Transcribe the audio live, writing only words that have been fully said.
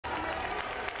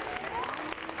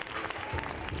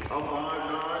A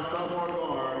 5'9" sophomore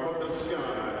guard from the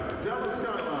sky, down the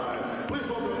skyline. Please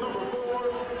welcome number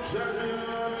 4, Champion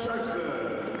Jackson.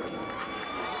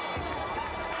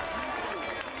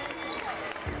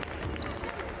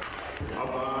 A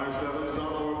 5'7"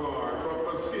 sophomore guard from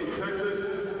Mesquite, Texas.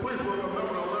 Please welcome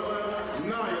number 11,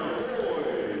 Nia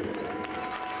Boyd.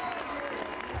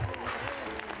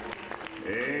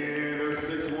 And a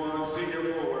 6'1" senior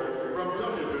forward from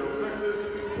Duncanville, Texas.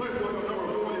 Please welcome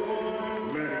number 41,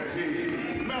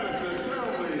 Madison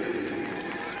Townley.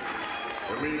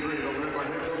 The Mean Green are led by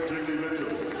head coach Jamie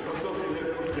Mitchell, associate head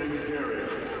coach Jamie Carey,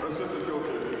 assistant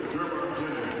coaches Dermot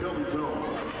Jennings, Kelby Jones,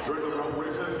 director of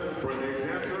operations Renee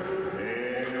Dancer,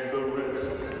 and the rest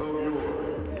of your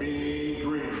Mean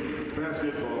Green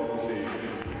basketball team.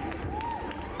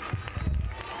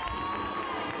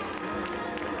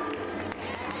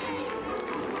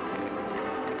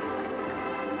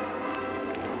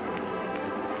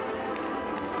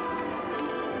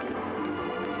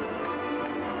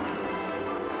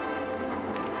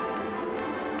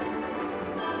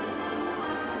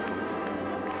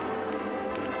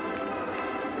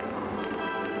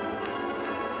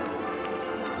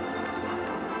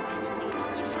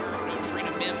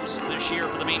 This year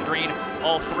for the Mean Green,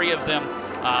 all 3 of them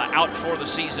out for the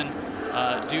season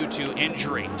due to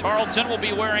injury. Tarleton will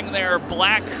be wearing their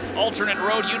black alternate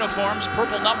road uniforms,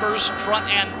 purple numbers front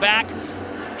and back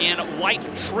in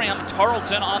white trim.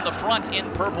 Tarleton on the front in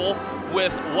purple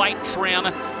with white trim.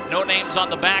 No names on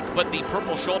the back, but the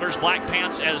purple shoulders, black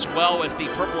pants as well, with the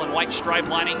purple and white stripe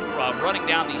lining running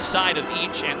down the side of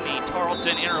each, and the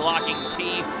Tarleton interlocking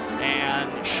T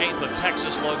and shape of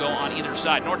Texas logo on either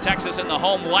side. North Texas in the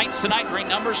home whites tonight, green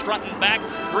numbers front and back,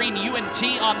 green UNT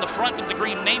on the front with the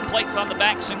green nameplates on the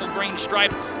back, single green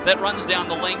stripe that runs down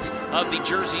the length of the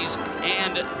jerseys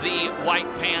and the white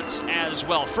pants as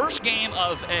well. First game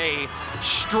of a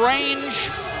strange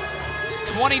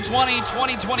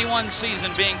 2020-2021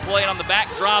 season being played on the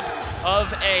backdrop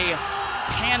of a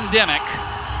pandemic.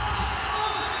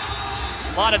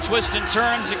 A lot of twists and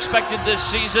turns expected this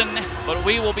season, but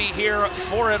we will be here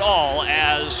for it all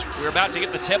as we're about to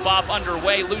get the tip-off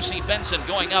underway. Lucy Benson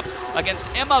going up against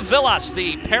Emma Villas,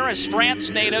 the Paris, France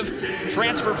native,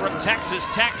 transferred from Texas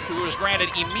Tech, who was granted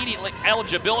immediately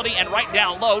eligibility. And right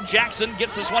down low, Jackson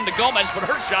gets this one to Gomez, but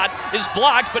her shot is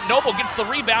blocked, but Noble gets the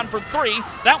rebound for 3.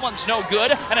 That one's no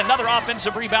good. And another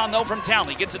offensive rebound, though, from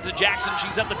Townley. Gets it to Jackson.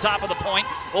 She's at the top of the point,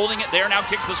 holding it there. Now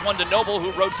kicks this one to Noble,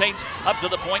 who rotates up to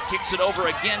the point, kicks it over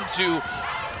again to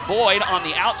Boyd on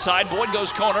the outside. Boyd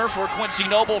goes corner for Quincy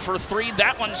Noble for 3.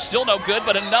 That one's still no good,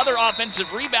 but another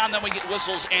offensive rebound. Then we get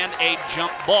whistles and a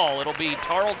jump ball. It'll be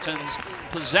Tarleton's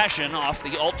possession off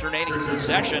the alternating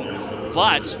possession,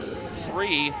 but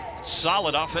 3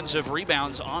 solid offensive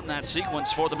rebounds on that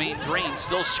sequence for the Mean Green.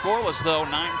 Still scoreless, though,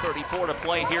 9:34 to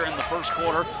play here in the first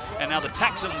quarter. And now the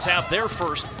Texans have their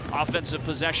first offensive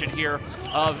possession here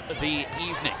of the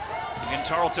evening. In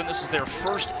Tarleton, this is their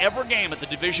first ever game at the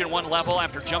Division I level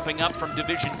after jumping up from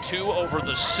Division II over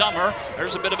the summer.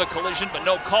 There's a bit of a collision, but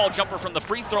no call. Jumper from the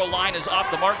free throw line is off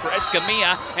the mark for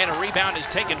Escamilla, and a rebound is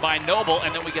taken by Noble,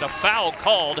 and then we get a foul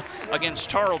called against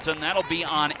Tarleton. That'll be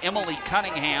on Emily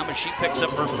Cunningham as she picks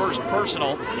up her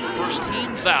first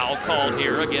team foul called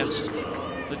here against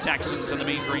the Texans, and the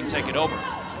Mean Green take it over.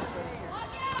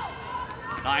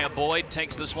 Nia Boyd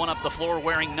takes this one up the floor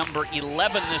wearing number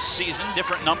 11 this season.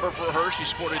 Different number for her. She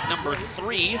sported number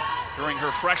 3 during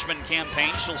her freshman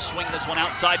campaign. She'll swing this one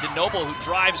outside to Noble, who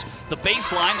drives the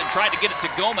baseline, then tried to get it to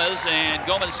Gomez, and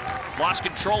Gomez lost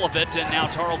control of it, and now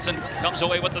Tarleton comes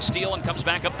away with the steal and comes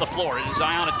back up the floor. It is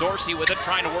Ayanna Dorsey with it,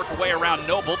 trying to work her way around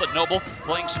Noble, but Noble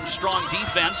playing some strong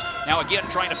defense. Now again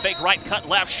trying to fake right, cut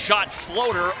left, shot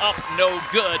floater up, no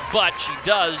good, but she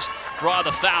does draw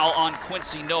the foul on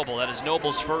Quincy Noble. That is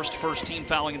Noble's first team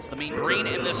foul against the Mean Green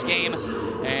in this game,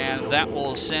 and that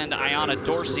will send Ayanna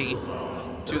Dorsey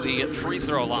to the free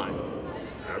throw line.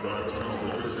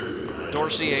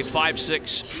 Dorsey, a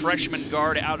 5'6" freshman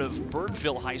guard out of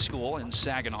Birdville High School in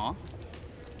Saginaw.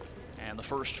 And the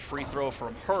first free throw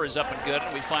from her is up and good.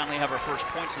 We finally have our first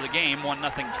points of the game,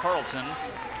 1-0 Tarleton,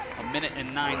 1 minute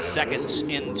and 9 seconds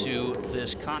into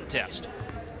this contest.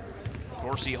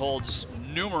 Dorsey holds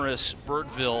numerous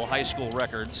Birdville High School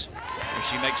records as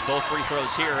she makes both free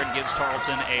throws here and gives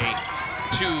Tarleton a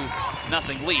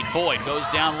 2-0 lead. Boyd goes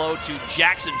down low to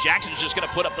Jackson. Jackson's just going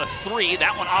to put up the 3.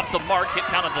 That one off the mark, hit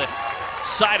kind of the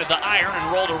side of the iron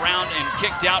and rolled around and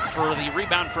kicked out for the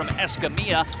rebound from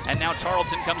Escamilla. And now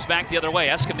Tarleton comes back the other way.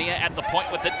 Escamilla at the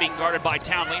point with it, being guarded by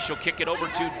Townley. She'll kick it over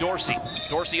to Dorsey.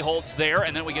 Dorsey holds there,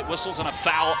 and then we get whistles and a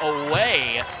foul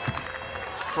away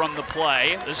from the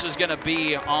play. This is going to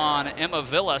be on Emma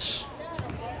Villas.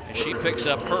 And she picks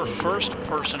up her first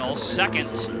personal, second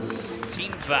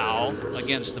team foul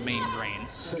against the Mean Green.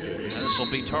 And this will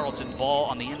be Tarleton ball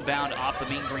on the inbound off the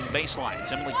Mean Green baseline.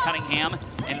 It's Emily Cunningham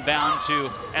inbound to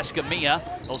Escamilla.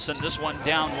 They'll send this one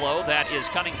down low. That is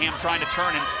Cunningham trying to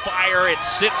turn and fire. It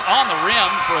sits on the rim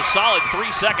for a solid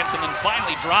 3 seconds and then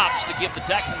finally drops to give the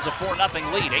Texans a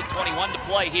 4-0 lead. 8:21 to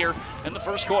play here in the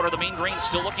first quarter. The Mean Green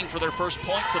still looking for their first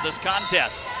points of this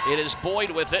contest. It is Boyd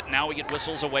with it. Now we get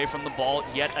whistles away from the ball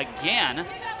yet again.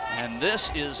 And this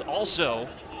is also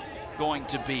going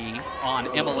to be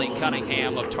on Emily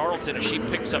Cunningham of Tarleton as she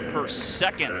picks up her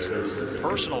second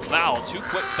personal foul. 2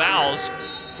 quick fouls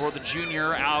for the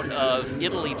junior out of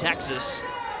Italy, Texas.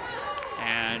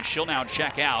 And she'll now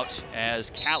check out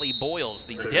as Callie Boyles,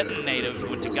 the Denton native who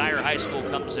went to Geyer High School,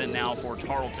 comes in now for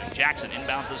Tarleton. Jackson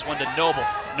inbounds this one to Noble.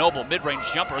 Noble, mid-range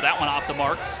jumper, that one off the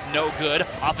mark, no good.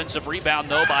 Offensive rebound,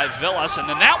 though, by Villas, and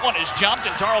then that one is jumped,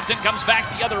 and Tarleton comes back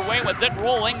the other way with it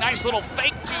rolling. Nice little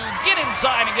fake to get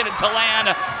inside and get it to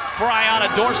land for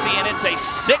Ayanna Dorsey, and it's a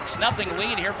 6-0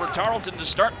 lead here for Tarleton to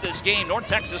start this game. North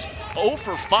Texas 0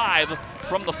 for 5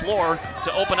 from the floor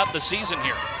to open up the season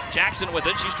here. Jackson with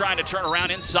it, she's trying to turn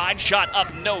around inside, shot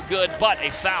up, no good, but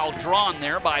a foul drawn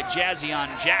there by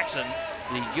Jazzion Jackson.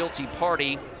 The guilty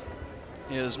party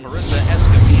is Marissa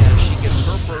Escamilla. She gets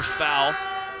her first foul,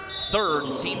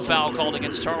 third team foul called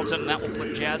against Tarleton, and that will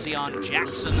put Jazzion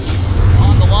Jackson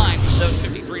on the line with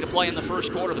 7:53 to play in the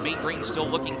first quarter. The Mean Green still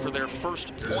looking for their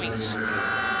first points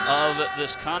of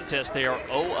this contest. They are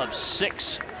 0 of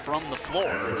 6 from the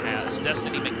floor as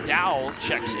Destiny McDowell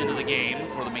checks into the game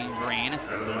for the Mean Green.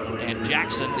 And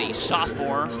Jackson, the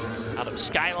sophomore out of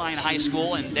Skyline High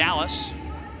School in Dallas,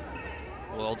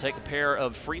 will take a pair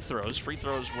of free throws. Free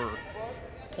throws were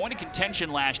point of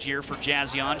contention last year for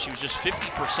Jazzion. She was just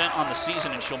 50% on the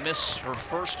season, and she'll miss her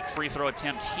first free throw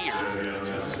attempt here.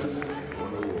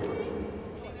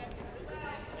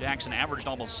 Jackson averaged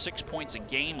almost 6 points a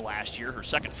game last year. Her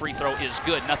second free throw is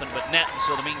good, nothing but net, and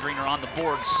so the Mean Green are on the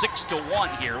board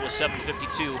 6-1 here with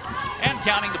 7:52 and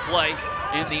counting to play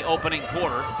in the opening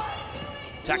quarter.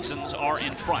 Texans are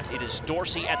in front. It is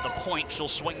Dorsey at the point. She'll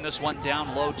swing this one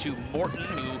down low to Morton,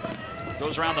 who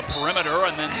goes around the perimeter,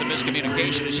 and then some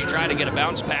miscommunication as she tried to get a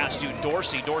bounce pass to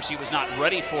Dorsey. Dorsey was not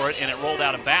ready for it, and it rolled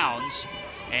out of bounds.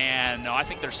 And no, I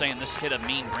think they're saying this hit a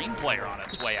Mean Green player on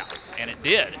its way out, and it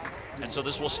did. And so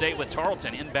this will stay with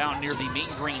Tarleton. Inbound near the Mean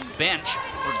Green bench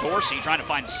for Dorsey, trying to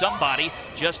find somebody.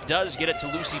 Just does get it to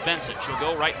Lucy Benson. She'll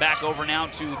go right back over now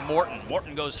to Morton.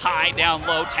 Morton goes high, down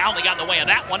low. Townley got in the way of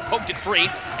that one, poked it free,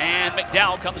 and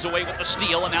McDowell comes away with the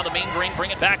steal, and now the Mean Green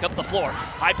bring it back up the floor.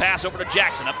 High pass over to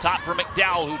Jackson, up top for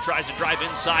McDowell, who tries to drive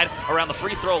inside around the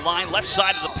free throw line, left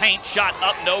side of the paint. Shot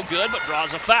up, no good, but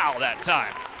draws a foul that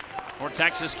time. North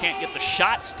Texas can't get the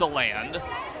shots to land,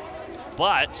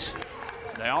 but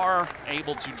they are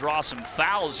able to draw some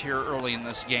fouls here early in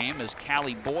this game as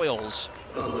Callie Boyles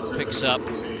picks up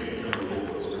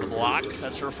the block.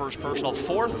 That's her first personal,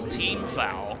 fourth team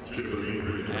foul.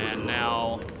 And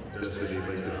now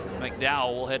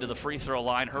McDowell will head to the free throw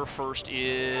line. Her first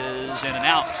is in and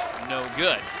out, no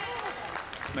good.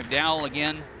 McDowell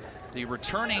again, the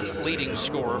returning leading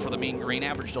scorer for the Mean Green,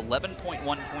 averaged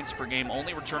 11.1 points per game,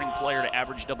 only returning player to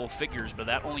average double figures, but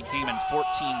that only came in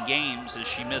 14 games as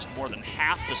she missed more than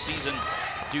half the season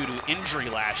due to injury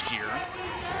last year.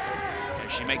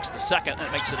 As she makes the second,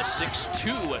 that makes it a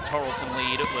 6-2 at Tarleton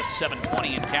lead with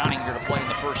 7:20 and counting here to play in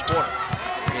the first quarter.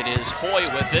 It is Hoy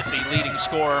with it, the leading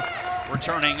scorer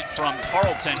returning from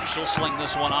Tarleton. She'll sling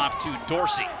this one off to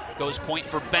Dorsey. Goes point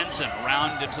for Benson,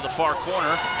 around into the far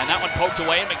corner, and that one poked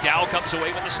away, and McDowell comes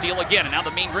away with the steal again, and now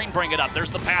the Mean Green bring it up. There's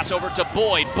the pass over to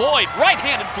Boyd. Boyd,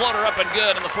 right-handed floater up and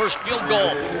good, and the first field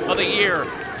goal of the year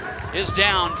is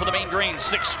down for the Mean Green.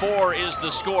 6-4 is the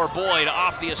score. Boyd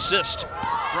off the assist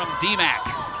from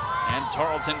DMAC. And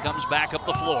Tarleton comes back up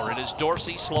the floor. It is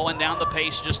Dorsey slowing down the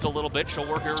pace just a little bit. She'll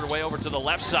work her way over to the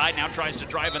left side. Now tries to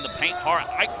drive in the paint.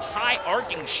 High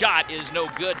arcing shot is no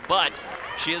good, but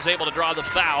she is able to draw the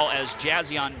foul as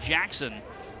Jazzion Jackson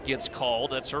gets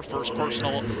called. That's her first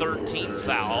personal, third team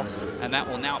foul. And that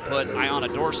will now put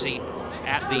Ayanna Dorsey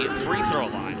at the free throw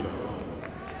line.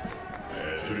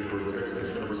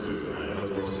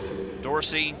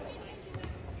 Dorsey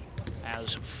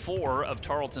has 4 of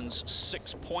Tarleton's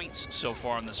 6 points so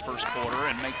far in this first quarter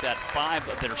and make that 5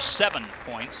 of their 7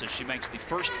 points as she makes the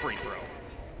first free throw.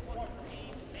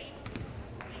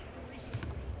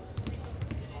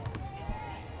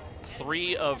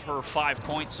 Three of her 5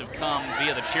 points have come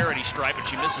via the charity stripe, and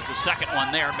she misses the second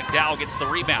one there. McDowell gets the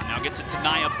rebound, now gets it to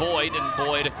Nia Boyd, and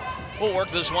Boyd will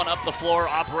work this one up the floor,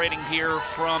 operating here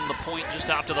from the point just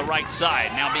off to the right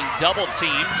side. Now being double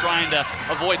teamed, trying to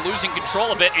avoid losing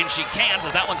control of it, and she can't,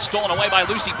 as that one's stolen away by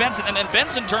Lucy Benson, and then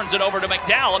Benson turns it over to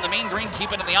McDowell, and the Mean Green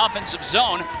keep it in the offensive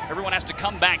zone. Everyone has to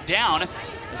come back down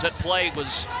as that play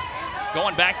was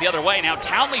going back the other way. Now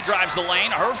Townley drives the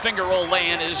lane. Her finger roll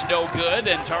lay-in is no good,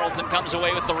 and Tarleton comes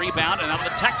away with the rebound, and now the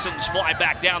Texans fly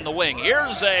back down the wing.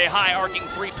 Here's a high arcing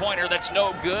three-pointer that's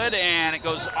no good, and it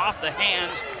goes off the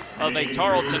hands of a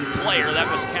Tarleton player. That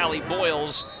was Callie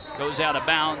Boyles. Goes out of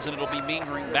bounds, and it'll be Mean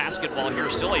Green basketball here.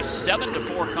 Still a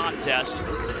 7-4 contest.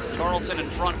 Tarleton in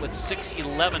front with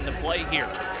 6:11 to play here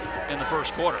in the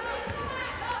first quarter.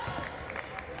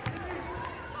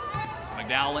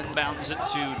 McDowell inbounds it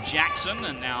to Jackson,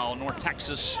 and now North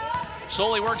Texas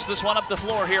slowly works this one up the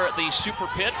floor here at the Super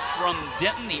Pit from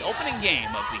Denton, the opening game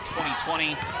of the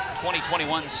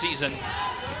 2020-2021 season.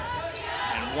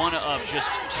 And one of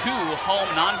just 2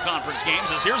 home non-conference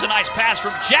games. As here's a nice pass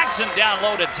from Jackson down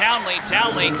low to Townley.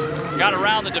 Townley got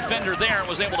around the defender there and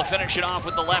was able to finish it off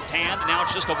with the left hand. And now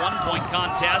it's just a 1-point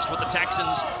contest with the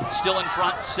Texans still in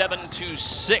front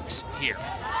 7-6 here.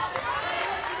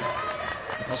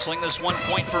 They'll sling this 1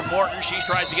 point for Morton. She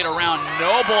tries to get around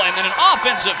Noble, and then an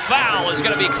offensive foul is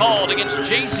going to be called against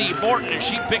J.C. Morton as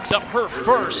she picks up her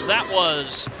first. That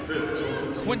was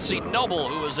Quincy Noble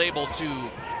who was able to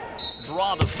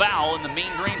draw the foul, and the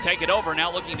Mean Green take it over,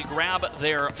 now looking to grab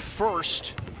their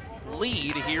first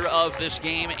lead here of this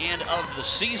game and of the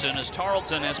season, as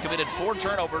Tarleton has committed 4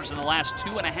 turnovers in the last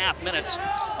 2.5 minutes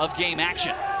of game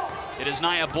action. It is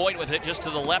Nia Boyd with it just to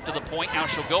the left of the point. Now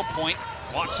she'll go point.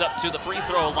 Walks up to the free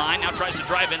throw line. Now tries to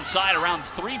drive inside around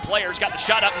 3 players. Got the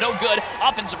shot up, no good.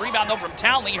 Offensive rebound though from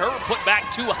Townley. Her put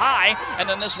back too high, and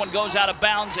then this one goes out of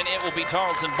bounds, and it will be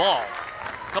Tarleton ball.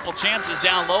 A couple chances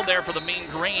down low there for the Mean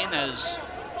Green as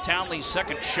Townley's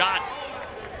second shot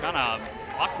kind of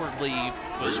awkwardly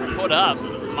was put up.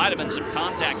 Might have been some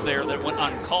contact there that went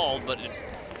uncalled, but it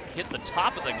hit the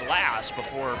top of the glass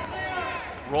before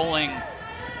rolling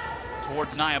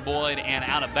towards Nia Boyd and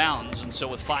out of bounds. And so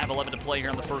with 5:11 to play here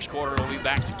in the first quarter, it'll be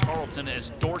back to Tarleton as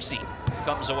Dorsey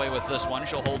comes away with this one.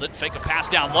 She'll hold it, fake a pass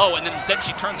down low, and then instead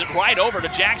she turns it right over to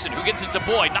Jackson, who gets it to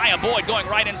Boyd. Nia Boyd going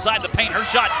right inside the paint. Her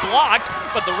shot blocked,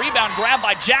 but the rebound grabbed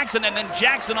by Jackson, and then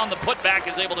Jackson on the putback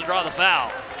is able to draw the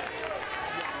foul.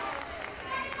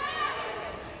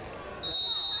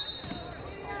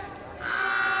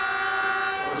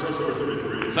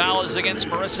 Foul is against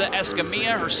Marissa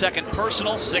Escamilla, her second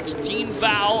personal, 16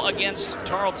 foul against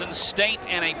Tarleton State,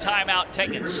 and a timeout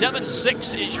taken.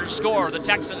 7-6 is your score. The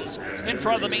Texans in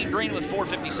front of the Mean Green with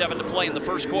 4:57 to play in the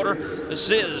first quarter. This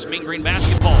is Mean Green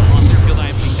basketball on Deerfield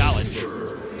IMG College.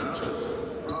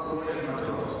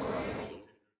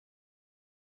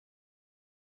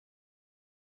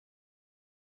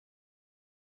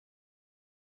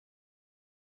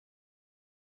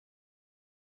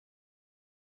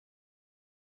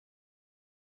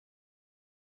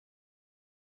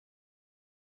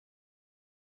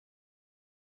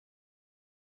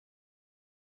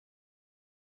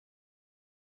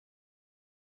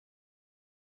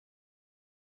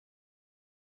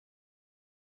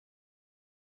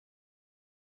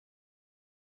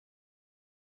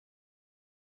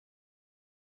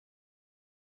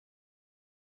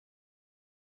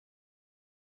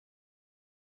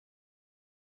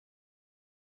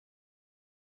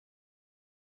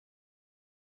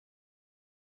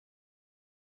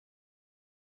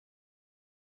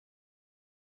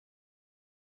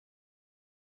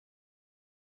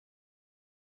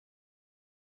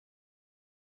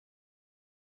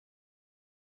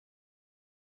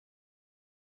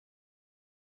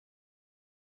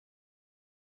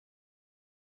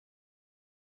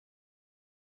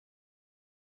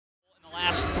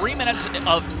 Last 3 minutes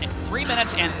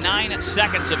and 9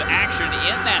 seconds of action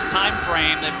in that time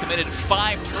frame. They've committed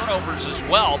 5 turnovers as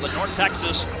well, but North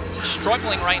Texas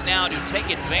struggling right now to take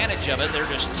advantage of it. They're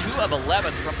just 2 of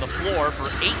 11 from the floor for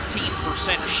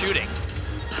 18% shooting.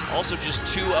 Also just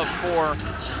 2 of 4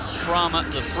 from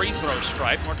the free throw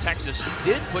stripe. North Texas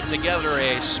did put together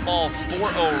a small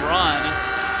 4-0 run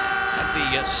at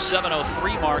the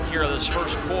 7:03 mark here of this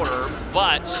first quarter,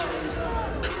 but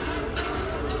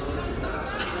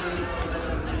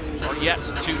yet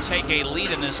to take a lead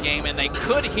in this game, and they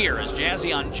could here as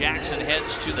Jazzion Jackson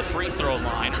heads to the free throw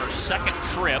line. Her second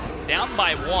trip, down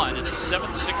by 1. It's a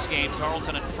 7-6 game,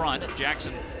 Tarleton in front. If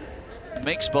Jackson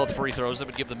makes both free throws, that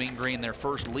would give the Mean Green their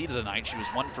first lead of the night. She was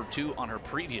 1 for 2 on her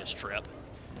previous trip.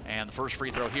 And the first free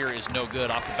throw here is no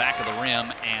good, off the back of the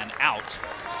rim and out.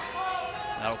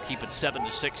 That'll keep it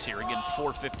 7-6 here. Again,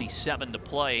 4:57 to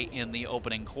play in the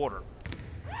opening quarter.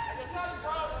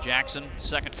 Jackson,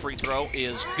 second free throw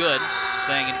is good,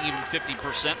 staying an even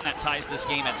 50%, and that ties this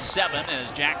game at 7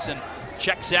 as Jackson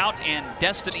checks out, and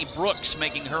Destiny Brooks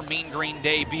making her Mean Green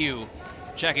debut.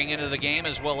 Checking into the game,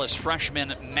 as well as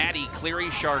freshman Maddie Cleary.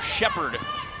 Shar Shepard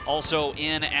also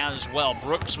in as well.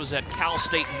 Brooks was at Cal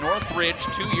State Northridge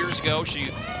 2 years ago. She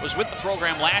was with the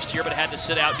program last year but had to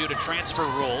sit out due to transfer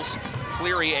rules.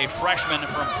 Cleary, a freshman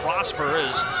from Prosper,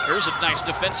 here's a nice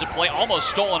defensive play, almost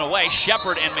stolen away.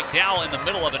 Shepard and McDowell in the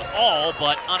middle of it all,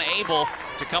 but unable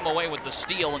to come away with the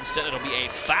steal. Instead, it'll be a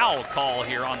foul call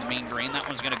here on the Mean Green. That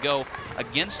one's going to go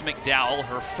against McDowell,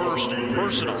 her first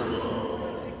personal.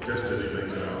 Destiny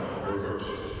McDowell, reverse.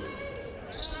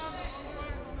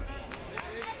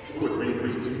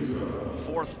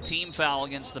 Fourth team foul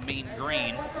against the Mean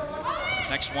Green.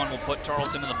 Next one will put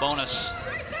Tarleton in the bonus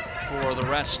for the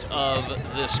rest of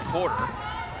this quarter,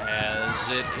 as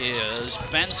it is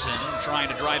Benson trying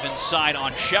to drive inside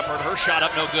on Shepard. Her shot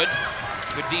up, no good.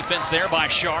 Good defense there by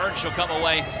Shard. She'll come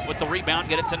away with the rebound,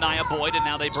 get it to Nia Boyd, and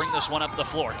now they bring this one up the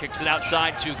floor. Kicks it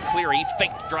outside to Cleary,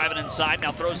 fake driving inside,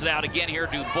 now throws it out again here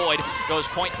to Boyd. Goes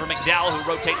point for McDowell, who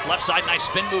rotates left side. Nice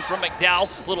spin move from McDowell.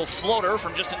 Little floater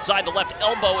from just inside the left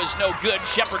elbow is no good.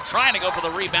 Shepard trying to go for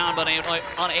the rebound, but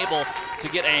unable to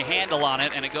get a handle on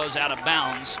it, and it goes out of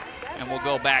bounds. And we'll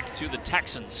go back to the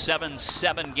Texans.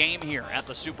 7-7 game here at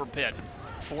the Super Pit.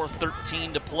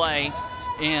 4:13 to play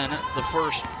in the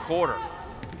first quarter.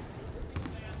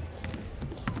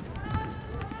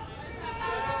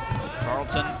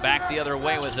 Tarleton back the other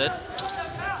way with it.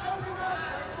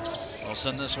 We'll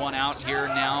send this one out here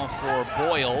now for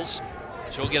Boyles.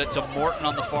 She'll get it to Morton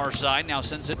on the far side. Now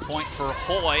sends it point for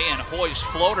Hoy, and Hoy's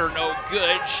floater no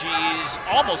good. She's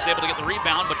almost able to get the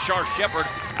rebound, but Shar Shepard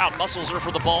out-muscles her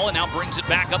for the ball and now brings it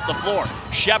back up the floor.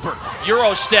 Shepard,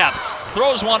 Euro step,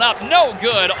 throws one up, no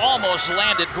good, almost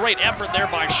landed. Great effort there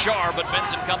by Shar, but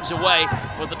Benson comes away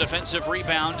with a defensive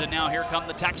rebound, and now here come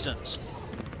the Texans.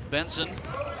 Benson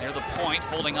near the point,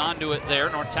 holding on to it there.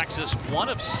 North Texas, 1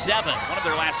 of 7, one of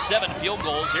their last 7 field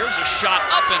goals. Here's a shot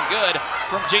up and good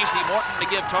from J.C. Morton to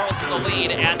give Tarleton the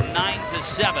lead at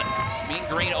 9-7. Mean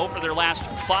Green over their last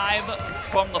 5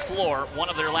 from the floor, one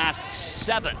of their last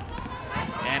 7.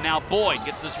 And now Boyd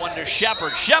gets this one to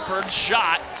Shepard. Shepard's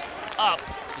shot up,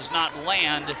 does not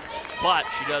land, but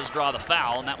she does draw the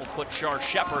foul, and that will put Shar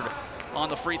Shepard on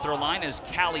the free throw line as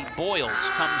Callie Boyles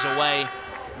comes away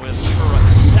with her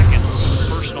second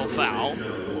personal foul.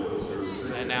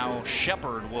 And now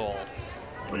Shepard will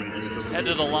head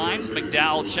to the line.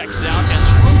 McDowell checks out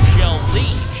as Rochelle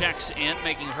Lee checks in,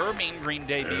 making her Mean Green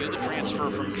debut, the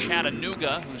transfer from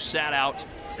Chattanooga, who sat out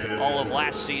all of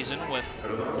last season with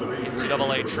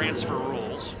NCAA transfer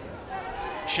rules.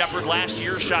 Shepard last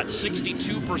year shot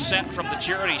 62% from the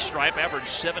charity stripe, averaged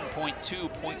 7.2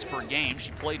 points per game.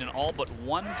 She played in all but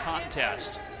 1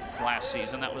 contest last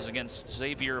season. That was against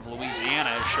Xavier of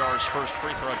Louisiana. Shar's first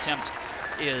free throw attempt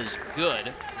is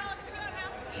good.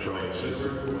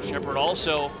 Shepard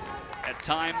also at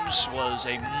times was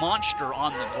a monster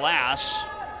on the glass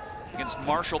against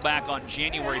Marshall back on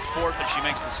January 4th, and she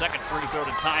makes the second free throw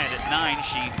to tie it at 9.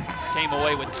 She came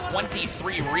away with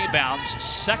 23 rebounds,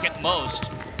 second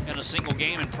most in a single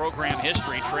game in program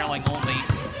history, trailing only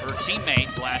her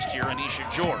teammate last year, Anisha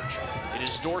George. It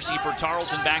is Dorsey for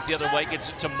Tarleton back the other way, gets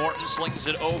it to Morton, slings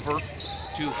it over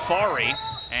to Fari,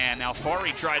 and now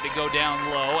Fari tried to go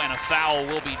down low, and a foul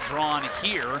will be drawn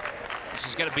here. This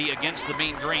is going to be against the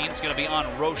Mean Green. It's going to be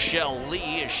on Rochelle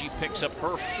Lee as she picks up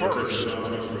her first.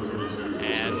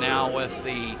 And now with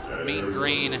the Mean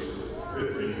Green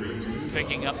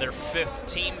picking up their 5th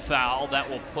team foul, that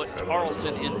will put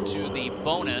Tarleton into the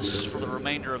bonus for the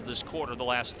remainder of this quarter, the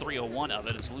last 3:01 of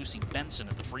it. It's Lucy Benson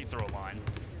at the free throw line.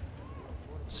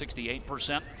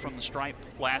 68% from the stripe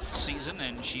last season,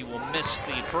 and she will miss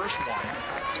the first one.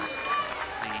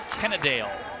 The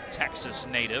Kennedale, Texas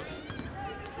native.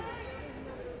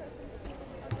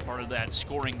 Part of that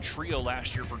scoring trio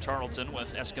last year for Tarleton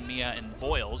with Escamilla and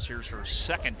Boyles. Here's her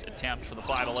second attempt for the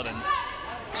 5'11"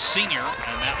 senior,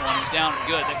 and that one is down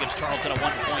good. That gives Tarleton a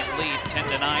 1-point lead,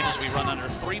 10-9, as we run under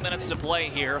 3 minutes to play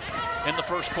here in the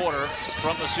first quarter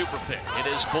from the Super Pick. It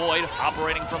is Boyd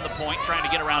operating from the point, trying to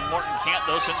get around Morton. Can't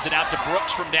though, sends it out to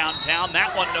Brooks from downtown.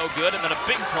 That one no good, and then a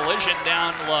big collision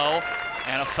down low,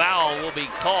 and a foul will be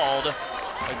called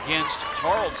against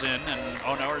Tarleton. And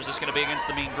oh no, is this going to be against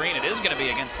the Mean Green? It is going to be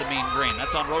against the Mean Green.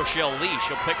 That's on Rochelle Lee.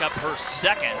 She'll pick up her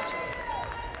second.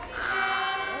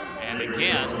 And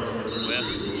again,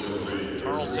 with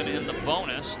Tarleton in the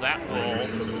bonus, that will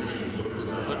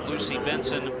put Lucy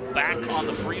Benson back on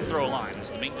the free throw line as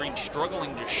the Mean Green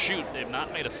struggling to shoot. They've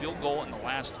not made a field goal in the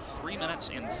last 3 minutes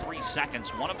and 3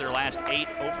 seconds. One of their last 8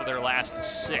 over their last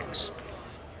 6.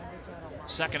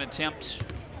 Second attempt,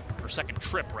 or second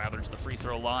trip rather, to the free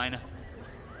throw line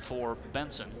for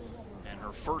Benson. And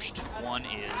her first one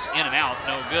is in and out,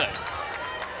 no good.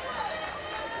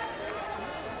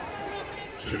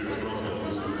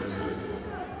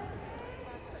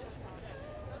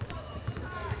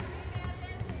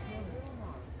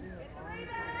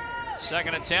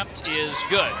 Second attempt is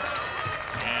good.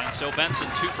 And so Benson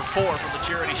 2 for 4 from the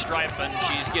charity stripe, and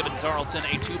she's given Tarleton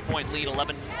a 2-point lead,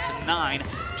 11-9,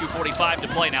 2:45 to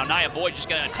play. Now Nia Boyd just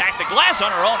going to attack the glass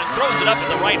on her own and throws it up in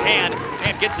the right hand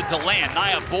and gets it to land.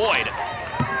 Nia Boyd,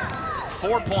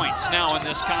 4 points now in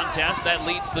this contest. That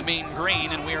leads the Mean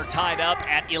Green, and we are tied up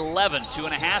at 11.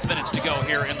 2.5 minutes to go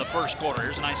here in the first quarter.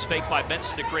 Here's a nice fake by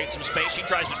Benson to create some space. She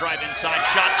tries to drive inside,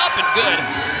 shot up and good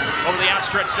over the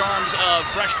outstretched arms of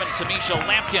freshman Tamisha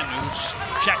Lampkin, who's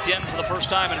checked in for the first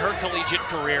time in her collegiate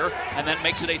career, and then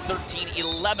makes it a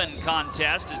 13-11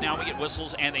 contest as now we get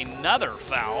whistles and another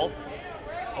foul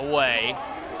away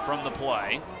from the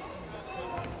play.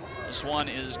 This one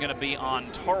is going to be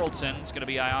on Tarleton. It's going to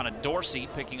be Ayanna Dorsey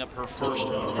picking up her first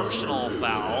personal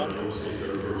foul.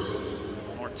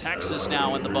 More Texas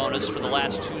now in the bonus for the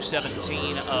last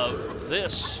 2:17 of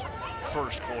this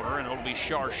first quarter, and it'll be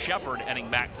Shar Shepard heading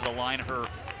back to the line, her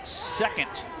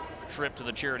second trip to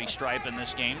the charity stripe in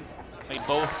this game. Made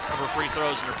both of her free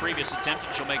throws in her previous attempt,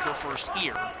 and she'll make her first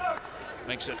here.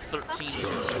 Makes it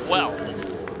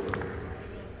 13-12.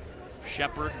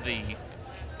 Shepard, the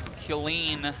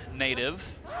Killeen native.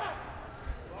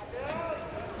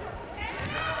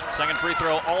 Second free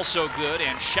throw also good,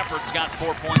 and Shepard's got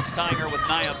 4 points, tying her with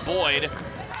Nia Boyd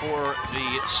for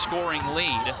the scoring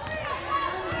lead.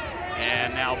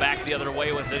 And now back the other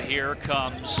way with it, here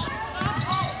comes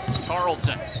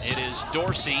Tarleton. It is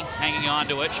Dorsey hanging on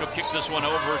to it. She'll kick this one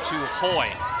over to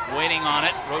Hoy. Waiting on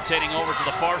it, rotating over to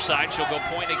the far side. She'll go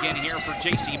point again here for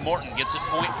J.C. Morton. Gets it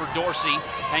point for Dorsey,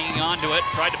 hanging on to it.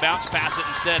 Tried to bounce pass it,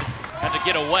 instead had to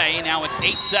get away. Now it's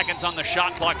 8 seconds on the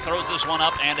shot clock. Throws this one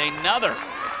up, and another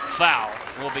foul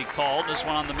will be called. This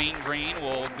one on the Mean Green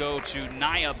will go to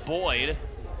Nia Boyd.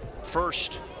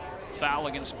 First foul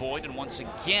against Boyd, and once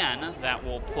again, that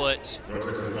will put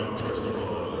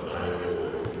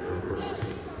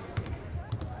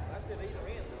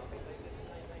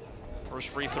first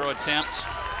free throw attempt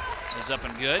is up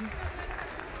and good.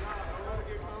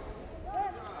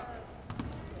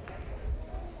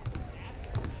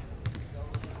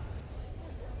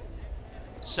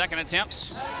 Second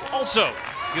attempt, also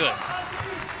good.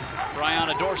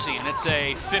 Ayanna Dorsey, and it's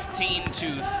a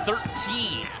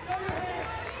 15-13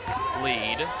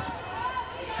 lead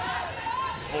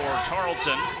for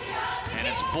Tarleton, and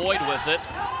it's Boyd with it.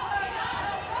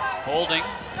 Holding,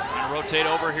 trying to rotate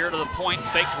over here to the point,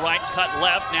 faked right, cut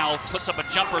left, now puts up a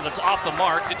jumper that's off the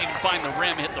mark, didn't even find the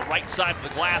rim, hit the right side of the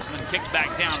glass, and then kicked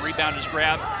back down. Rebound is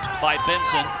grabbed by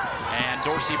Benson, and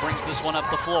Dorsey brings this one up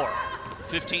the floor.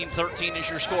 15-13 is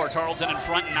your score. Tarleton in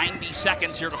front, 90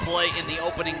 seconds here to play in the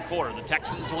opening quarter. The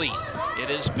Texans lead.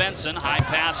 It is Benson, high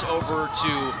pass over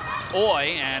to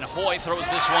Hoy, and Hoy throws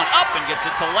this one up and gets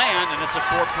it to land, and it's a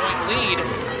 4-point lead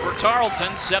for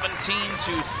Tarleton,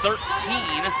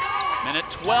 17-13. Minute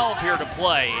 12 here to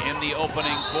play in the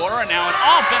opening quarter, and now an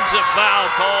offensive foul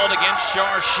called against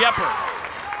Shar Shepard.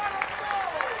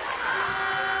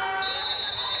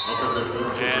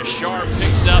 As Shar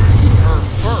picks up her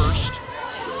first.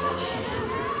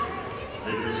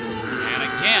 And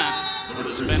again, it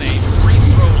has been a free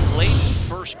throw late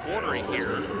first quarter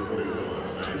here.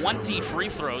 20 free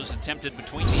throws attempted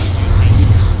between these two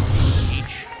teams,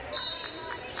 each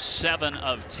 7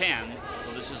 of 10.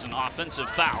 Well, this is an offensive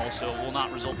foul, so it will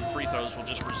not result in free throws, will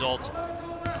just result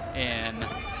in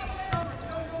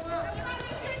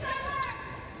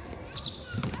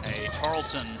a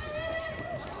Tarleton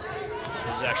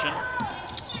possession.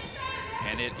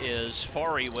 And it is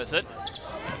Fari with it.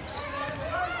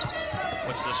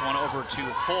 Puts this one over to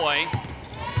Hoy.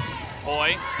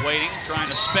 Hoy waiting, trying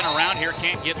to spin around here,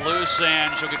 can't get loose,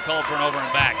 and she'll get called for an over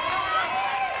and back.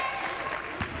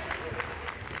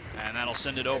 And that'll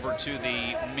send it over to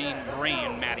the Mean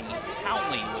Green. Maddie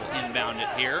Townley will inbound it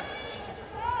here.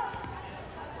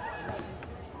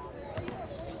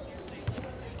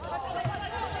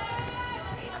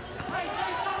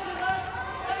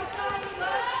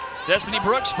 Destiny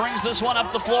Brooks brings this one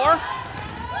up the floor.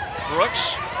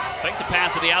 Brooks Fake to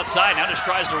pass to the outside, now just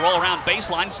tries to roll around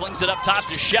baseline, slings it up top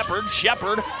to Shepard.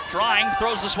 Shepard trying,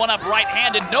 throws this one up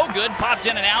right-handed, no good, popped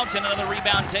in and out, and another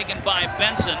rebound taken by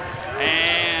Benson.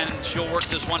 And she'll work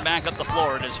this one back up the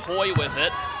floor. It is Hoy with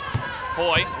it.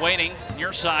 Hoy waiting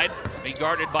near side, be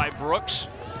guarded by Brooks.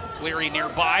 Cleary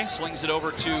nearby, slings it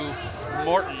over to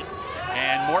Morton.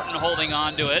 And Morton holding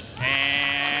on to it,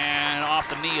 and off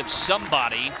the knee of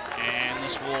somebody. And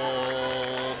this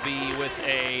will be with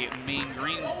a Mean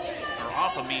Green, or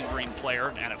off a Mean Green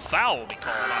player, and a foul will be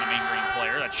called on a Mean Green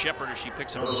player. That's Shepard as she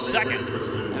picks up her second.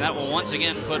 And that will once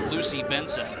again put Lucy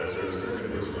Benson.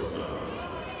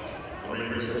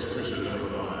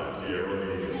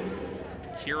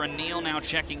 Kira Neal now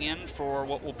checking in for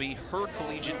what will be her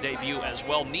collegiate debut as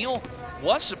well. Neal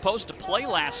was supposed to play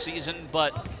last season,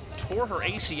 but tore her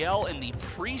ACL in the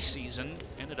preseason.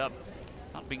 Ended up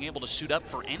not being able to suit up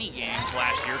for any games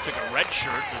last year. Took a red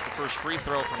shirt as the first free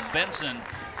throw from Benson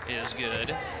is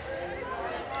good.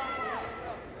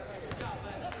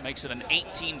 Makes it an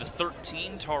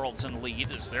 18-13 Tarleton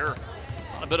lead as they're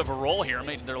on a bit of a roll here.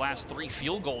 Made their last 3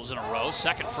 field goals in a row.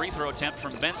 Second free throw attempt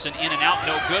from Benson, in and out,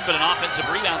 no good, but an offensive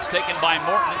rebound's taken by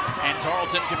Morton, and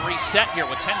Tarleton can reset here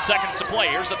with 10 seconds to play.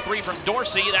 Here's a 3 from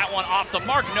Dorsey, that one off the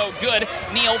mark, no good.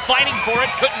 Neal fighting for it,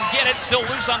 couldn't get it, still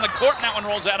loose on the court, and that one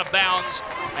rolls out of bounds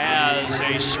as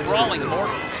a sprawling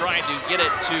Morton tried to get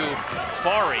it to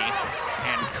Fari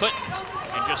and couldn't.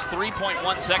 And just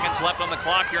 3.1 seconds left on the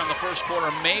clock here in the first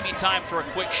quarter. Maybe time for a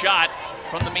quick shot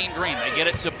from the Mean Green. They get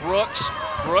it to Brooks.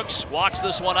 Brooks walks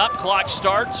this one up. Clock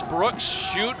starts. Brooks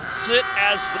shoots it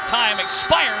as the time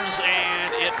expires,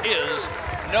 and it is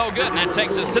no good. And that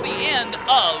takes us to the end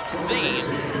of the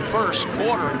first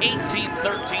quarter.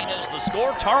 18-13 is the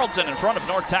score. Tarleton in front of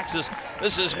North Texas.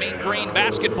 This is Mean Green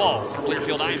basketball from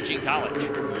Learfield IMG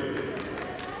College.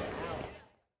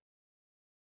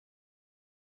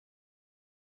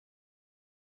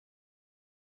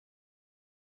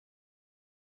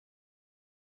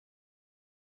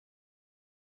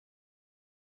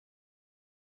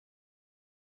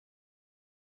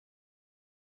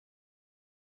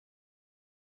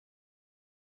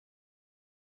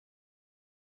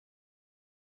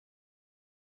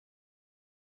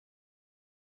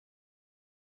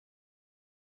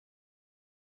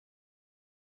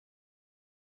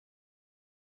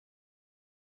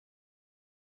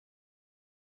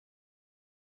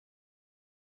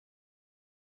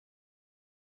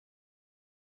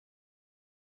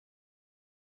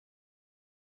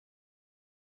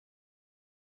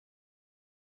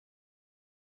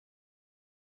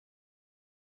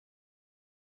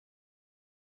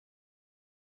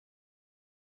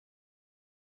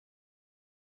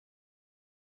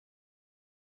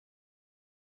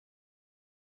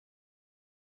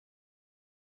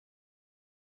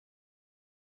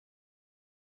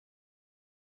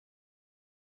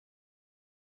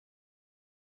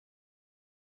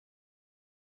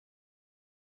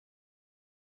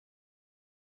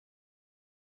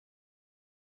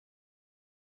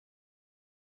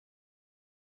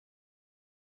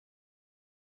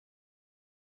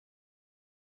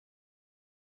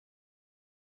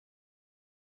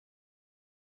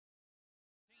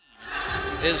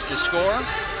 Is the score.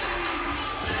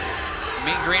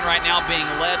 Mean Green right now being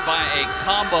led by a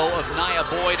combo of Nia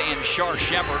Boyd and Shar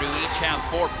Shepard, who each have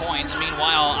 4 points.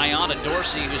 Meanwhile, Ayanna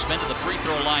Dorsey, who's been to the free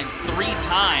throw line 3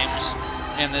 times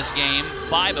in this game,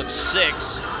 5 of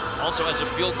 6. Also has a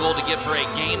field goal to give her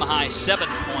a game-high 7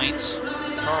 points.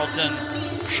 Tarleton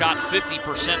shot 50%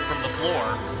 from the floor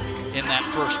in that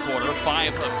first quarter,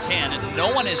 5 of 10. And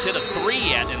no one has hit a 3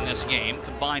 yet in this game,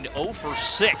 combined 0 for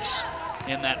 6.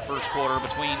 In that first quarter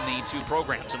between the two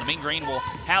programs. And the Mean Green will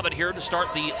have it here to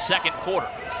start the second quarter.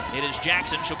 It is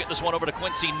Jackson. She'll get this one over to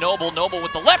Quincy Noble. Noble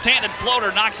with the left-handed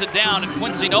floater knocks it down, and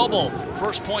Quincy Noble,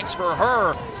 first points for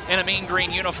her in a Mean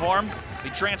Green uniform. The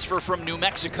transfer from New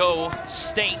Mexico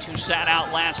State, who sat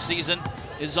out last season,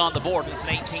 is on the board. It's an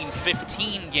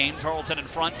 18-15 game. Tarleton in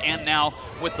front and now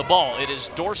with the ball. It is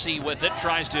Dorsey with it,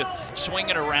 tries to swing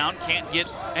it around, can't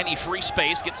get any free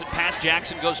space, gets it past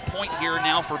Jackson, goes point here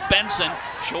now for Benson.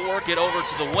 She'll work it over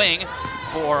to the wing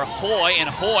for Hoy, and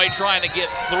Hoy trying to get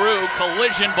through,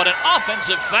 collision, but an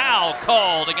offensive foul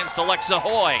called against Alexa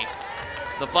Hoy.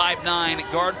 The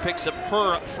 5'9" guard picks up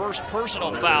her first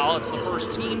personal foul. It's the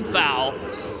first team foul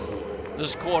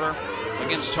this quarter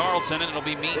against Tarleton, and it'll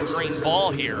be Mean Green ball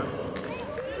here.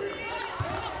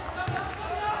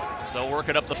 As they'll work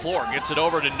it up the floor. Gets it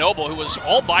over to Noble, who was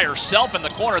all by herself in the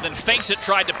corner, then fakes it,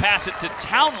 tried to pass it to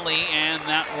Townley, and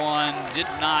that one did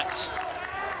not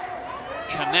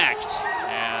connect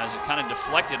as it kind of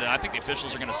deflected. And I think the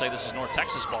officials are going to say this is North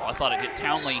Texas ball. I thought it hit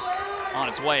Townley on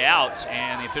its way out,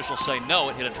 and the officials say no,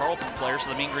 it hit a Tarleton player, so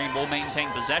the Mean Green will maintain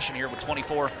possession here with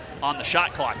 24 on the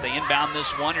shot clock. They inbound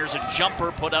this one. Here's a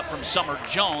jumper put up from Summer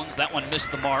Jones. That one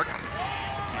missed the mark.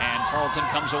 And Tarleton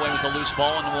comes away with the loose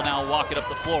ball and will now walk it up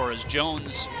the floor as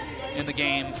Jones in the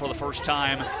game for the first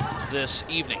time this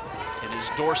evening. It is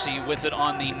Dorsey with it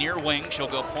on the near wing. She'll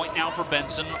go point now for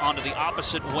Benson, onto the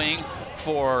opposite wing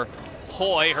for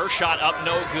Hoy. Her shot up,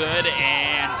 no good,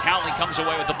 and Townley comes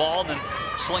away with the ball and then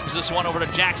slings this one over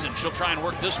to Jackson. She'll try and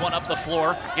work this one up the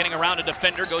floor. Getting around a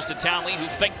defender, goes to Townley, who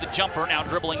faked the jumper, now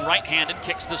dribbling right-handed,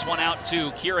 kicks this one out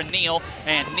to Kira Neal,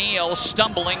 and Neal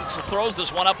stumbling, throws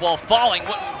this one up while falling,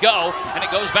 wouldn't go, and it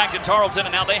goes back to Tarleton,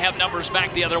 and now they have numbers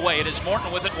back the other way. It is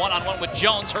Morton with it, one-on-one with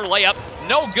Jones. Her layup,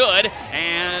 no good,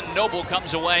 and Noble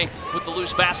comes away with the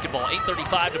loose basketball.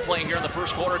 8:35 to play here in the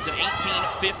first quarter. It's an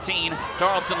 18-15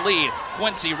 Tarleton lead.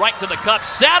 Quincy right to the cup,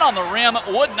 sat on the rim,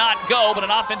 would not go, but an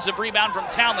offensive rebound from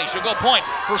Townley. She'll go point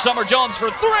for Summer Jones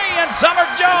for three, and Summer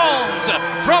Jones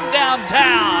from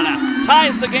downtown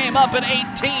ties the game up at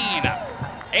 18.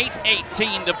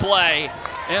 8:18 to play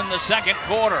in the second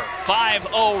quarter.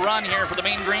 5-0 run here for the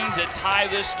Mean Green to tie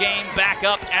this game back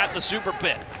up at the Super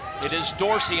Pit. It is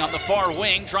Dorsey on the far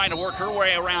wing trying to work her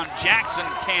way around Jackson,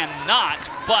 cannot,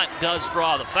 but does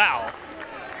draw the foul.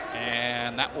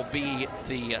 And that will be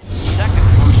the second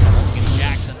personal against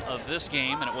Jackson of this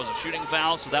game, and it was a shooting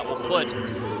foul, so that will put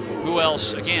who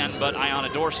else again but Ayanna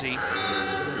Dorsey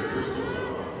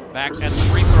back at the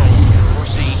free throw line.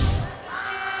 Dorsey,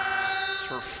 it's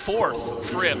her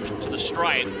fourth trip to the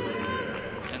stripe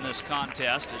in this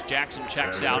contest as Jackson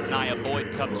checks out. Nia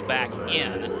Boyd comes back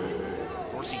in.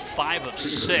 Dorsey 5 of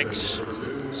 6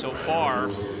 so far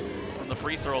from the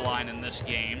free throw line in this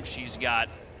game. She's got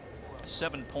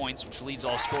 7 points, which leads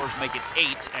all scorers, make it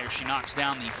 8 as she knocks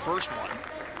down the first one.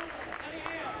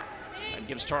 That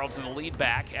gives Tarleton the lead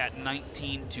back at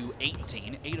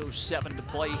 19-18. 8:07 to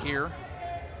play here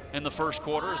in the first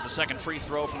quarter as the second free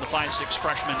throw from the 5'6"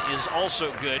 freshman is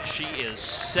also good. She is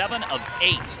 7 of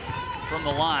 8 from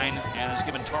the line and has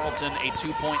given Tarleton a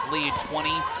 2-point lead,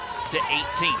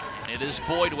 20-18. It is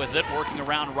Boyd with it, working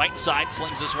around right side,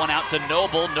 slings this one out to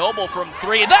Noble. Noble from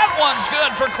three. That one's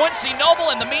good for Quincy Noble,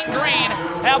 and the Mean Green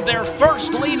have their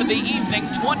first lead of the evening,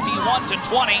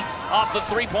 21-20, off the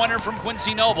three-pointer from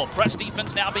Quincy Noble. Press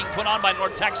defense now being put on by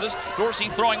North Texas. Dorsey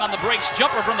throwing on the brakes.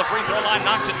 Jumper from the free throw line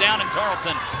knocks it down, and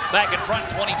Tarleton back in front,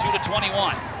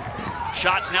 22-21.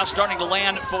 Shots now starting to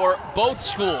land for both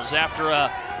schools after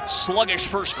a sluggish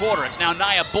first quarter. It's now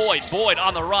Nia Boyd. Boyd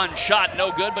on the run, shot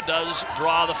no good, but does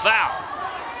draw the foul.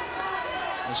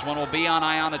 This one will be on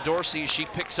Ayanna Dorsey. She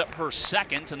picks up her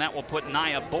second, and that will put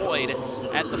Nia Boyd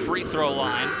at the free throw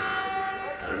line.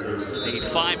 The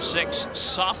 5'6"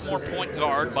 sophomore point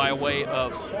guard by way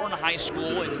of Horn High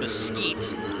School in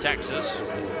Mesquite, Texas.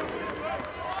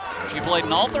 She played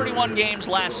in all 31 games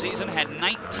last season, had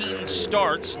 19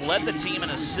 starts, led the team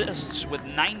in assists with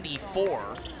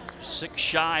 94. 6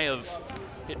 shy of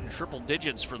hitting triple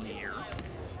digits for the year.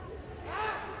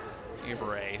 Gave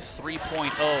her a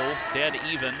 3.0 dead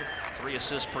even, 3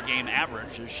 assists per game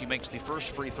average as she makes the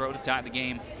first free throw to tie the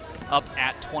game up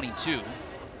at 22.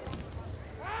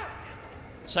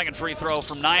 Second free throw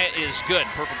from Nia is good.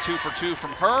 Perfect 2 for 2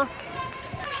 from her.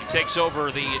 She takes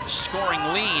over the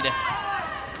scoring lead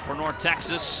for North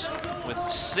Texas with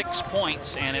 6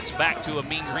 points, and it's back to a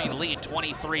Mean Green lead,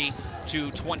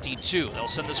 23-22. They'll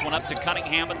send this one up to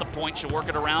Cunningham at the point. She'll work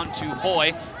it around to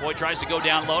Hoy. Hoy tries to go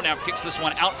down low, now kicks this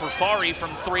one out for Fari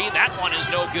from 3. That one is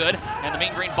no good, and the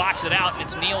Mean Green box it out, and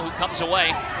it's Neal who comes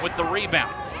away with the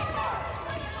rebound.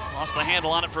 Lost the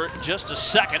handle on it for just a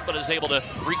second, but is able to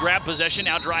re-grab possession.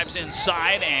 Now drives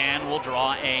inside and will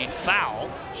draw a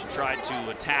foul. She tried to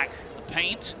attack the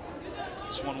paint.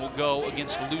 This one will go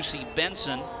against Lucy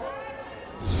Benson.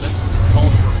 Benson gets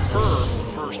called for her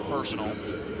first personal.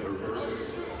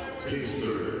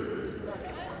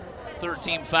 Third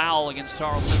team foul against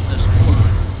Tarleton this quarter.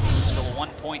 Still a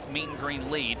 1-point Mean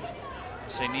Green lead.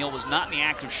 Say Neal was not in the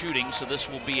act of shooting, so this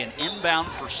will be an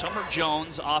inbound for Summer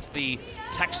Jones off the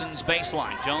Texans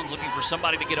baseline. Jones looking for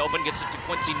somebody to get open, gets it to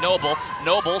Quincy Noble.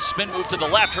 Noble, spin move to the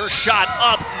left, her shot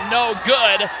up, no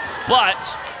good,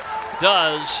 but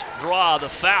does draw the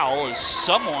foul as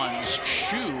someone's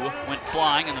shoe went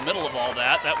flying in the middle of all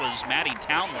that. That was Maddie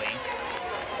Townley.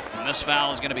 And this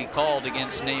foul is going to be called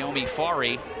against Naomi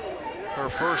Fari, her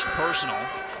first personal.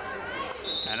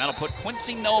 And that'll put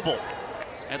Quincy Noble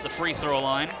at the free throw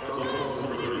line.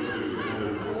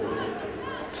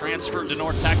 Transferred to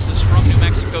North Texas from New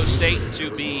Mexico State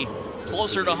to be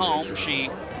closer to home.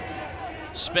 She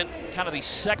spent kind of the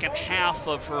second half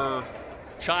of her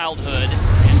childhood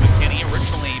in McKinney,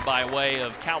 originally by way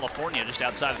of California, just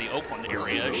outside of the Oakland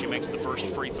area. She makes the first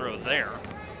free throw there.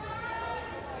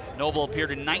 Noble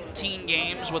appeared in 19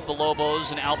 games with the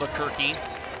Lobos in Albuquerque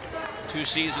 2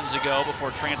 seasons ago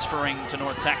before transferring to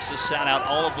North Texas, sat out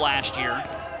all of last year.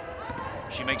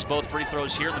 She makes both free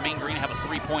throws here. The Mean Green have a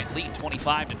 3-point lead,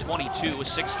 25-22, with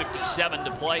 6:57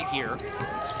 to play here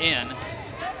in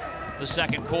the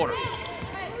second quarter.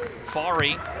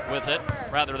 Fari with it,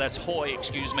 rather that's Hoy,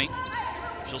 excuse me.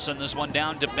 She'll send this one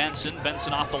down to Benson.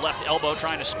 Benson off the left elbow,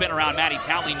 trying to spin around Maddie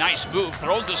Townley. Nice move,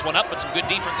 throws this one up, but some good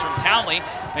defense from Townley.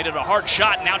 Made it a hard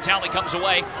shot. Now Townley comes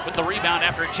away with the rebound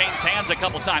after it changed hands a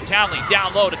couple times. Townley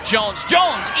down low to Jones.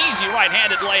 Jones, easy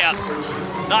right-handed layup.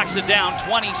 Knocks it down,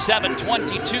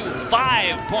 27-22.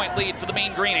 5-point lead for the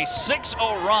Mean Green. A 6-0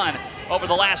 run over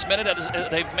the last minute.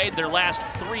 They've made their last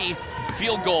 3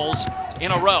 field goals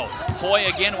in a row. Hoy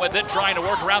again with it, trying to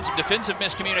work around some defensive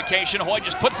miscommunication. Hoy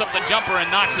just puts up the jumper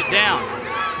and knocks it down.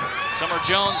 Summer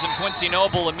Jones and Quincy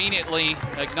Noble immediately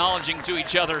acknowledging to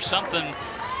each other something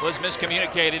was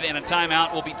miscommunicated, and a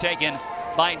timeout will be taken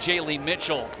by Jaylee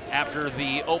Mitchell after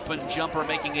the open jumper,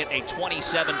 making it a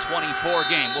 27-24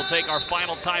 game. We'll take our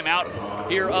final timeout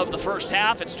here of the first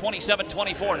half. It's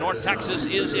 27-24. North Texas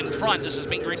is in front. This is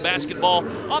Mean Green basketball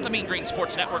on the Mean Green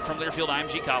Sports Network from Learfield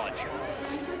IMG College.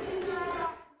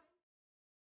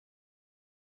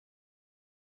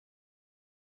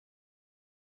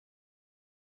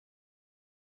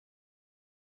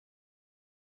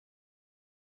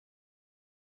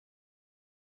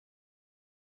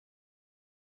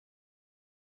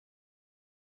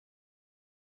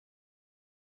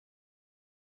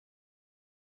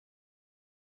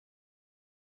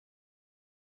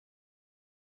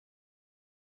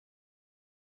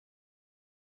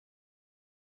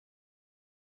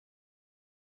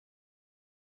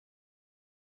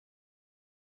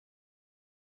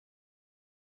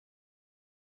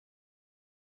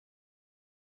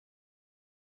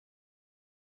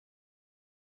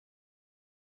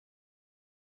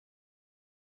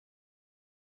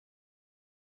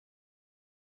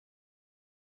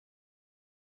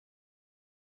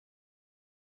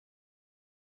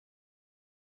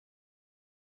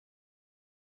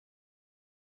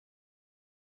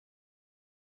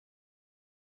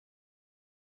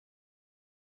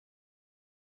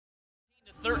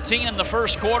 .13 in the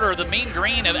first quarter. The Mean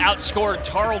Green have outscored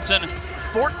Tarleton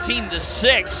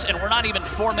 14-6, and we're not even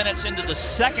 4 minutes into the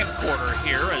second quarter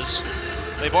here, as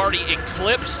they've already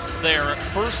eclipsed their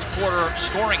first quarter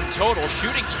scoring total.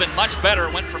 Shooting's been much better.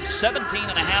 It went from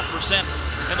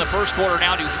 17.5% in the first quarter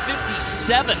now to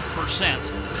 57%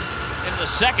 in the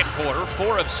second quarter.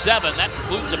 4 of 7. That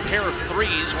includes a pair of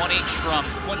threes, one each from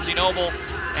Quincy Noble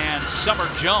and Summer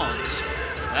Jones.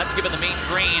 That's given the Mean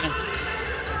Green,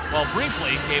 well,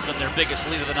 briefly gave them their biggest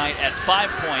lead of the night at 5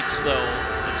 points, though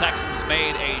the Texans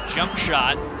made a jump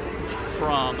shot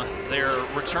from their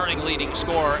returning leading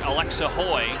scorer, Alexa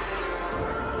Hoy,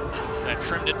 that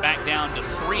trimmed it back down to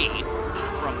 3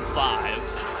 from 5.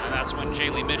 And that's when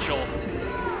Jaylee Mitchell,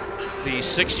 the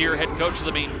 6-year head coach of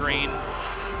the Mean Green,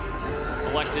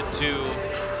 elected to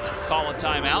call a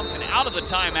timeout. And out of the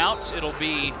timeout, it'll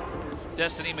be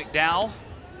Destiny McDowell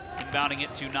inbounding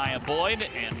it to Nia Boyd,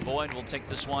 and Boyd will take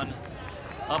this one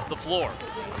up the floor.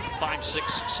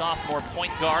 5'6" sophomore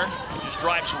point guard who just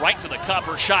drives right to the cup.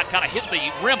 Her shot kind of hit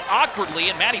the rim awkwardly,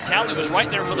 and Maddie Townley was right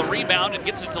there for the rebound and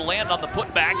gets it to land on the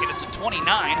putback, and it's a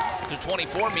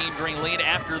 29-24 Mean Green lead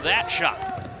after that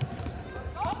shot.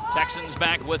 Texans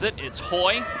back with it. It's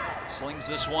Hoy. Slings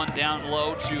this one down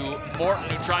low to Morton,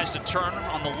 who tries to turn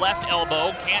on the left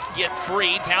elbow. Can't get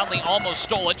free. Townley almost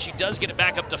stole it. She does get it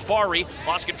back up to Fari.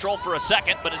 Lost control for a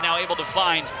second, but is now able to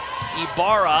find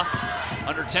Ibarra.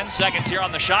 Under 10 seconds here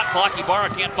on the shot clock. Ibarra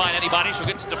can't find anybody, so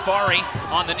gets to Fari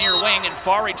on the near wing, and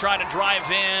Fari trying to drive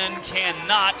in,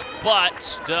 cannot,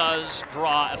 but does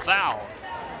draw a foul.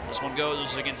 This one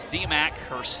goes against DMAC,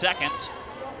 her second.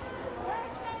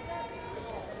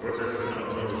 It's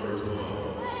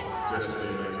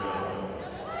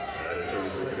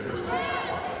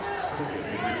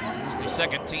the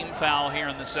second team foul here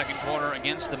in the second quarter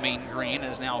against the Mean Green,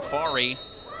 as now Fari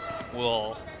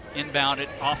will inbound it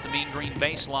off the Mean Green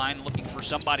baseline, looking for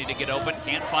somebody to get open.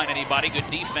 Can't find anybody. Good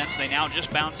defense. They now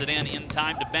just bounce it in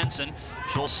time to Benson.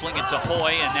 She'll sling it to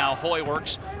Hoy, and now Hoy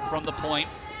works from the point,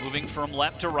 moving from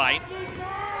left to right.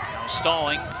 Now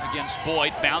stalling against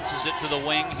Boyd, bounces it to the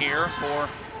wing here for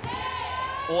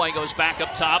Hoy goes back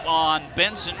up top on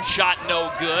Benson. Shot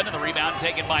no good, and the rebound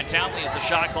taken by Townley as the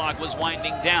shot clock was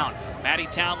winding down. Maddie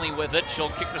Townley with it.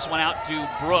 She'll kick this one out to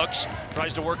Brooks.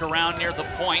 Tries to work around near the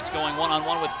point, going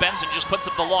one-on-one with Benson. Just puts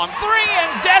up the long three,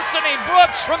 and Destiny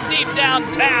Brooks from deep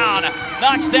downtown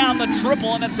knocks down the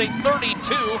triple, and it's a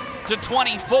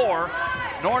 32-24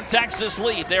 North Texas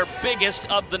lead, their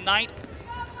biggest of the night.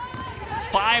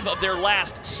 5 of their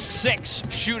last 6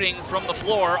 shooting from the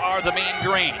floor are the Mean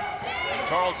Green. And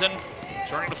Tarleton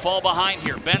turning to fall behind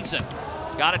here. Benson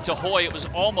got it to Hoy. It was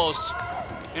almost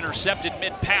intercepted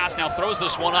mid-pass. Now throws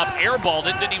this one up, airballed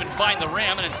it, didn't even find the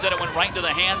rim, and instead it went right into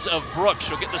the hands of Brooks.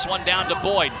 She'll get this one down to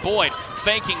Boyd. Boyd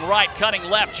faking right, cutting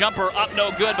left, jumper up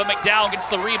no good, but McDowell gets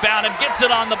the rebound and gets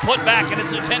it on the putback, and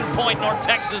it's a 10-point North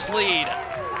Texas lead.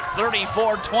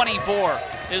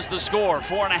 34-24 is the score.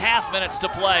 4.5 minutes to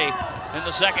play in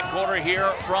the second quarter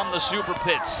here from the Super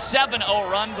Pit.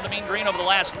 7-0 run for the Mean Green over the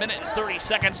last minute and 30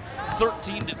 seconds.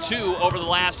 13-2 over the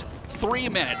last 3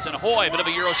 minutes. And Hoy, a bit of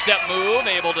a Euro step move,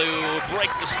 able to break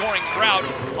the scoring drought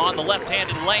on the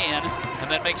left-handed lay-in, and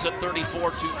that makes it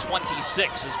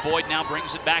 34-26 as Boyd now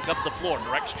brings it back up the floor.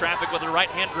 Directs traffic with her right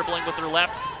hand, dribbling with her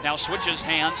left. Now switches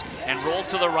hands and rolls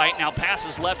to the right. Now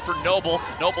passes left for Noble.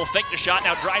 Noble faked a shot,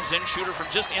 now drives in. Shooter from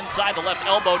just inside the left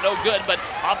elbow, no good, but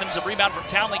offensive rebound from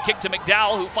Townley. Kick to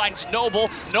McDowell, who finds Noble.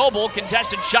 Noble,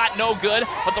 contested shot, no good,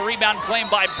 but the rebound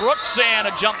claimed by Brooks, and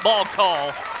a jump ball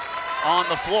call on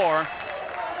the floor.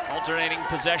 Alternating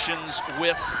possessions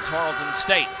with Tarleton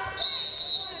State.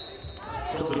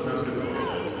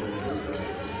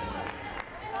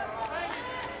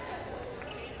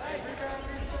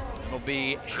 It'll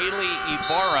be Haley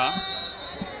Ibarra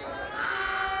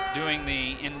doing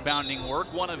the inbounding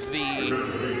work. One of the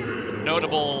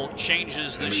notable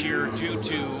changes this year due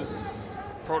to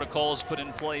protocols put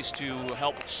in place to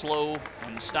help slow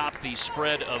and stop the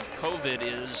spread of COVID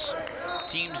is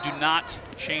teams do not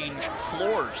change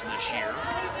floors this year.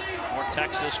 North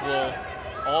Texas will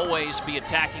always be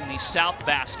attacking the south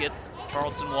basket.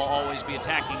 Tarleton will always be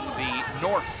attacking the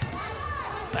north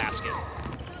basket.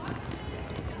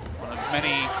 One of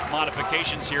many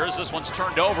modifications here as this one's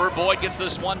turned over. Boyd gets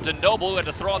this one to Noble, who had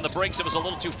to throw on the brakes. It was a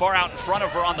little too far out in front of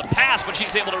her on the pass, but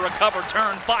she's able to recover,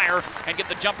 turn, fire, and get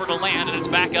the jumper to land, and it's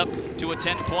back up to a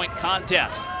 10-point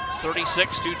contest.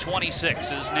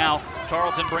 36-26 is now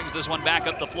Tarleton brings this one back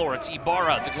up the floor. It's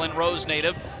Ibarra, the Glen Rose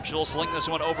native. She'll sling this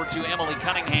one over to Emily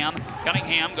Cunningham.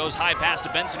 Cunningham goes high pass to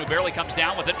Benson, who barely comes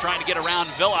down with it, trying to get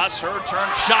around Villas. Her turn,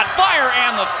 shot, fire,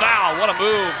 and the foul. What a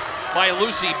move by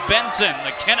Lucy Benson,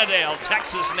 the Kennedale,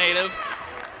 Texas native.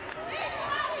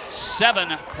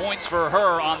 7 points for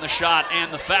her on the shot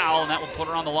and the foul, and that will put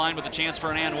her on the line with a chance for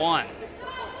an and one.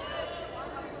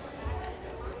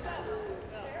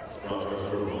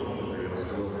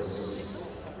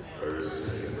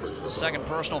 Second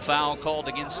personal foul called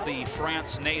against the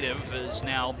France native is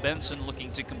now Benson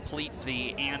looking to complete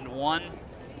the and one.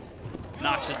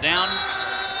 Knocks it down.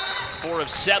 4 of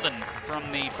 7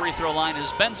 from the free throw line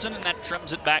is Benson, and that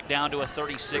trims it back down to a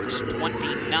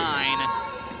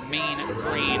 36-29 Mean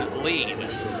Green lead.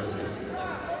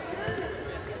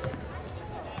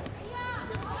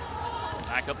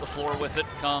 Back up the floor with it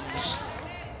comes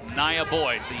Nia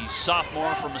Boyd, the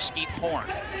sophomore from Mesquite Horn.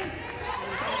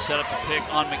 Set up the pick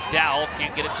on McDowell,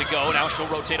 can't get it to go. Now she'll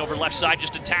rotate over left side,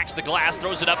 just attacks the glass,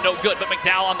 throws it up, no good, but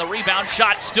McDowell on the rebound,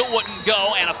 shot still wouldn't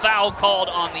go, and a foul called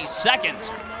on the second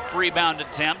rebound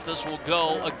attempt. This will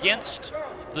go against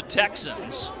the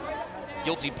Texans.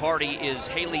 Guilty party is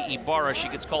Haley Ibarra. She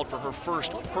gets called for her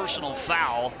first personal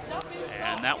foul,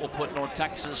 and that will put North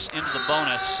Texas into the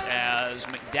bonus as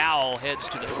McDowell heads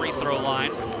to the free throw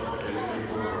line.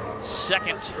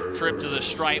 Second trip to the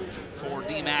stripe for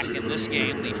DMAC in this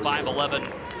game, the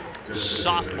 5'11"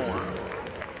 sophomore.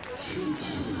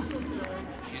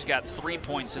 She's got 3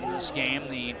 points in this game.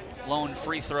 The lone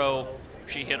free throw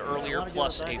she hit earlier,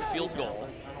 plus a field goal.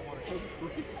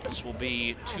 This will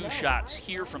be 2 shots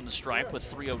here from the stripe with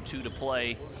 3:02 to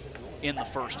play in the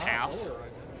first half.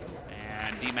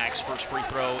 And DMAC's first free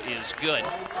throw is good.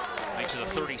 Makes it a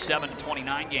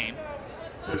 37-29 game.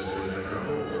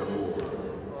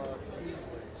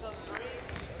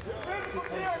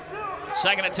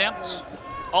 Second attempt,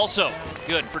 also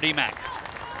good for DMAC.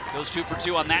 Goes 2 for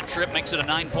 2 on that trip, makes it a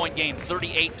 9-point game,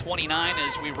 38-29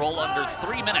 as we roll under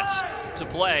 3 minutes to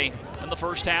play in the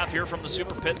first half here from the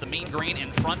Super Pit. The Mean Green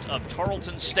in front of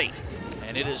Tarleton State.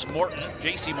 And it is Morton.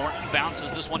 J.C. Morton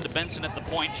bounces this one to Benson at the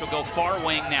point. She'll go far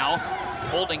wing now,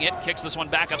 holding it, kicks this one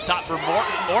back up top for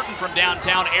Morton. Morton from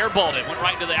downtown airballed it. Went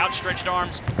right into the outstretched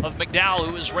arms of McDowell,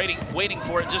 who was waiting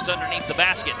for it just underneath the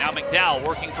basket. Now McDowell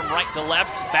working from right to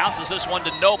left, bounces this one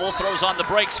to Noble, throws on the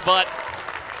brakes, but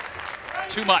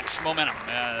too much momentum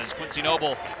as Quincy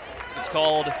Noble gets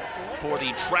called for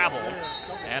the travel.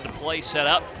 And the play set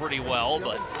up pretty well,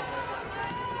 but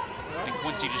I think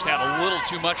Quincy just had a little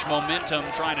too much momentum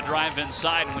trying to drive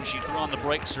inside, and when she threw on the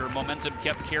brakes, her momentum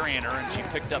kept carrying her, and she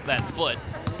picked up that foot.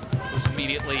 It was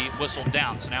immediately whistled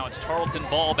down. So now it's Tarleton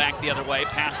ball back the other way.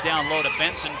 Pass down low to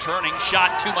Benson, turning,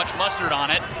 shot, too much mustard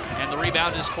on it, and the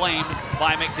rebound is claimed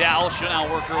by McDowell. She'll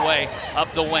now work her way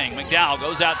up the wing. McDowell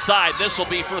goes outside. This will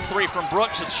be for three from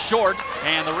Brooks. It's short,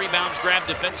 and the rebound's grabbed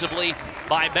defensively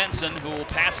by Benson, who will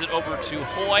pass it over to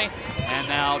Hoy. And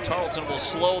now Tarleton will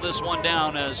slow this one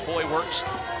down as Hoy works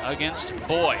against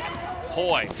Boyd.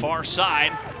 Hoy, far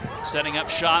side, setting up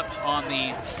shop on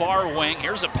the far wing.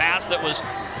 Here's a pass that was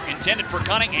intended for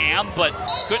Cunningham, but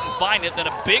couldn't find it. Then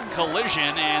a big collision,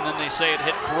 and then they say it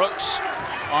hit Brooks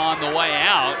on the way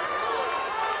out.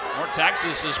 North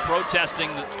Texas is protesting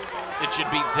that it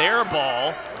should be their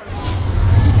ball,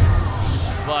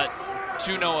 but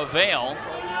to no avail.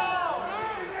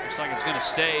 Looks like it's going to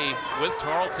stay with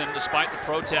Tarleton despite the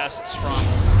protests from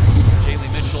Jaylee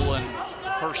Mitchell and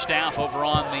her staff over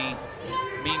on the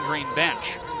Mean Green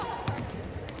bench.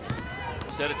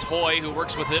 Instead, it's Hoy who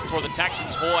works with it for the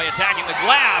Texans. Hoy attacking the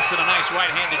glass and a nice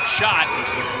right-handed shot.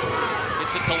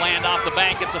 Gets it to land off the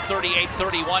bank. It's a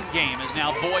 38-31 game. Is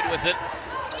now Boyd with it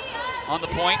on the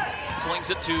point. Slings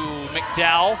it to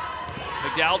McDowell.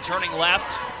 McDowell turning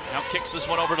left. Now kicks this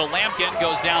one over to Lampkin,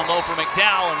 goes down low for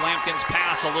McDowell, and Lampkin's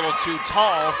pass a little too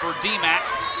tall for DMAC,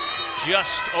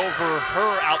 just over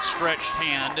her outstretched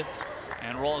hand,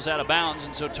 and rolls out of bounds,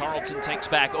 and so Tarleton takes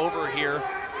back over here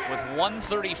with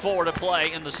 1:34 to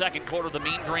play in the second quarter. The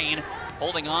Mean Green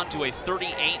holding on to a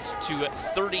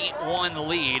 38-31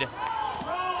 lead.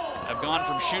 Have gone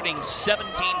from shooting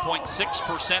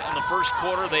 17.6% in the first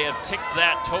quarter. They have ticked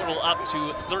that total up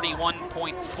to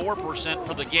 31.4%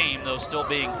 for the game, though still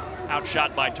being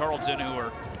outshot by Tarleton, who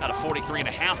are at a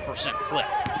 43.5% clip.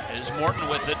 It is Morton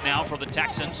with it now for the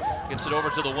Texans. Gets it over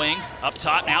to the wing. Up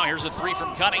top now, here's a three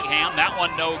from Cunningham. That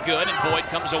one no good, and Boyd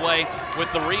comes away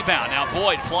with the rebound. Now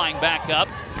Boyd flying back up.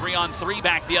 3-on-3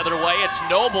 back the other way. It's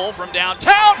Noble from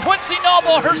downtown. Quincy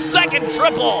Noble, her second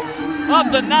triple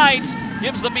of the night.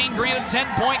 Gives the Mean Green a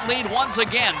 10-point lead once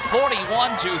again,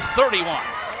 41-31.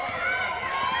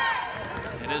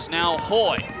 It is now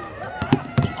Hoy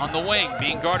on the wing,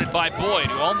 being guarded by Boyd,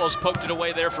 who almost poked it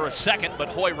away there for a second, but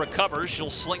Hoy recovers.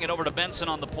 She'll sling it over to Benson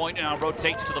on the point, and now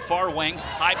rotates to the far wing.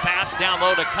 High pass down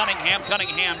low to Cunningham.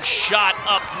 Cunningham shot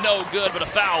up, no good, but a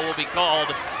foul will be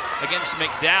called against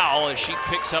McDowell as she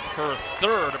picks up her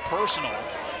third personal.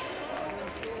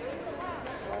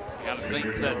 I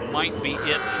think that might be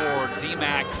it for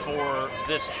DMAC for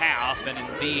this half, and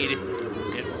indeed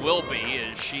it will be,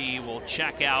 as she will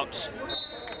check out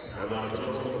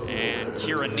and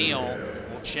Kira Neal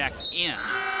will check in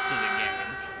to the game.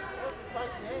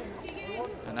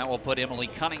 And that will put Emily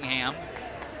Cunningham,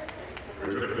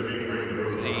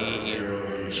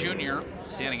 the junior,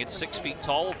 standing at 6 feet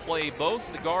tall, will play both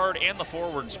the guard and the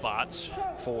forward spots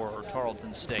for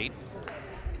Tarleton State.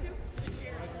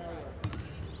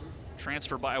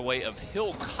 Transfer by way of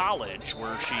Hill College,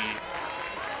 where she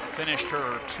finished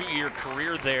her 2-year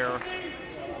career there.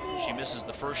 She misses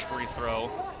the first free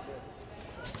throw.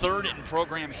 Third in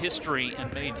program history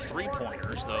and made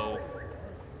three-pointers, though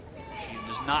she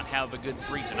does not have a good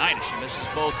three tonight as she misses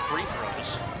both free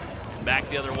throws. And back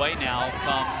the other way now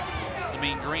come the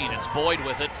Mean Green. It's Boyd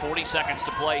with it, 40 seconds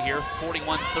to play here,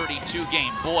 41-32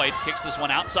 game. Boyd kicks this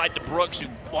one outside to Brooks, who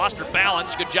lost her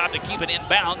balance. Good job to keep it in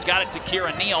bounds. Got it to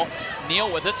Kira Neal. Neal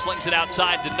with it, slings it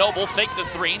outside to Noble, fake the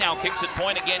three, now kicks it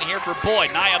point again here for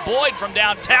Boyd. Nia Boyd from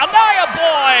downtown. Nia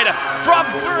Boyd from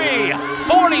three,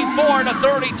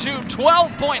 44-32,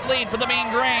 12-point lead for the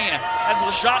Mean Green as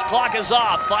the shot clock is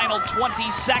off. Final 20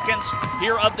 seconds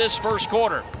here of this first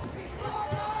quarter.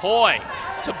 Hoy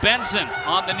to Benson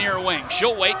on the near wing.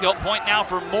 She'll wait, go point now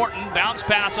for Morton. Bounce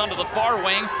pass onto the far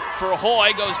wing for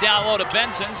Hoy. Goes down low to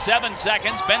Benson, 7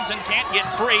 seconds. Benson can't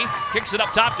get free. Kicks it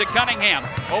up top to Cunningham.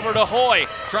 Over to Hoy,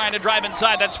 trying to drive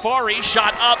inside. That's Fari,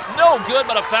 shot up, no good,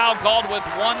 but a foul called with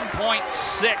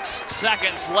 1.6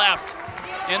 seconds left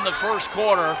in the first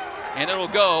quarter. And it'll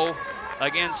go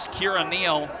against Kira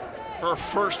Neal, her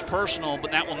first personal, but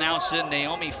that will now send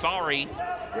Naomi Fari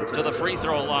to the free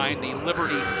throw line, the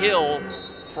Liberty Hill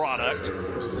product.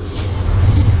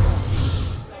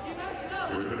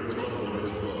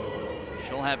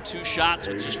 have 2 shots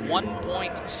with just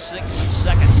 1.6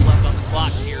 seconds left on the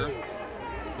clock here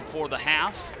before the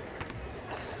half.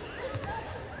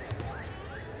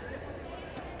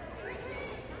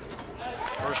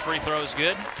 First free throw is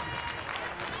good.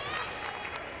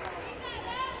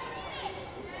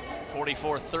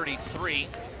 44-33.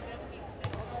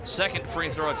 Second free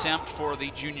throw attempt for the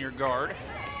junior guard.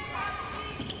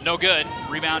 No good.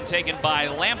 Rebound taken by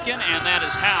Lampkin, and that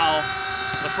is how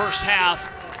the first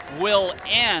half will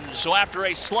end. So after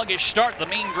a sluggish start, the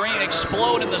Mean Green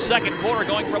explode in the second quarter,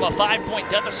 going from a 5-point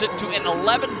deficit to an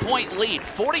 11-point lead.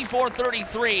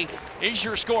 44-33 is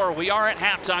your score. We are at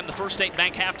halftime. The First State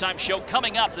Bank halftime show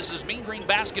coming up. This is Mean Green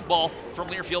basketball from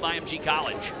Learfield IMG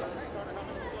College.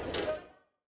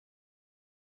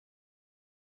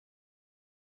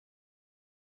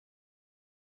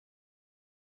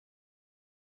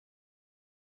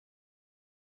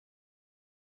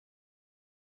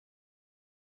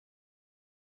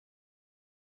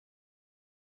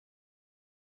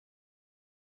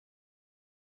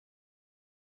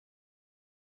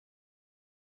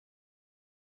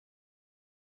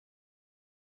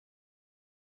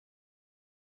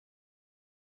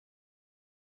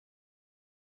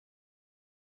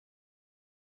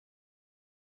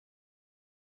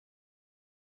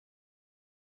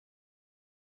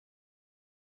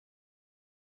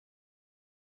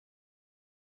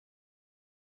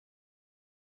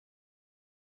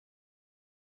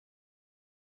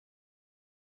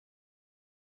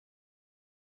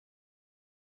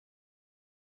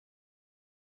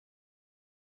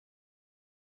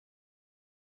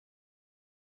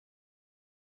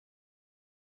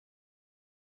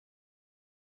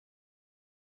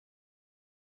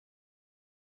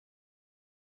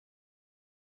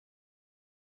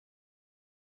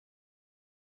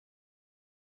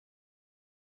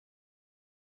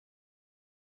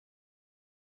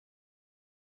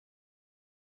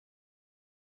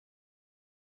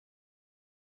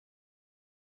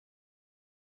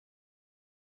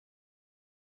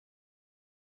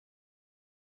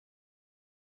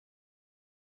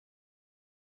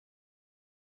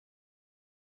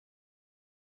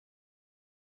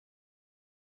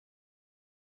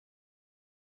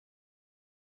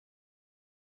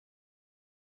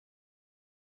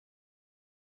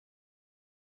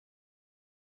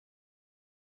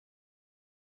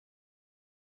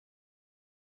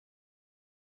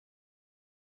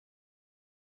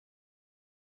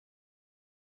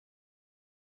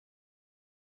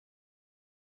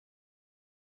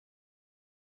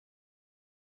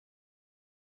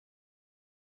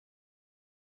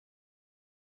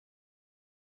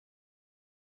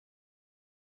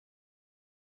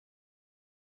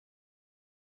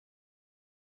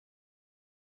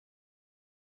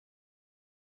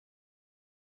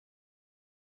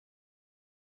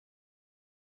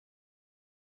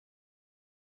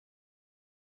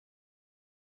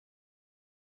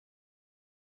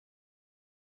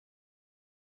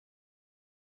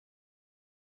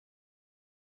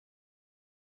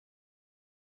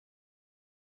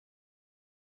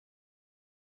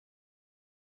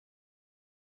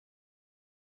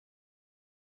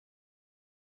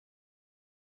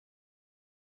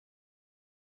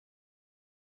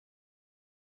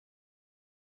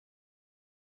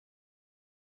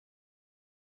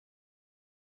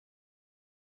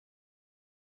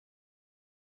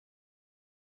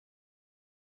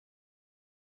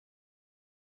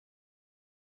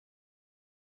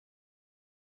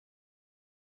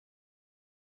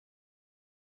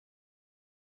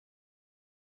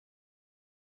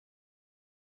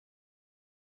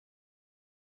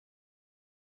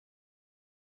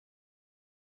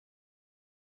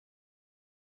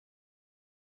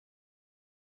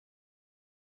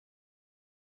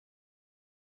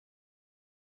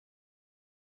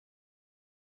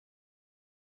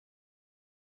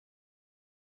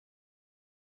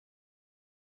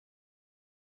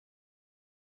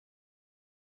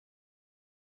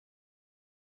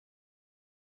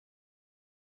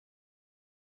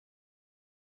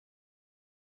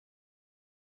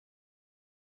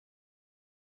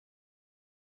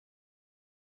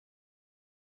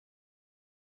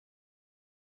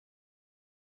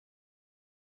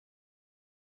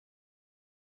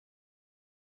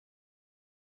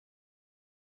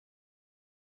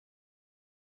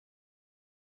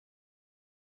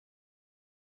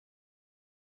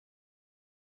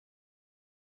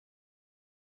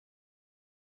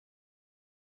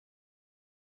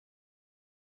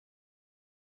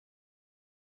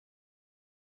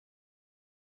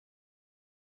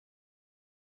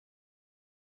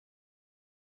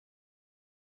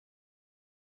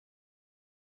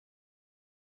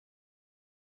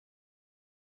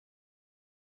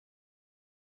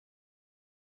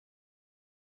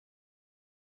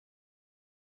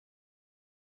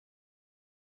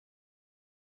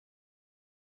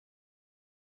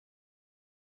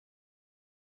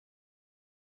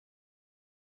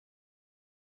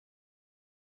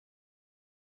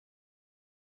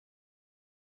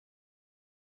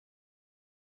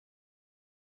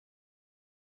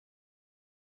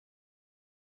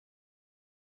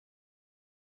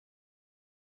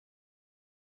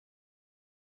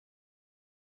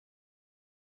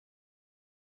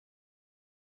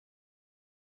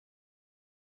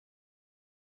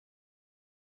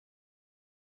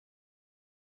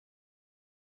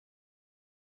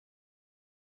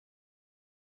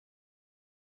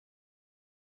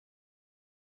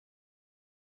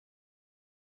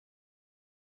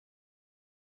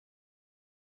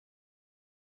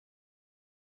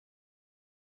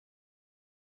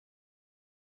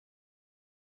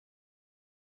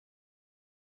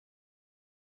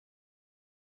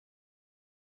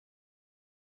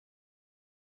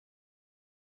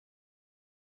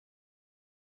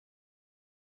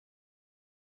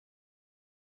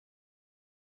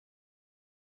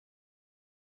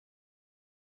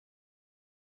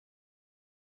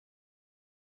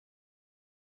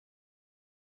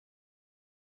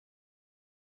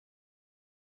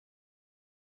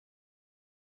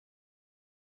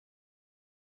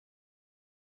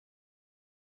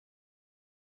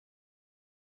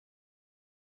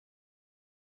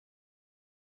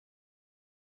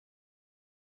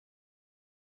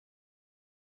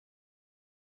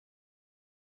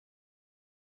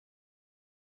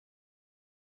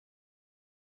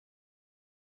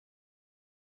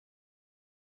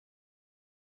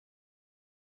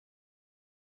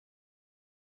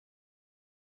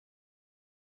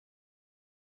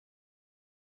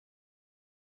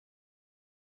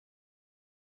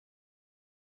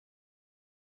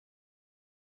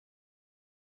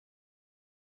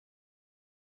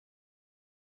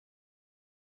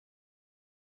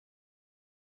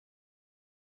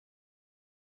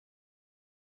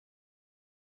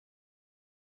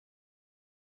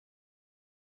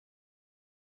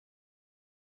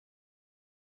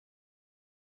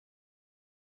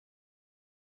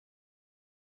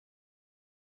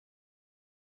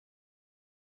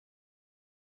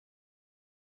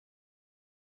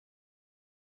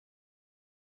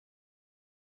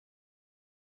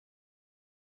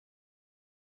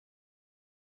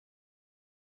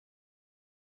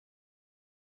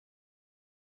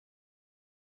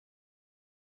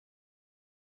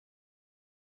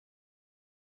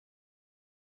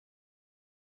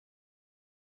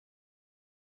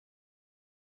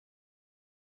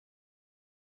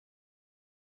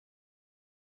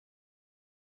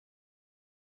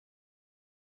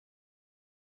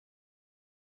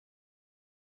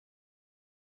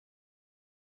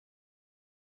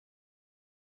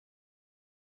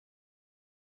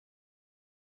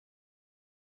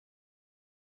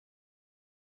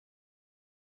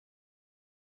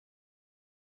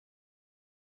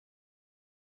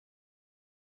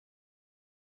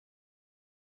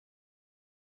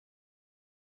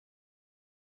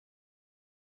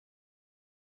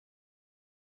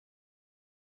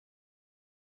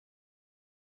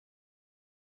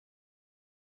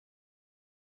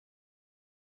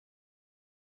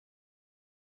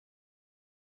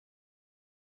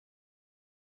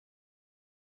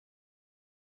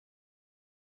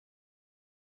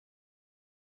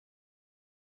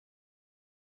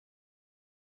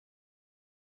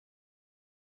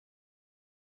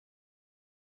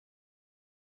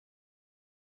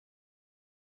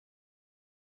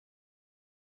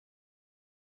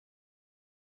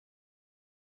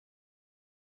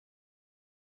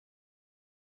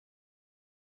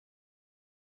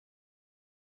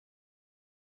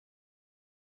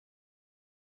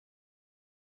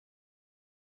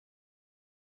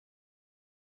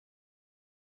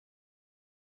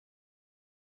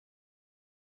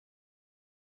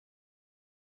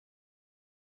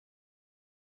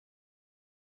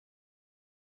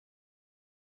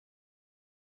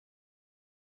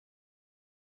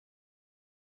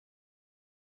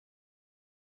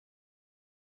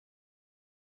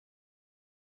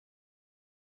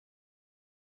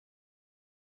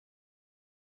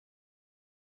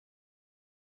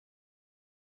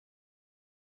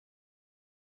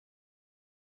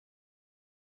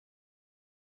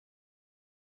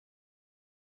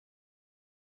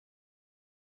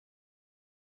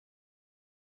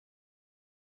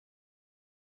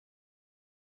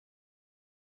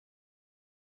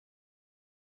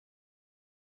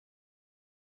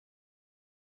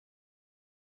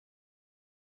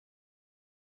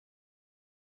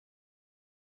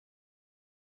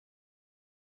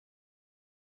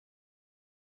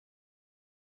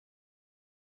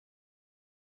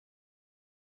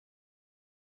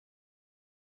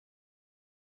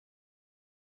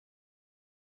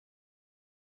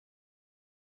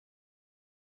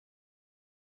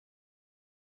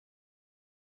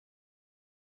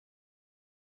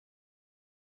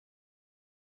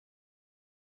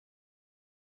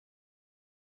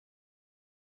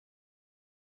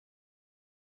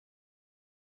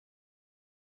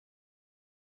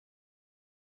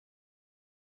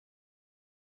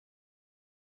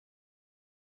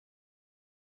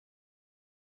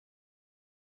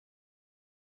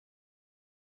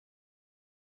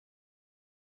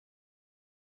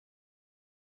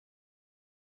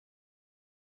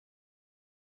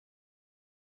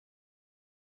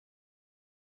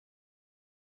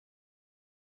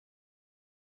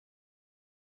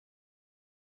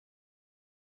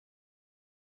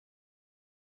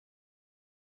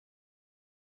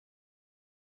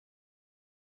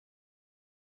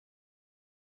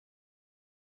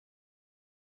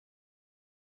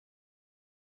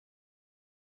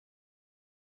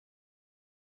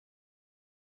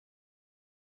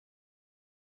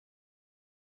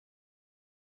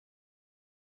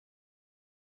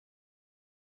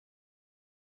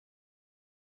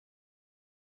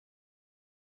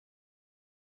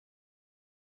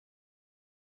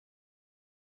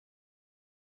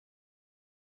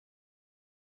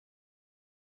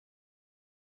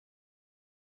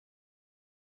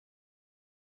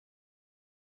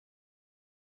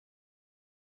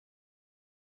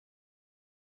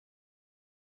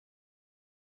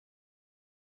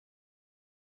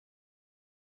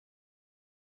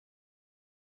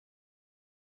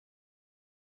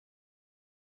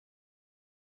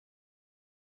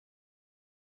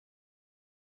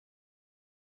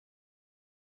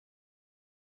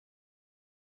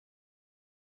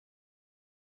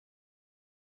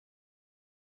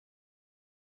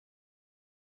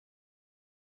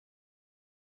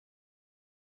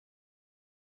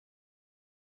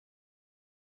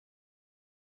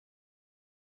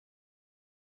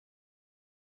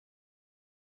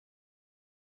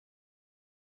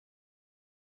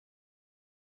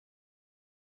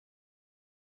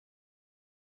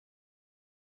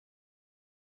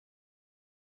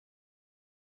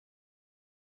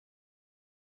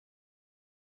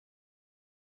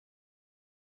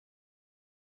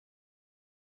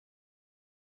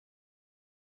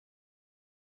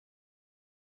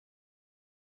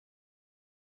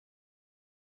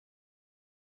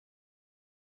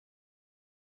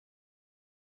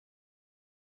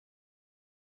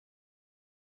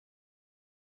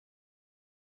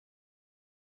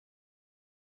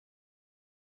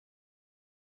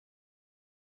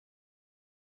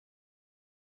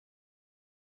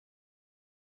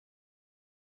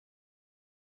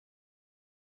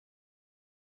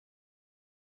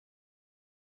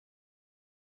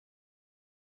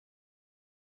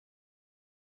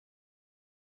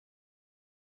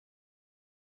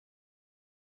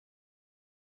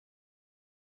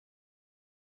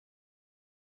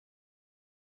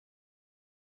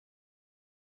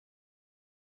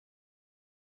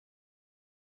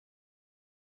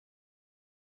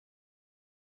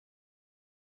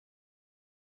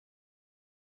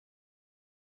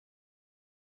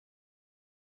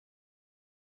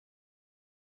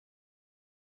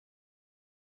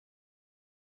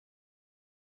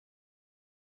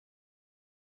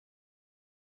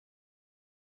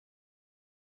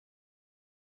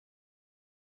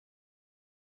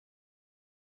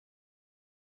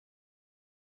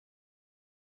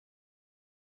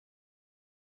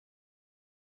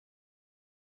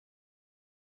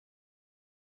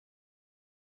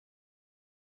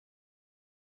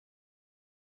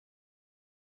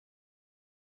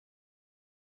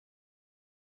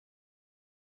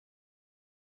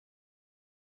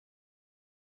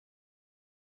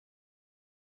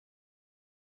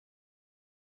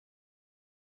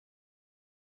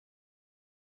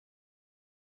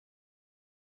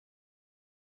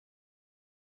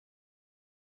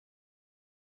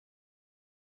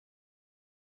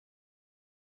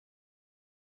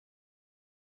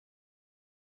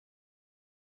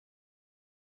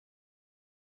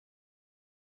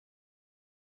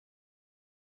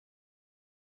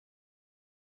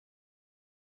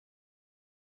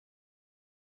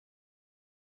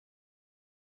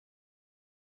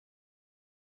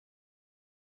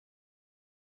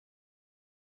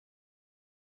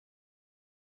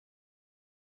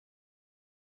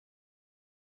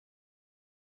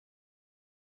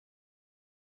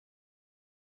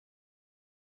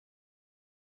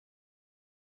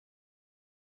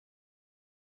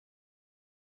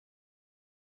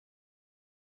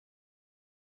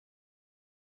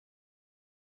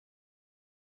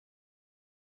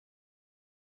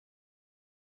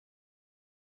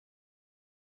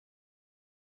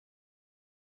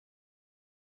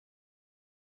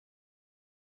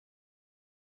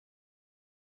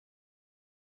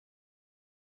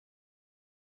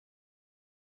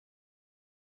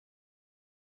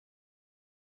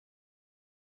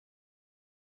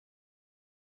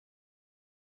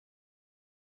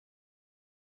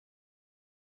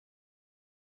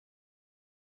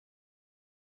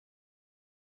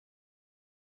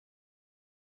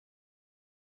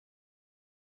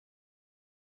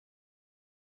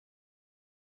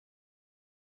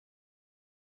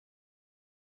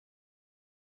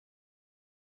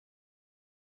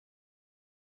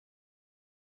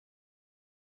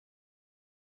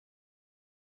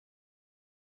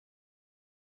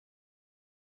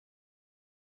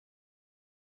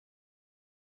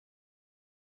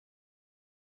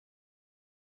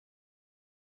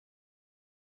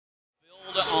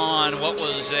 On what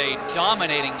was a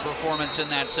dominating performance in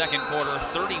that second quarter,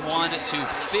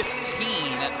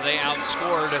 31-15, they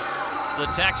outscored the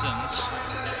Texans.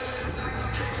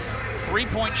 3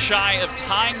 points shy of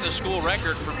tying the school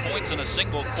record for points in a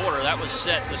single quarter. That was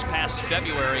set this past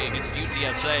February against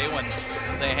UTSA when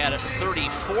they had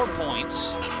 34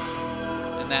 points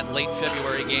in that late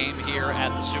February game here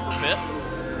at the Super Pit.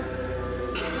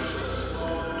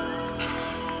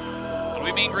 It'll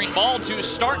be Mean Green ball to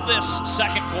start this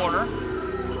second quarter.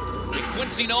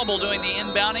 Quincy Noble doing the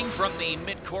inbounding from the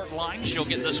midcourt line. She'll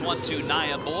get this one to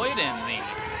Nia Boyd, and the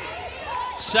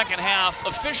second half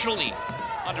officially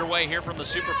underway here from the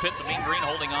Super Pit. The Mean Green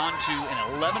holding on to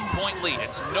an 11-point lead.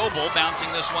 It's Noble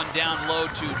bouncing this one down low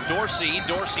to Dorsey.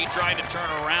 Dorsey tried to turn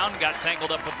around, got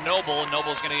tangled up with Noble, and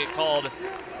Noble's going to get called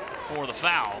for the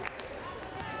foul.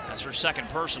 That's her second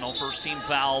personal, first team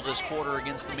foul this quarter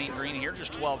against the Mean Green here,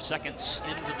 just 12 seconds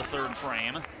into the third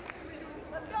frame.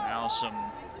 Now some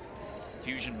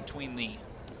confusion between the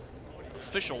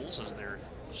officials as they're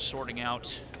sorting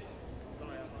out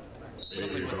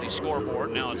something with the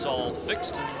scoreboard. Now it's all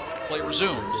fixed and play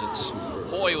resumes. It's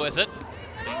Hoy with it,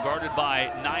 being guarded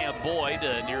by Nia Boyd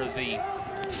near the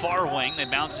far wing. They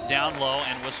bounce it down low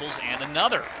and whistles, and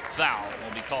another foul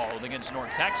will be called against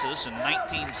North Texas. And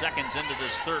 19 seconds into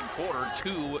this third quarter,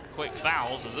 2 quick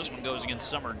fouls as this one goes against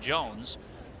Summer Jones,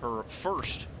 her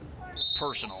first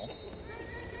personal.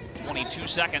 22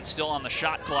 seconds still on the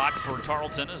shot clock for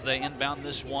Tarleton as they inbound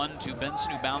this one to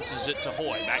Benson, who bounces it to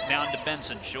Hoy. Back down to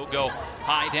Benson. She'll go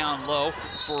high down low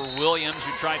for Williams,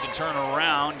 who tried to turn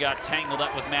around, got tangled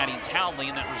up with Maddie Townley,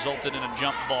 and that resulted in a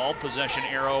jump ball. Possession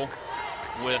arrow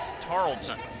with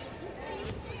Tarleton.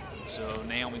 So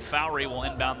Naomi Fowry will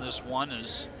inbound this one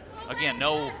as, again,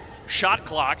 no shot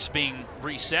clocks being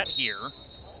reset here.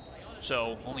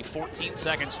 So only 14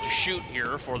 seconds to shoot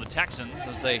here for the Texans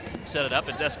as they set it up.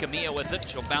 It's Escamilla with it.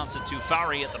 She'll bounce it to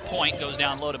Fowry at the point. Goes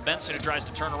down low to Benson, who tries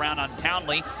to turn around on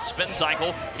Townley. Spin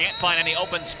cycle, can't find any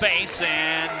open space,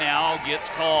 and now gets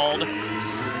called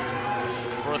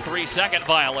for a 3-second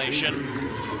violation.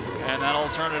 And that'll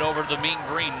turn it over to the Mean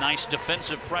Green. Nice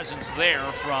defensive presence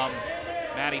there from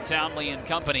Maddie Townley and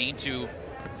company to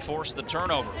force the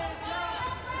turnover.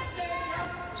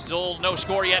 Still no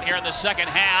score yet here in the second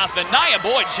half, and Nia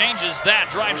Boyd changes that,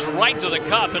 drives right to the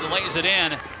cup and lays it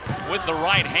in with the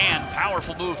right hand.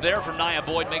 Powerful move there from Nia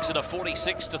Boyd, makes it a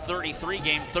 46-33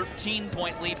 game,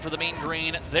 13-point lead for the Mean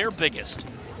Green, their biggest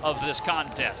of this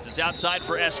contest. It's outside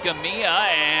for Escamilla,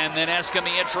 and then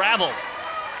Escamilla traveled.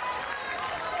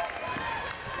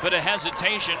 Bit of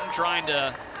hesitation trying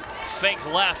to fake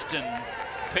left and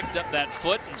picked up that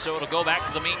foot, and so it'll go back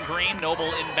to the Mean Green.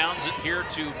 Noble inbounds it here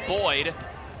to Boyd.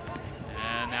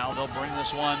 And now they'll bring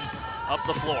this one up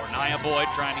the floor. Nia Boyd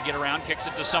trying to get around, kicks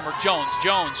it to Summer Jones.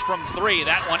 Jones from 3,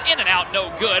 that one in and out,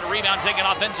 no good. Rebound taken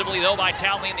offensively though by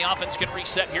Townley, and the offense can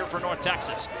reset here for North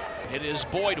Texas. It is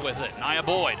Boyd with it. Nia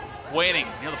Boyd waiting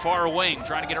near the far wing,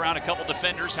 trying to get around a couple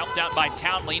defenders, helped out by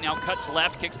Townley. Now cuts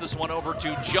left, kicks this one over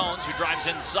to Jones, who drives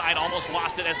inside, almost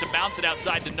lost it, has to bounce it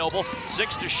outside to Noble.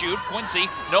 6 to shoot. Quincy,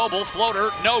 Noble,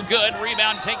 floater, no good.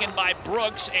 Rebound taken by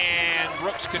Brooks, and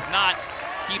Brooks could not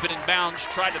keep it in bounds.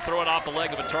 Tried to throw it off the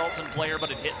leg of a Tarleton player,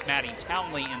 but it hit Maddie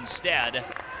Townley instead.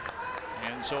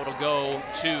 And so it'll go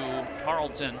to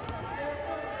Tarleton.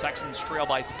 Texans trail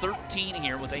by 13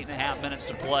 here with 8.5 minutes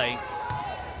to play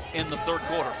in the third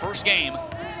quarter. First game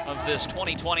of this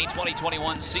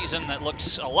 2020-2021 season that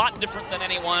looks a lot different than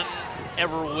anyone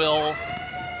ever will,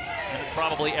 and it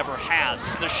probably ever has.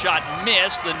 As the shot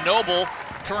missed, the Noble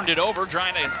turned it over,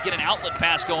 trying to get an outlet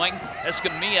pass going.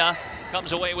 Escamilla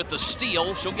comes away with the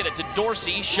steal. She'll get it to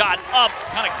Dorsey. Shot up,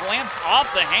 kind of glanced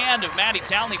off the hand of Maddie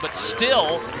Townley, but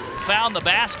still found the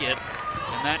basket.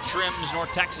 And that trims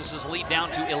North Texas's lead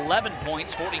down to 11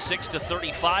 points,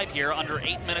 46-35 here, under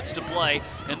 8 minutes to play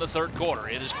in the third quarter.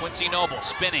 It is Quincy Noble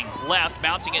spinning left,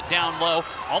 bouncing it down low,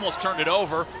 almost turned it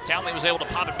over. Townley was able to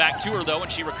pop it back to her though,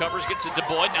 and she recovers, gets it to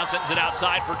Boyd, now sends it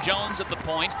outside for Jones at the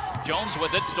point. Jones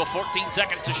with it, still 14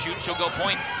 seconds to shoot. She'll go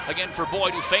point again for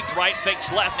Boyd, who faked right,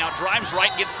 fakes left, now drives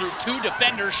right, gets through 2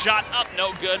 defenders, shot up,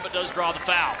 no good, but does draw the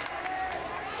foul.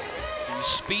 The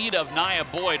speed of Nia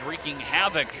Boyd wreaking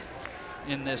havoc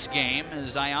in this game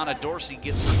as Ayanna Dorsey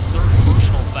gets her third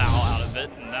personal foul out of it,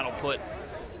 and that'll put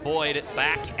Boyd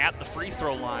back at the free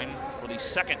throw line for the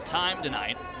second time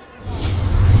tonight.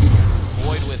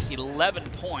 Boyd with 11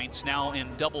 points, now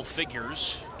in double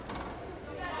figures.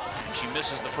 And she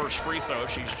misses the first free throw.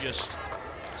 She's just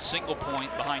a single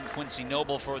point behind Quincy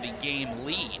Noble for the game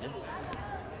lead.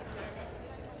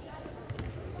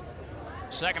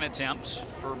 Second attempt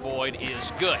for Boyd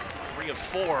is good. 3 of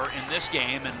 4 in this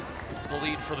game, and the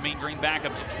lead for the Mean Green back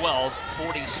up to 12,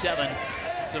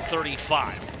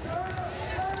 47-35.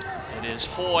 It is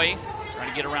Hoy trying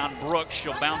to get around Brooks.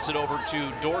 She'll bounce it over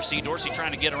to Dorsey. Dorsey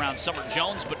trying to get around Summer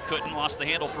Jones, but couldn't. Lost the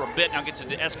handle for a bit. Now gets it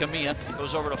to Escamilla.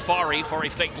 Goes over to Fari. Fari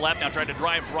faked left. Now tried to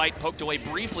drive right. Poked away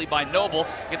briefly by Noble.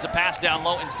 Gets a pass down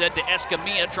low instead to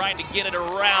Escamilla. Trying to get it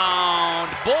around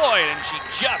Boyd, and she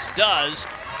just does.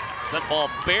 That ball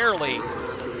barely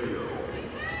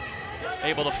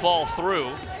able to fall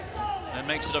through. That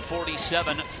makes it a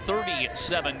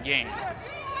 47-37 game.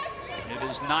 It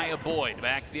is Nia Boyd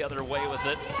back the other way with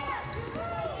it.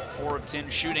 4 of 10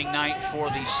 shooting night for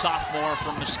the sophomore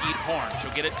from Mesquite Horn.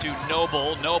 She'll get it to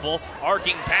Noble. Noble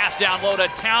arcing pass down low to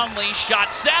Townley.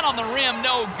 Shot sat on the rim,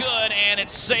 no good, and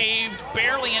it's saved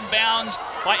barely in bounds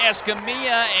by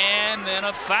Escamilla, and then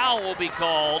a foul will be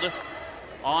called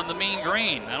on the Mean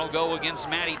Green. That'll go against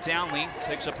Maddie Townley.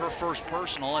 Picks up her first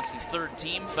personal. That's the 3rd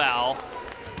team foul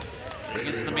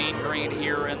against the Mean Green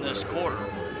here in this quarter.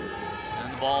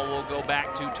 And the ball will go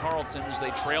back to Tarleton as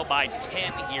they trail by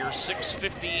 10 here,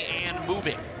 6:50 and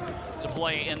moving to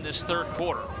play in this 3rd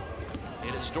quarter.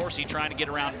 It is Dorsey trying to get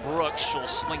around Brooks. She'll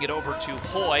sling it over to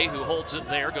Hoy, who holds it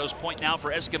there. Goes point now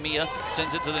for Escamilla.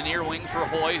 Sends it to the near wing for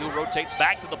Hoy, who rotates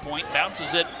back to the point.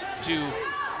 Bounces it to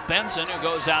Benson, who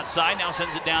goes outside. Now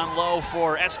sends it down low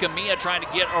for Escamilla, trying to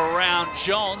get around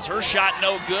Jones. Her shot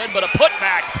no good, but a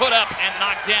putback put up and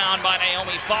knocked down by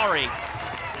Naomi Fari.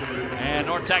 And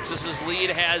North Texas's lead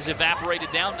has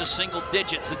evaporated down to single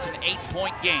digits. It's an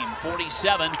 8-point game,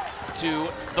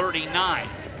 47-39.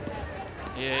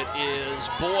 It is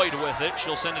Boyd with it.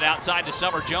 She'll send it outside to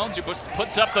Summer Jones, who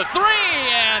puts up the 3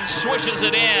 and swishes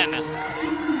it in.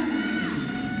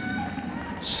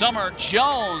 Summer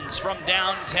Jones from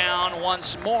downtown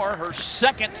once more. Her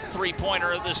 2nd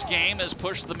three-pointer of this game has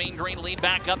pushed the Mean Green lead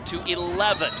back up to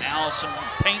 11. Now some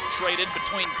paint traded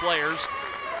between players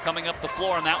coming up the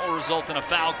floor, and that will result in a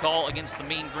foul call against the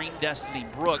Mean Green. Destiny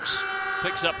Brooks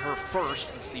picks up her first.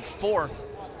 It's the 4th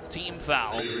team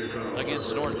foul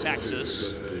against North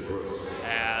Texas,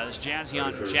 as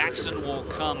Jazzion Jackson will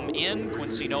come in.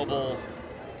 Quincy Noble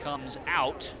comes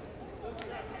out.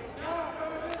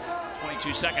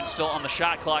 22 seconds still on the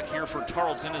shot clock here for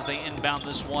Tarleton as they inbound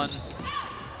this one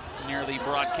near the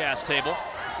broadcast table.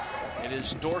 It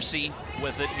is Dorsey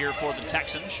with it here for the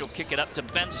Texans. She'll kick it up to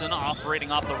Benson,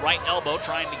 operating off the right elbow,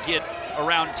 trying to get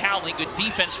around Townley. Good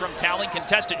defense from Townley.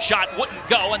 Contested shot wouldn't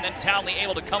go, and then Townley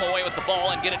able to come away with the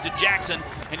ball and get it to Jackson.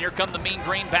 And here come the Mean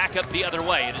Green back up the other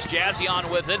way. It is Jazzion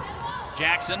with it.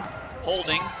 Jackson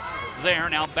holding there,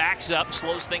 now backs up,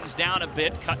 slows things down a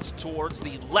bit, cuts towards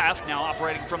the left, now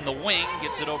operating from the wing,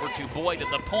 gets it over to Boyd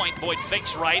at the point. Boyd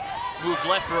fakes right, moved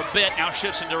left for a bit, now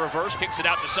shifts into reverse, kicks it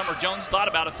out to Summer Jones, thought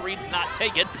about a 3, did not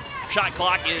take it. Shot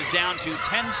clock is down to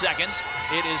 10 seconds.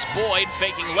 It is Boyd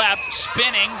faking left,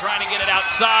 spinning, trying to get it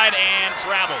outside, and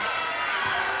traveled.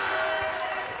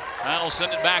 That'll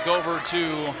send it back over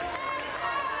to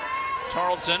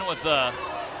Tarleton with a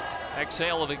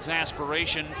exhale of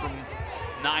exasperation from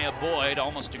Nia Boyd.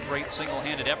 Almost a great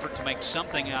single-handed effort to make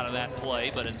something out of that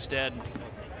play, but instead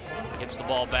gives the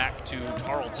ball back to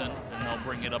Tarleton, and they'll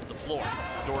bring it up the floor.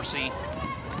 Dorsey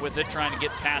with it, trying to get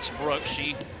past Brooks.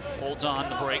 She holds on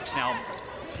the brakes, now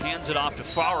hands it off to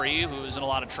Fari, who is in a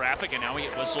lot of traffic, and now he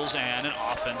whistles and an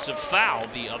offensive foul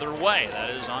the other way.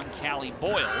 That is on Callie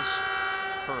Boyles,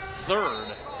 her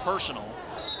 3rd personal,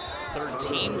 3rd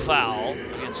team foul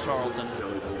against Tarleton.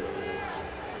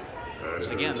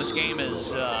 Again, this game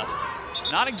has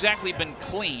not exactly been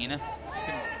clean. You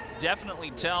can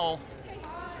definitely tell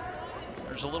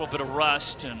there's a little bit of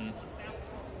rust, and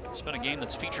it's been a game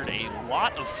that's featured a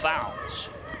lot of fouls.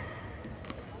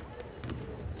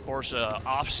 Of course,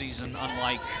 off season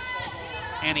unlike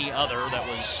any other that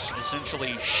was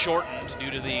essentially shortened due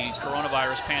to the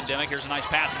coronavirus pandemic. Here's a nice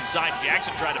pass inside.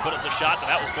 Jackson tried to put up the shot, but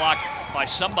that was blocked by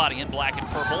somebody in black and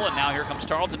purple, and now here comes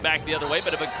Tarleton back the other way.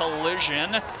 Bit of a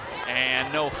collision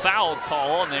and no foul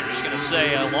call, and they're just going to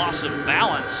say a loss of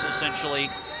balance essentially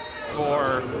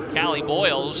for Callie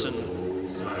Boyles, and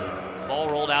ball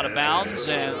rolled out of bounds,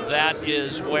 and that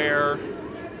is where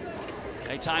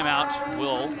a timeout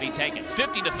will be taken.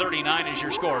 50-39 is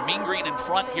your score. Mean Green in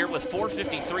front here with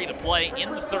 4:53 to play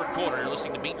in the 3rd quarter. You're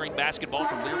listening to Mean Green basketball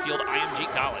from Learfield IMG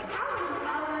College.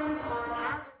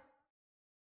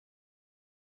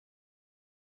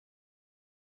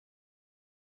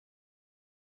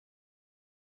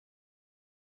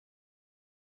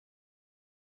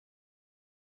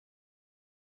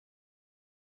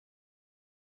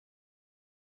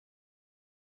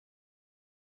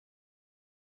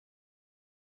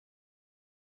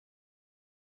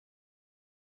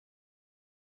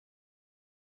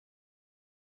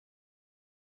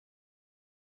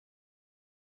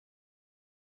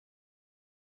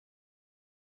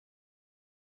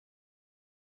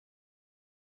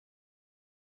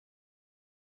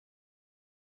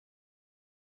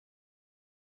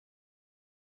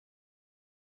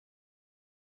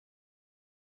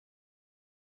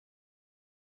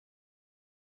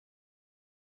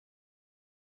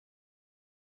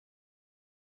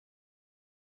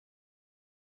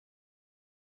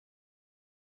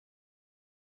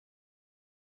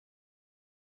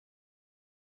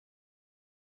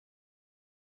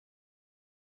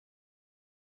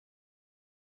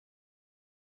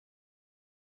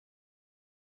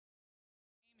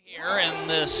 Here in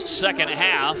this second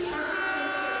half,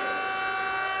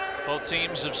 both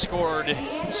teams have scored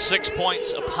 6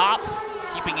 points a pop,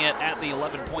 keeping it at the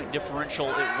 11-point differential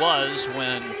it was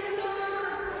when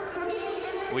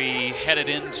we headed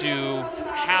into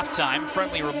halftime.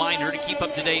 Friendly reminder to keep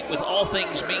up to date with all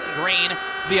things Mean Green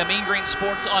via Mean Green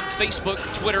Sports on Facebook,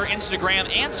 Twitter,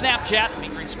 Instagram, and Snapchat.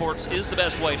 Mean Green Sports is the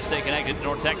best way to stay connected to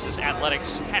North Texas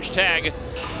athletics. Hashtag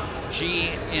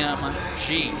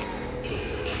GMG.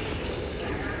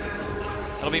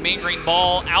 It'll be Mean Green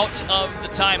ball out of the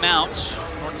timeout.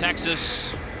 North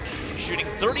Texas shooting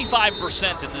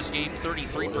 35% in this game,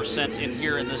 33% in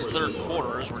here in this third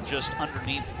quarter as we're just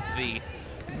underneath the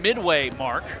midway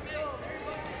mark.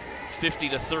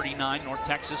 50-39, North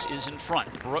Texas is in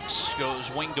front. Brooks goes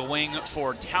wing to wing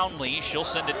for Townley. She'll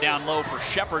send it down low for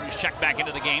Shepard, who's checked back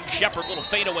into the game. Shepard, little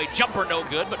fadeaway jumper, no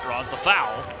good, but draws the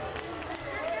foul.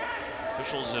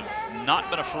 Officials have not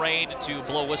been afraid to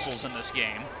blow whistles in this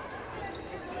game,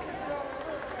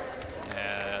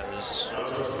 as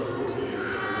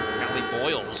Callie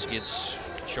Boyles gets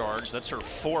charged. That's her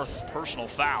fourth personal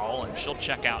foul, and she'll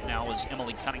check out now as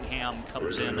Emily Cunningham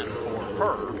comes in for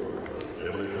her.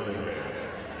 Emily Cunningham,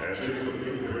 as she for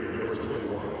Mean Green, number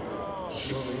 21,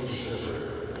 Charlene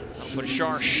Shepard. Put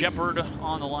Shar Shepard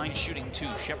on the line shooting two.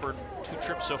 Shepard, 2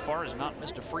 trips so far, has not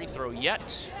missed a free throw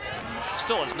yet. She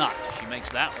still has not. She makes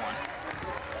that one.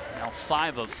 Now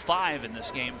 5 of 5 in this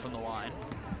game from the line.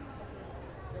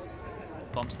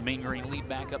 Bumps the Mean Green lead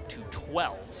back up to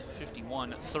 12,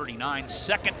 51-39.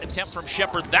 Second attempt from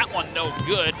Shepard, that one no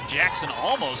good. Jackson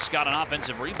almost got an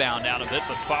offensive rebound out of it,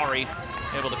 but Fowry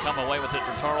able to come away with it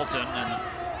for Tarleton, and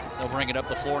they'll bring it up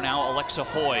the floor now. Alexa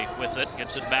Hoy with it,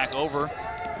 gets it back over.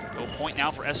 Go point now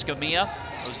for Escamilla.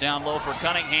 Goes down low for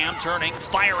Cunningham, turning,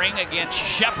 firing against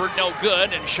Shepard, no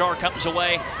good, and Shar comes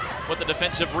away with the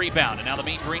defensive rebound. And now the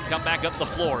Mean Green come back up the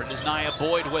floor. It is Nia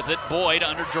Boyd with it. Boyd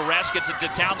under duress gets it to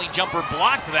Townley. Jumper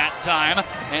blocked that time.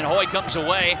 And Hoy comes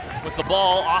away with the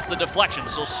ball off the deflection.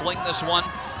 So sling this one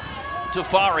to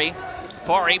Fowry.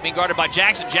 Fowry being guarded by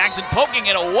Jackson. Jackson poking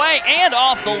it away and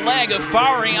off the leg of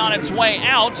Fowry on its way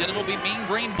out. And it'll be Mean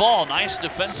Green ball. Nice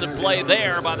defensive play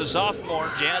there by the sophomore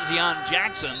Jazzion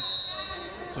Jackson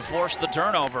to force the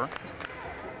turnover.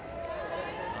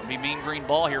 Be Mean Green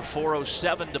ball here,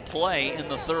 4:07 to play in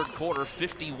the third quarter.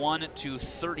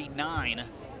 51-39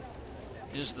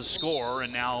 is the score,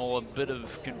 and now a bit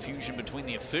of confusion between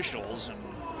the officials, and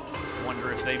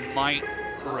wonder if they might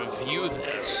review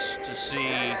this to see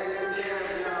if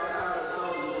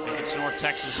it's North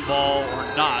Texas ball or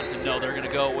not. And no, they're going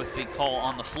to go with the call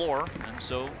on the floor, and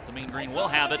so the Mean Green will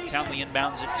have it. Townley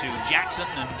inbounds it to Jackson,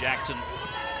 and Jackson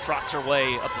trots her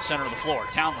way up the center of the floor.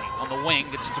 Townley on the wing,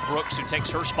 gets it to Brooks, who takes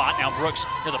her spot. Now Brooks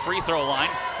to the free throw line.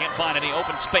 Can't find any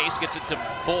open space. Gets it to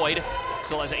Boyd.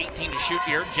 Still has 18 to shoot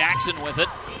here. Jackson with it,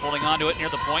 holding on to it near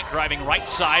the point, driving right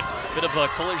side. Bit of a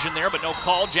collision there, but no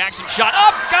call. Jackson shot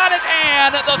up, got it,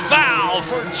 and the foul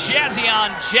for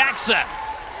Jazzion Jackson.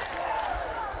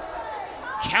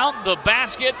 Count the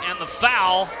basket, and the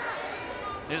foul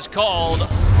is called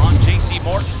on J.C.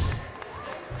 Morton.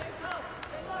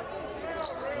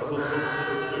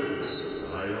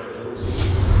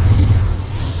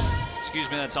 Excuse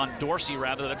me, that's on Dorsey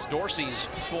rather. That's Dorsey's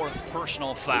 4th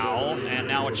personal foul. And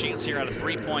now a chance here at a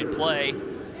 3-point play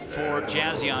for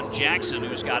Jazzion Jackson,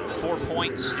 who's got 4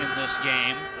 points in this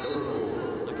game.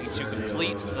 Looking to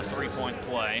complete the 3-point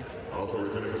play.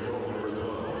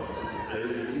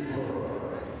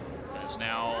 There's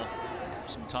now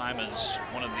some time as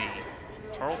one of the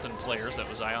Tarleton players, that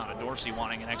was Ayanna Dorsey,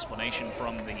 wanting an explanation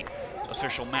from the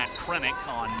official Matt Krennick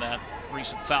on that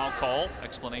recent foul call.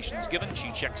 Explanations given. She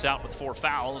checks out with 4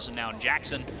 fouls, and now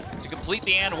Jackson to complete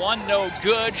the and one, no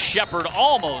good. Shepard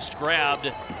almost grabbed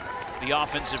the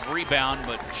offensive rebound,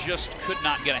 but just could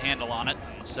not get a handle on it.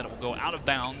 Instead, it will go out of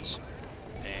bounds,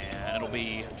 and it'll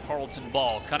be Tarleton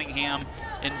ball. Cunningham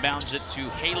inbounds it to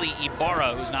Haley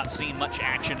Ibarra, who's not seen much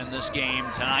action in this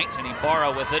game tonight. And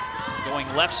Ibarra with it,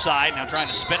 going left side, now trying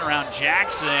to spin around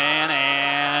Jackson,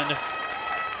 and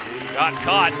got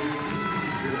caught.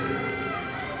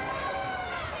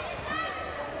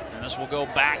 And this will go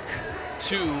back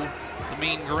to the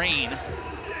Mean Green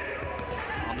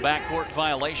on the backcourt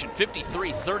violation.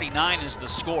 53-39 is the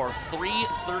score.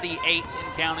 3:38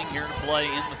 and counting here to play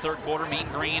in the third quarter. Mean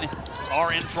Green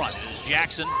are in front. It is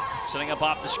Jackson setting up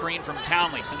off the screen from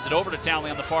Townley. Sends it over to Townley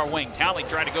on the far wing. Townley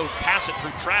tried to go pass it through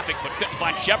traffic, but couldn't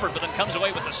find Shepard, but then comes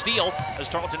away with the steal as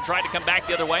Tarleton tried to come back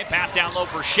the other way. Pass down low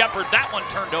for Shepard. That one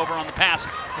turned over on the pass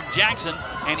from Jackson,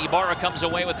 and Ibarra comes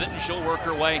away with it, and she'll work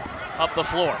her way up the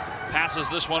floor. Passes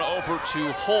this one over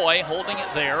to Hoy, holding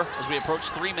it there as we approach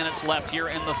 3 minutes left here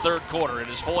in the third quarter. It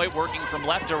is Hoy working from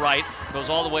left to right, goes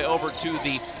all the way over to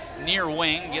the near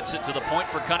wing, gets it to the point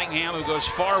for Cunningham, who goes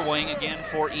far wing again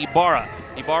for Ibarra.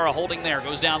 Ibarra holding there,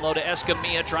 goes down low to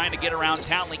Escamilla, trying to get around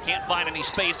Townley, can't find any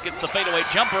space, gets the fadeaway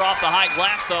jumper off the high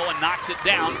glass though and knocks it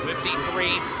down,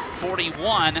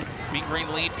 53-41. Mean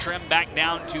Green lead trimmed back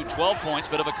down to 12 points,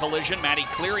 bit of a collision. Maddie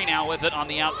Cleary now with it on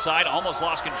the outside, almost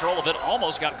lost control of it,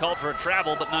 almost got called for a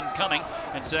travel, but none coming.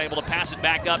 Instead able to pass it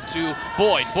back up to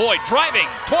Boyd. Boyd driving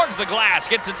towards the glass,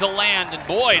 gets it to land, and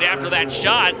Boyd after that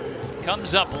shot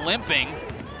comes up limping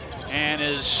and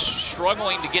is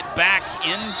struggling to get back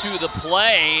into the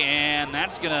play, and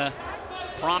that's gonna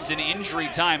prompt an injury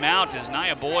timeout as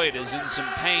Nia Boyd is in some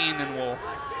pain and will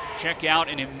check out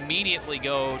and immediately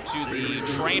go to the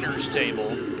trainer's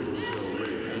table.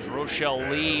 As Rochelle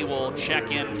Lee will check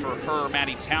in for her.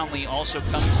 Maddie Townley also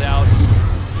comes out.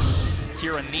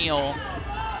 Kira Neal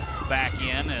back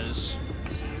in as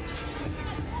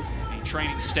the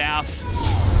training staff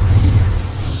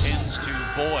tends to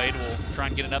Boyd. We'll try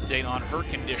and get an update on her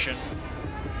condition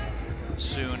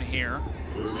soon here.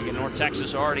 Again, North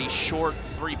Texas already short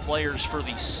 3 players for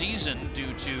the season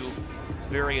due to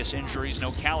various injuries.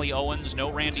 No Callie Owens,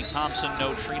 no Randy Thompson,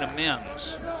 no Trina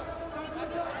Mims.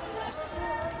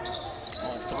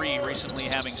 All 3 recently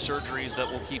having surgeries that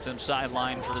will keep them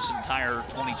sidelined for this entire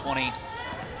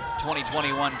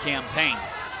 2020-2021 campaign.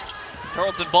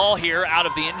 Tarleton ball here out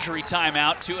of the injury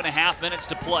timeout, 2.5 minutes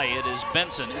to play. It is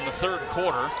Benson in the third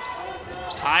quarter.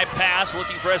 High pass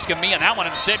looking for Escamilla. That one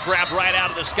instead grabbed right out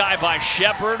of the sky by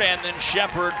Shepard, and then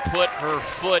Shepard put her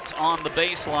foot on the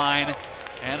baseline.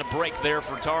 And a break there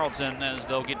for Tarleton as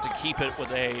they'll get to keep it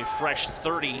with a fresh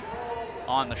 30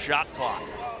 on the shot clock.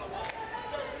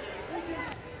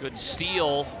 Good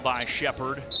steal by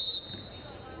Shepard.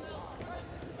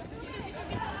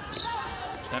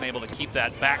 Unable to keep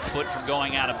that back foot from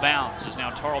going out of bounds. As now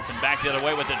Tarleton back the other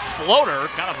way with it. Floater,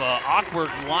 kind of an awkward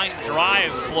line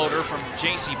drive floater from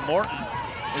J.C. Morton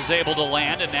is able to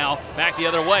land, and now back the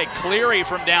other way. Cleary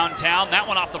from downtown, that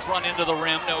one off the front end of the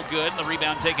rim, no good. And the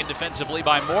rebound taken defensively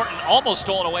by Morton, almost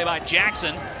stolen away by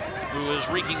Jackson, who is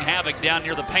wreaking havoc down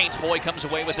near the paint. Hoy comes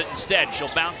away with it instead. She'll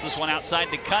bounce this one outside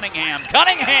to Cunningham.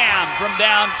 Cunningham from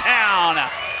downtown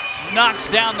knocks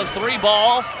down the 3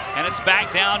 ball, and it's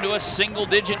back down to a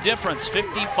single-digit difference.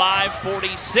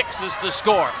 55-46 is the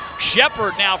score.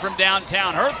 Shepard now from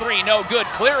downtown. Her 3, no good.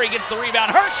 Cleary gets the rebound.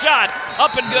 Her shot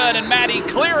up and good, and Maddie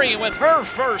Cleary with her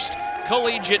first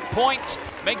collegiate points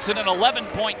makes it an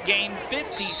 11-point game,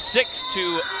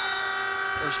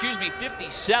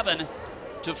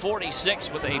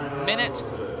 57-46 with a minute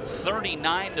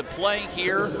 39 to play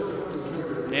here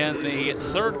in the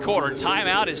third quarter.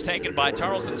 Timeout is taken by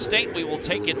Tarleton State. We will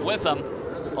take it with them.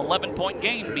 11-point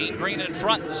game. Mean Green in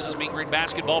front. This is Mean Green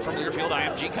basketball from Learfield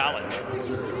IMG College.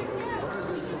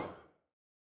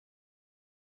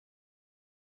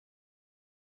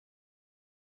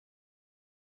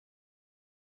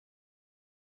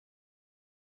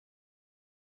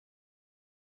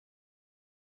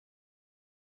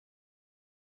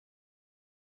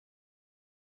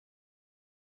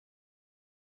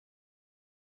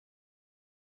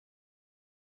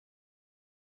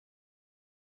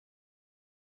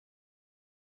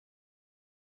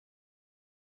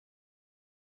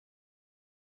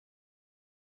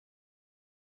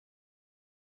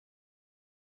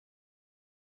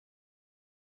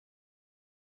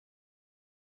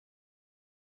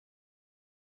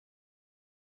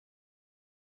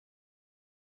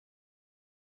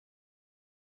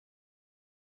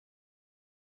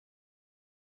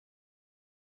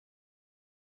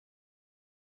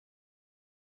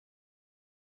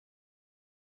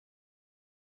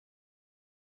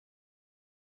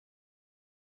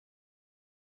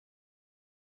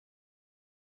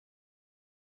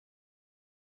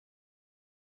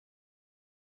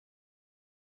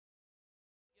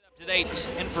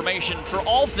 Up-to-date information for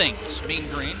all things Mean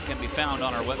Green can be found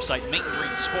on our website,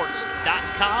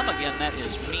 meangreensports.com. Again, that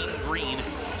is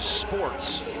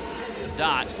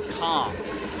meangreensports.com.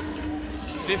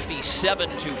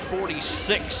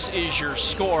 57-46 is your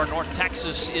score. North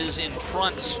Texas is in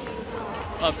front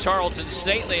of Tarleton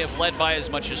State. They have led by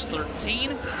as much as 13.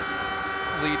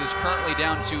 Lead is currently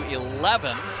down to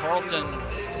 11. Tarleton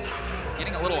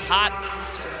getting a little hot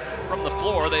from the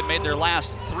floor. They've made their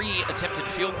last 3 attempted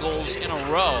field goals in a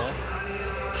row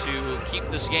to keep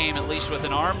this game at least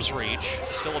within arm's reach.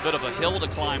 Still a bit of a hill to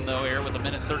climb though here with a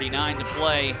minute 39 to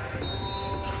play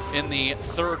in the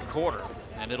third quarter.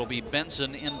 And it'll be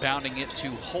Benson inbounding it to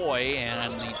Hoy,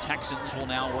 and the Texans will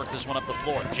now work this one up the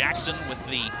floor. Jackson with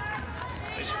the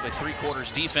Basically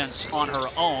 3/4 defense on her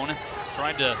own.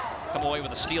 Tried to come away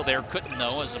with a steal there, couldn't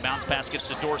though, as the bounce pass gets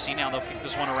to Dorsey. Now they'll kick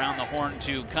this one around the horn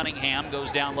to Cunningham.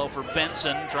 Goes down low for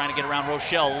Benson, trying to get around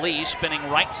Rochelle Lee, spinning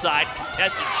right side,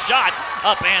 contested shot,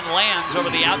 up and lands over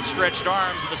the outstretched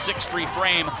arms of the 6'3"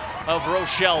 frame of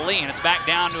Rochelle Lee, and it's back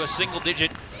down to a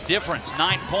single-digit difference,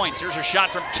 9 points. Here's a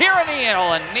shot from Kira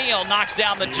Neal, and Neal knocks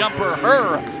down the jumper,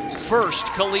 her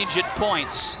first collegiate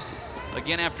points.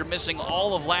 Again, after missing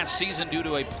all of last season due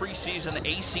to a preseason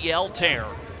ACL tear.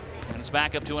 And it's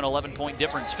back up to an 11-point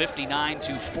difference,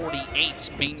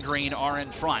 59-48. Mean Green are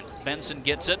in front. Benson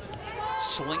gets it,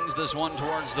 slings this one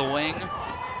towards the wing.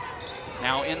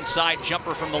 Now inside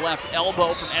jumper from the left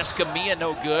elbow from Escamilla,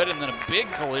 no good. And then a big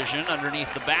collision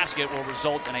underneath the basket will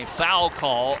result in a foul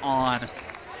call on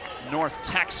North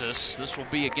Texas. This will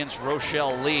be against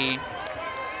Rochelle Lee.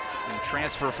 The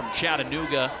transfer from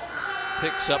Chattanooga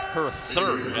picks up her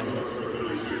third. And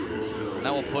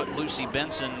that will put Lucy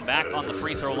Benson back on the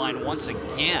free throw line once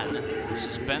again. This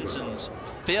is Benson's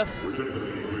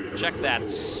 5th, check that,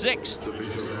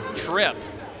 6th trip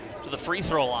to the free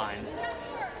throw line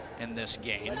in this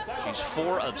game. She's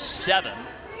 4 of 7.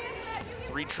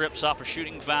 3 trips off of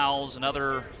shooting fouls,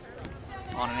 another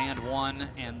on an and one,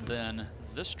 and then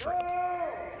this trip.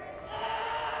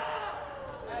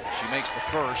 She makes the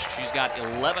first. She's got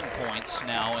 11 points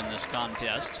now in this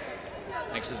contest.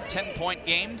 Makes it a 10-point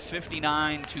game,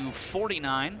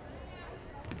 59-49.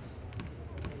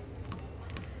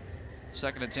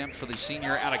 Second attempt for the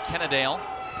senior out of Kennedale.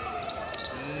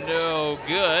 No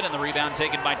good, and the rebound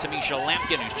taken by Tamisha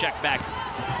Lampkin, who's checked back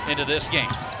into this game.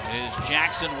 It is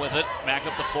Jackson with it, back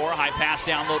up the floor, high pass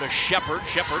down low to Shepard.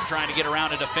 Shepard trying to get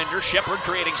around a defender. Shepard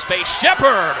creating space.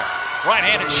 Shepard!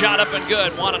 Right-handed shot up and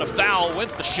good. Wanted a foul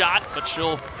with the shot, but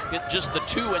she'll get just the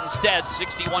 2 instead.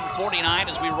 61-49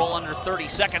 as we roll under 30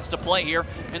 seconds to play here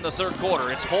in the third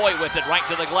quarter. It's Hoy with it right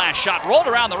to the glass. Shot rolled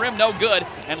around the rim, no good.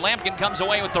 And Lampkin comes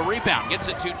away with the rebound. Gets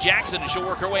it to Jackson, and she'll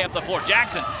work her way up the floor.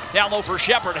 Jackson down low for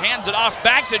Shepard. Hands it off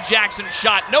back to Jackson.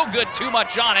 Shot no good, too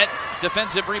much on it.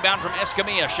 Defensive rebound from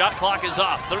Escamilla. Shot clock is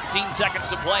off. 13 seconds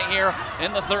to play here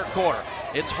in the third quarter.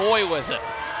 It's Hoy with it.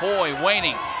 Hoy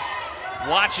waiting.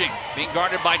 Watching, being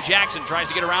guarded by Jackson, tries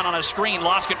to get around on a screen,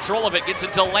 lost control of it, gets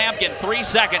it to Lampkin, 3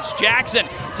 seconds. Jackson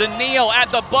to Neal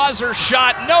at the buzzer,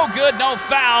 shot, no good, no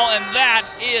foul, and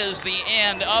that is the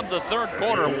end of the third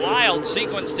quarter. Wild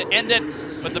sequence to end it,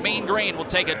 but the Mean Green will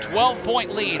take a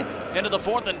 12-point lead into the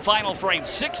fourth and final frame.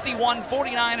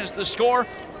 61-49 is the score.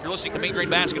 You're listening to Mean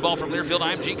Green Basketball from Learfield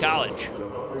IMG College.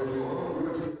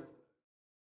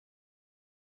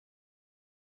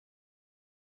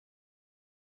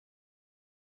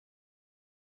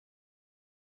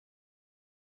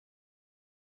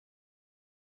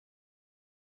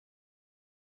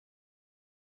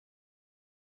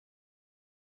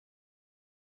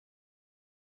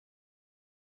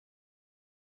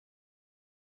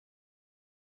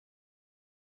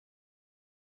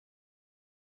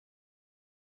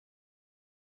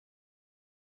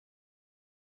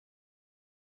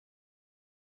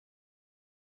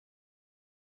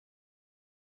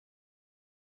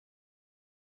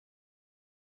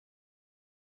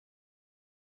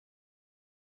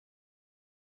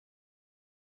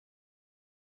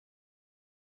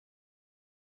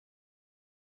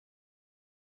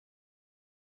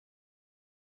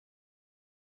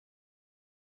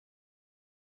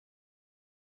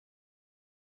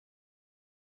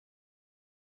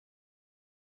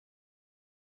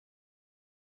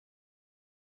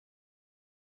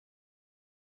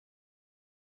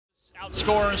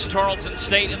 Outscores Tarleton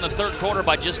State in the third quarter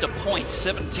by just a point,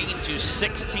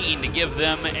 17-16, to give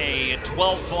them a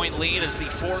 12-point lead as the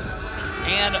fourth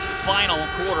and final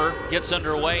quarter gets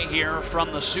underway here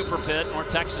from the Super Pit. North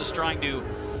Texas trying to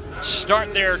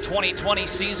start their 2020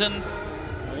 season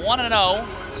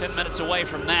 1-0, 10 minutes away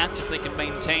from that if they can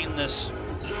maintain this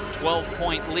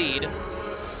 12-point lead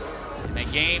in a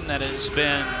game that has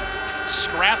been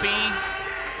scrappy,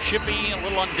 chippy, a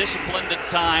little undisciplined at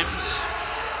times.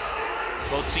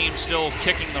 Both teams still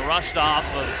kicking the rust off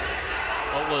of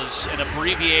what was an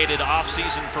abbreviated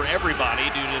offseason for everybody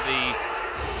due to the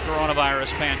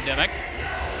coronavirus pandemic.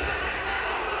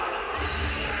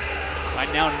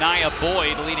 Right now, Nia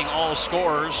Boyd leading all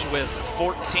scorers with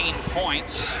 14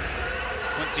 points.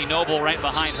 Quincy Noble right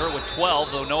behind her with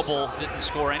 12, though Noble didn't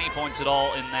score any points at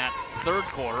all in that third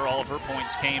quarter. All of her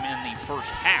points came in the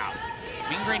first half.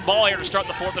 Mean Green ball here to start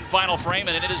the fourth and final frame,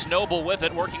 and it is Noble with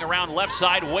it, working around left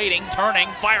side, waiting, turning,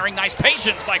 firing. Nice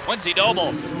patience by Quincy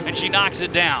Noble, and she knocks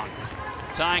it down.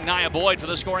 Tying Nia Boyd for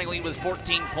the scoring lead with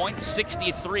 14 points,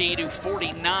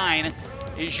 63-49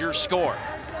 is your score.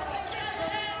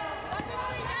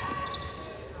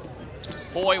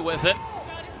 Hoy with it.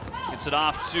 Gets it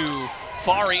off to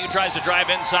Fari, who tries to drive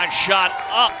inside. Shot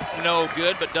up, no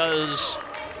good, but does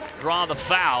draw the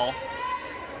foul.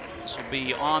 This will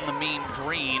be on the mean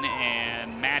green,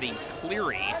 and Maddie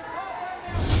Cleary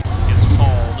gets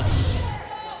called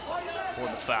for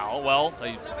the foul. Well,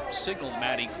 they signaled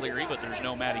Maddie Cleary, but there's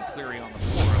no Maddie Cleary on the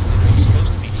floor. It's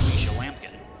supposed to be Tamisha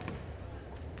Lampkin.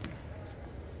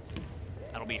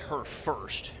 That'll be her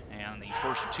first, and the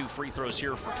first of 2 free throws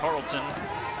here for Tarleton.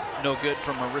 No good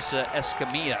from Marissa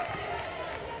Escamilla.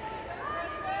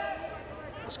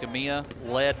 Escamilla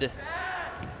led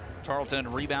Tarleton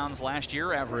in rebounds last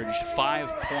year, averaged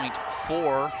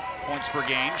 5.4 points per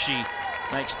game. She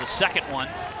makes the second one.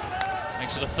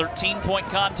 Makes it a 13-point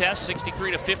contest,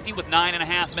 63-50 with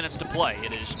 9.5 minutes to play.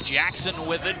 It is Jackson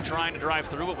with it, trying to drive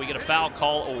through, but we get a foul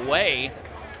call away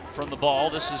from the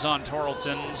ball. This is on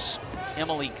Tarleton's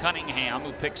Emily Cunningham,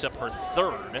 who picks up her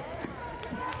third.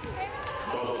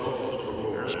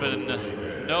 There's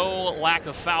been no lack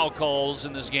of foul calls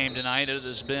in this game tonight. It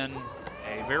has been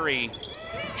a very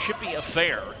chippy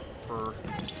affair for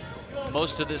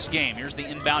most of this game. Here's the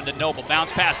inbound to Noble.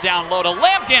 Bounce pass down low to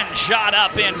Lampkin. Shot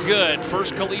up and good.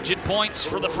 First collegiate points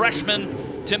for the freshman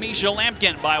Tamisha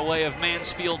Lampkin by way of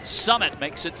Mansfield Summit.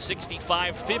 Makes it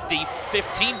 65-50.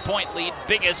 15-point lead,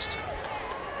 biggest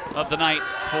of the night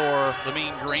for the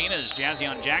Mean Green, as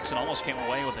Jazzion Jackson almost came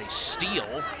away with a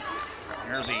steal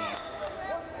near the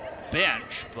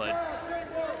bench, but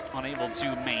unable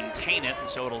to maintain it, and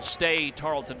so it'll stay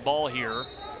Tarleton ball here.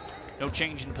 No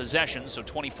change in possession, so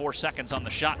 24 seconds on the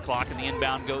shot clock, and the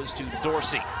inbound goes to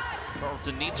Dorsey.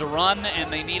 Tarleton needs a run,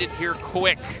 and they need it here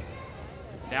quick.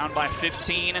 Down by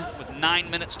 15 with 9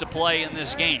 minutes to play in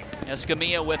this game.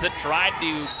 Escamilla with it, tried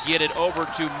to get it over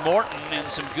to Morton, and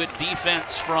some good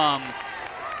defense from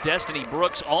Destiny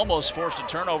Brooks. Almost forced a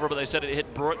turnover, but they said it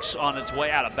hit Brooks on its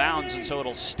way out of bounds, and so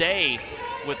it'll stay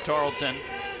with Tarleton.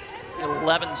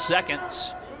 11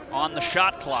 seconds on the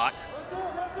shot clock.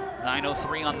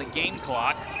 9:03 on the game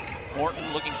clock.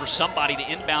 Morton looking for somebody to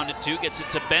inbound it to, gets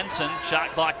it to Benson.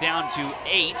 Shot clock down to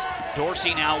 8.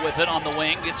 Dorsey now with it on the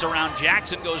wing, gets around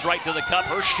Jackson, goes right to the cup.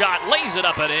 Her shot, lays it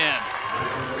up and in.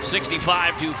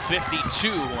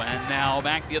 65-52, and now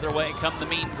back the other way come the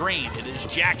Mean Green. It is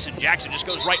Jackson. Jackson just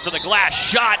goes right for the glass.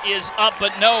 Shot is up,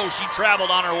 but no, she traveled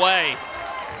on her way.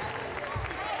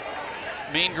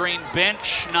 Mean Green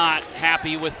bench not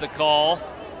happy with the call.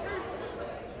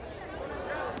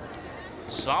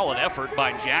 Solid effort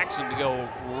by Jackson to go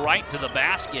right to the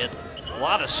basket. A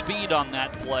lot of speed on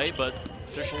that play, but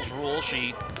officials rule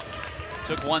she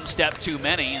took one step too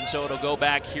many, and so it'll go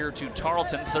back here to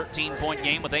Tarleton. 13-point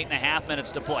game with 8.5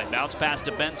 minutes to play. Bounce pass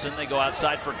to Benson. They go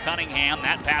outside for Cunningham.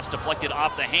 That pass deflected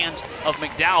off the hands of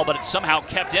McDowell, but it's somehow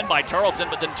kept in by Tarleton,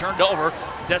 but then turned over.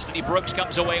 Destiny Brooks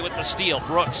comes away with the steal.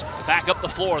 Brooks back up the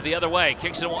floor the other way.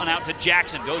 Kicks it one out to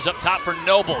Jackson. Goes up top for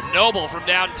Noble. Noble from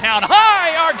downtown.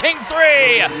 High arcing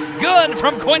three. Good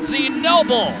from Quincy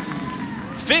Noble.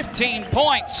 15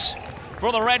 points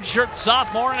for the redshirt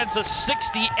sophomore, and it's a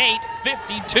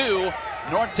 68-52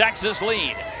 North Texas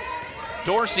lead.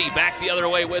 Dorsey back the other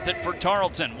way with it for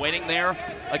Tarleton, waiting there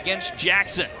against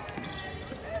Jackson.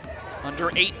 Under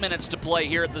 8 minutes to play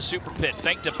here at the Super Pit.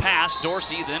 Fake to pass.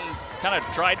 Dorsey then kind of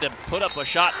tried to put up a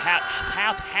shot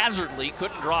haphazardly,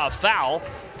 couldn't draw a foul,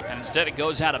 and instead it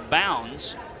goes out of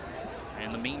bounds.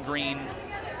 And the Mean Green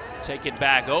take it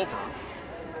back over.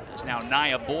 It's now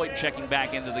Nia Boyd checking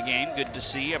back into the game. Good to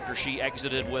see after she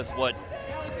exited with what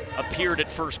appeared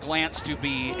at first glance to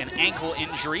be an ankle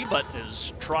injury, but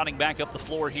is trotting back up the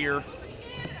floor here,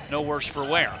 no worse for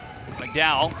wear.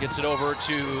 McDowell gets it over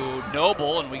to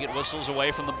Noble, and we get whistles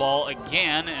away from the ball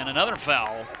again, and another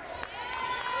foul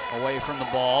away from the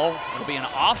ball. It'll be an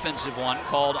offensive one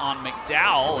called on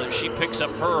McDowell as she picks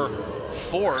up her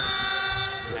fourth,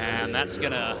 and that's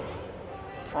gonna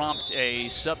prompt a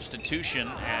substitution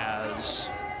as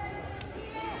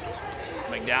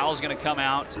McDowell's going to come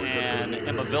out and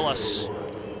Emma Villas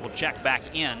will check back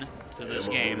in to this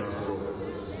game. And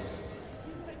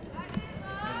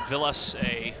Villas,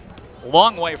 a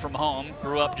long way from home,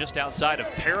 grew up just outside of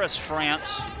Paris,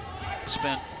 France,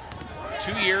 spent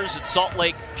 2 years at Salt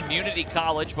Lake Community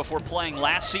College before playing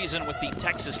last season with the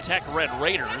Texas Tech Red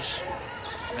Raiders.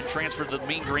 And transferred to the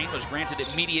Mean Green, was granted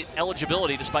immediate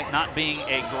eligibility despite not being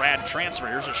a grad transfer.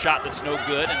 Here's a shot that's no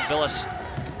good, and Villas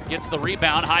gets the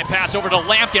rebound. High pass over to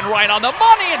Lampkin, right on the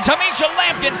money, and Tamisha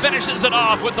Lampkin finishes it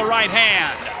off with the right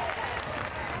hand.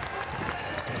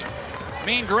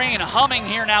 Mean Green humming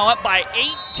here, now up by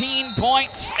 18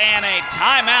 points, and a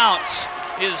timeout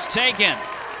is taken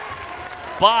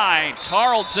by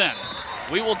Tarleton.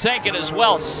 We will take it as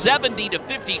well.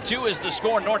 70-52 is the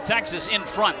score. North Texas in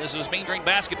front. This is Mean Green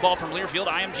basketball from Learfield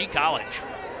IMG College.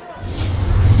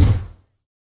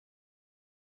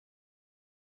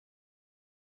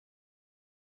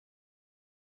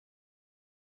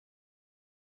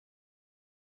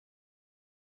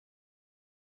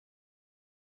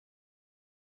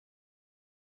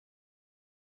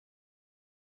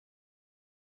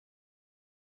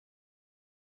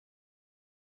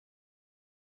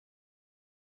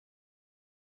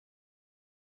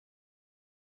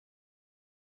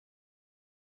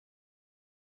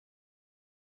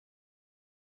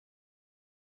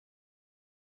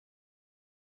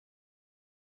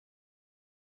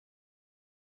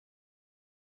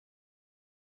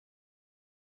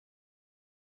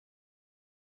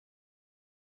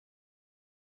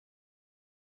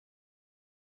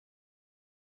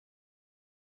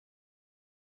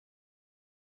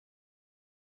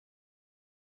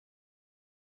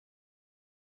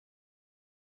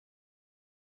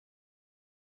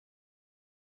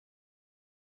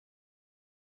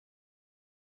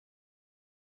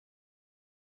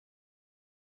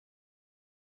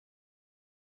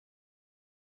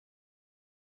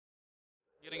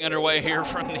 Getting underway here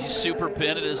from the Super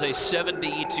Pit. It is a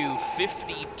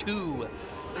 70-52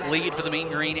 lead for the Mean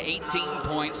Green. 18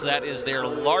 points. That is their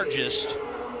largest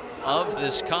of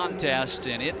this contest,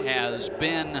 and it has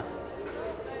been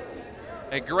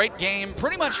a great game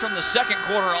pretty much from the second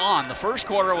quarter on. The first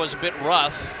quarter was a bit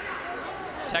rough.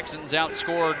 Texans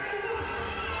outscored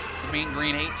the Mean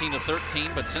Green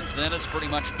 18-13, but since then it's pretty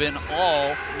much been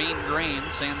all Mean Green.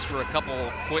 Sans for a couple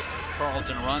quick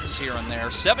Tarleton runs here and there.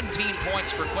 17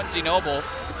 points for Quincy Noble.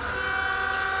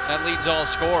 That leads all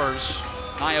scorers.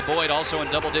 Maya Boyd also in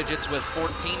double digits with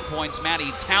 14 points.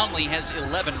 Maddie Townley has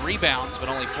 11 rebounds, but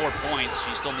only 4 points.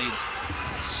 She still needs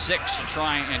 6 to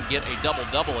try and get a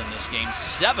double-double in this game.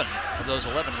 7 of those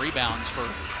 11 rebounds for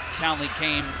Townley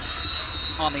came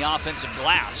on the offensive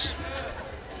glass.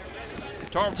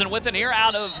 Tarleton with it here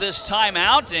out of this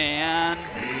timeout, and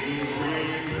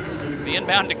the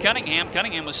inbound to Cunningham.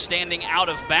 Cunningham was standing out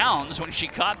of bounds when she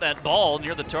caught that ball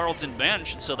near the Tarleton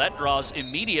bench, so that draws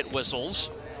immediate whistles.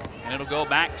 And it'll go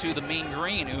back to the Mean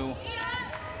Green, who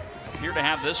appear to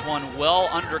have this one well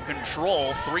under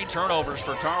control. 3 turnovers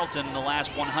for Tarleton in the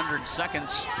last 100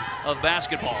 seconds of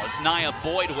basketball. It's Nia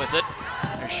Boyd with it.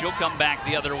 She'll come back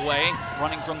the other way,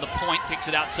 running from the point, kicks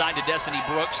it outside to Destiny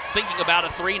Brooks, thinking about a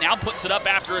 3, now puts it up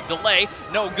after a delay,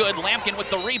 no good. Lampkin with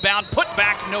the rebound, put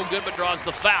back, no good, but draws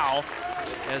the foul,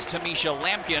 as Tamisha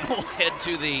Lampkin will head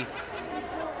to the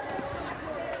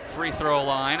free throw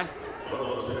line.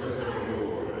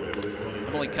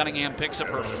 Emily Cunningham picks up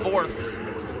her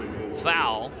 4th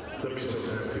foul,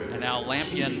 and now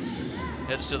Lampkin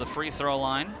heads to the free throw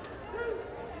line.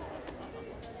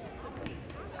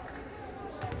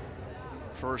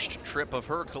 First trip of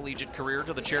her collegiate career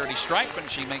to the charity stripe, and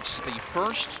she makes the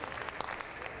first.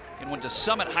 And went to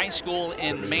Summit High School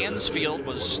in Mansfield,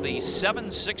 was the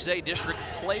 7-6A District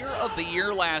Player of the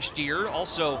Year last year.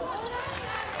 Also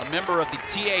a member of the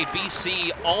TABC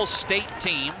All-State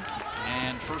team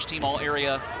and first team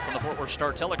All-Area from the Fort Worth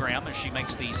Star-Telegram as she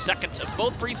makes the second of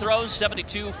both free throws.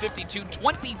 72-52,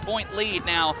 20-point lead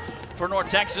now for North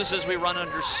Texas as we run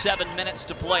under 7 minutes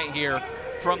to play here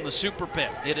from the Super Pit.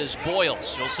 It is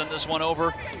Boyles. She'll send this one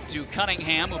over to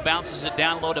Cunningham, who bounces it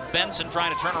down low to Benson,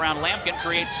 trying to turn around. Lampkin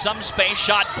creates some space.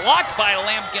 Shot blocked by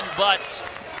Lampkin, but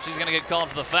she's going to get called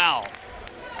for the foul.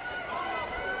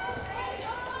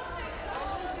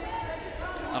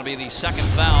 That'll be the second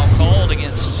foul called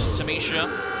against Tamisha,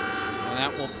 and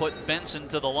that will put Benson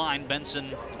to the line.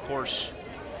 Benson, of course,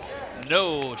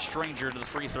 no stranger to the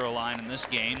free throw line in this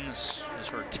game. This is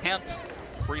her 10th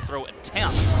free throw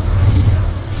attempt.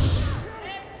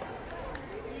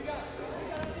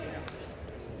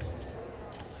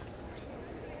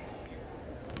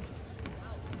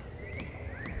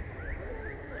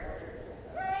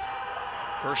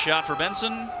 First shot for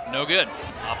Benson, no good.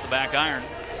 Off the back iron.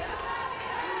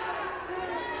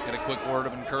 Got a quick word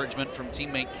of encouragement from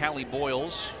teammate Callie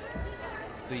Boyles,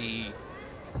 the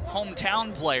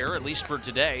hometown player, at least for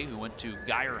today, who went to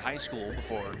Geyer High School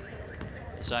before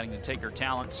deciding to take her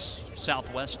talents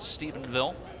southwest to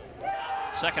Stephenville.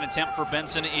 Second attempt for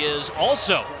Benson is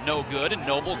also no good, and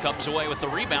Noble comes away with the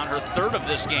rebound, her 3rd of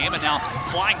this game, and now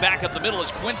flying back up the middle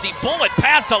is Quincy. Bullet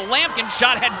pass to Lampkin,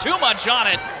 shot had too much on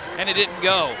it, and it didn't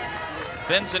go.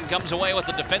 Benson comes away with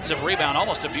the defensive rebound.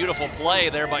 Almost a beautiful play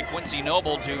there by Quincy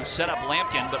Noble to set up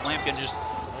Lampkin, but Lampkin just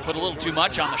put a little too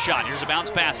much on the shot. Here's a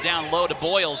bounce pass down low to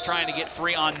Boyles, trying to get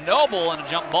free on Noble, and a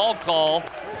jump ball call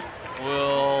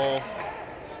will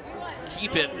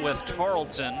keep it with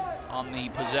Tarleton on the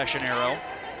possession arrow.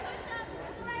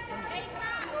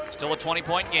 Still a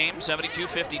 20-point game,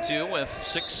 72-52 with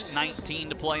 6:19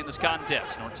 to play in this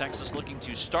contest. North Texas looking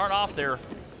to start off their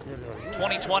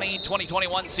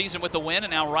 2020-2021 season with the win,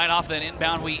 and now right off that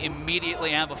inbound, we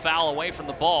immediately have a foul away from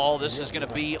the ball. This is going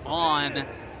to be on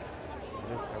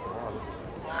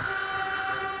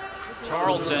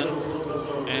Tarleton,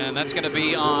 and that's going to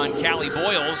be on Callie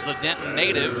Boyles, the Denton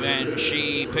native, and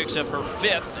she picks up her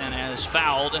 5th and has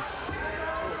fouled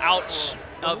out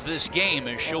of this game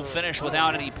as she'll finish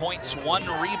without any points.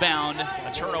 1 rebound,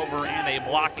 a turnover, and a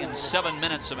block in 7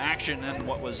 minutes of action, and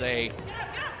what was a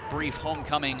brief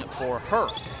homecoming for her.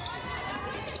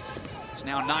 It's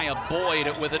now Nia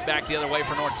Boyd with it back the other way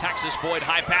for North Texas. Boyd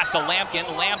high pass to Lampkin.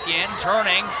 Lampkin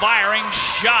turning, firing,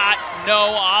 shot.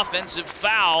 No offensive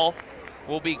foul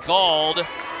will be called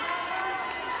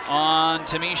on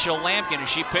Tamisha Lampkin as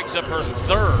she picks up her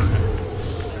 3rd.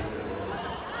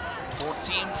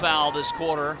 14 foul this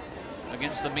quarter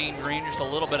against the Mean Green. Just a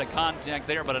little bit of contact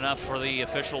there, but enough for the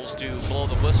officials to blow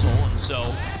the whistle. And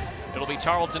so it'll be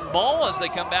Tarleton ball as they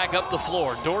come back up the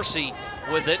floor. Dorsey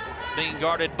with it, being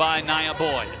guarded by Nia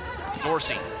Boyd.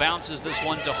 Dorsey bounces this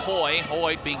one to Hoy.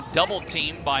 Hoy being double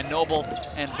teamed by Noble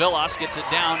and Villas. Gets it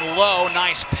down low.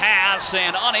 Nice pass,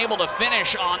 and unable to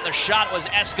finish on the shot was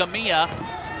Escamilla.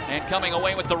 And coming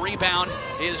away with the rebound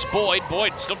is Boyd.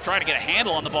 Boyd still trying to get a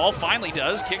handle on the ball. Finally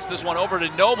does. Kicks this one over to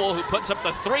Noble, who puts up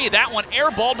the 3. That one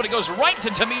airballed, but it goes right to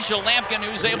Tamisha Lampkin,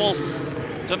 who's able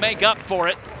to make up for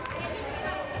it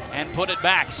and put it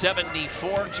back.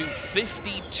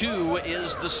 74-52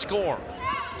 is the score.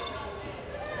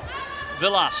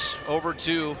 Villas over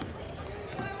to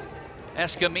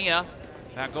Escamilla.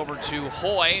 Back over to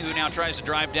Hoy, who now tries to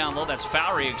drive down low. That's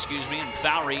Fowry, excuse me, and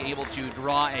Fowry able to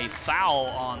draw a foul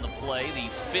on the play, the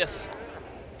 5th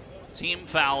team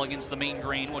foul against the Mean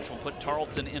Green, which will put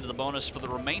Tarleton into the bonus for the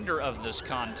remainder of this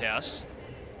contest.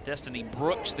 Destiny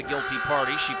Brooks, the guilty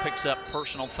party. She picks up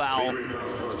personal foul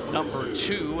number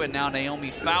 2, and now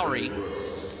Naomi Fowry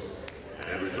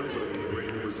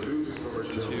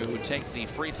to take the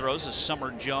free throws as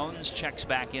Summer Jones checks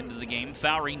back into the game.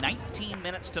 Fowry, 19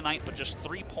 minutes tonight, but just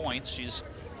 3 points. She's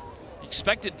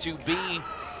expected to be a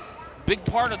big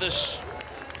part of this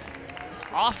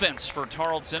offense for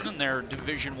Tarleton in their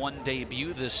Division I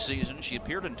debut this season. She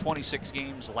appeared in 26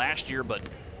 games last year, but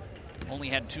only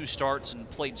had 2 starts and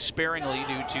played sparingly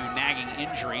due to nagging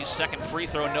injuries. Second free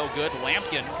throw, no good.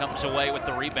 Lampkin comes away with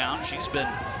the rebound. She's been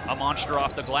a monster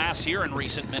off the glass here in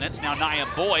recent minutes. Now Nia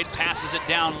Boyd passes it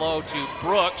down low to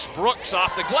Brooks. Brooks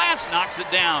off the glass, knocks it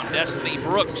down. Destiny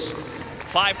Brooks,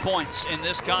 5 points in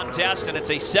this contest, and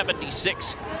it's a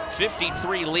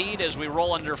 76-53 lead as we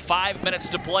roll under 5 minutes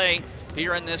to play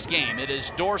here in this game. It is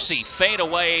Dorsey,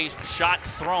 fadeaway shot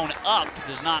thrown up,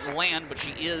 does not land, but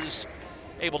she is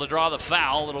able to draw the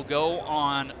foul. It'll go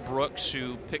on Brooks,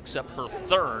 who picks up her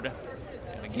 3rd.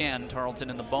 And again,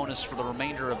 Tarleton in the bonus for the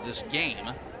remainder of this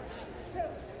game.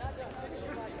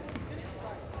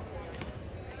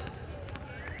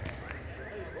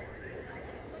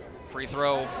 Free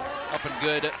throw up and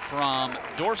good from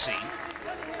Dorsey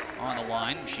on the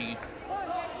line. She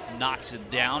knocks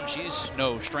it down. She's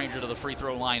no stranger to the free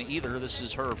throw line either. This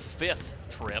is her 5th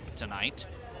trip tonight.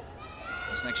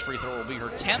 This next free throw will be her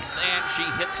 10th, and she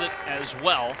hits it as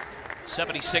well.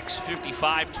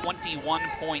 76-55,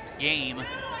 21-point game.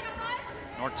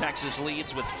 North Texas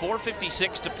leads with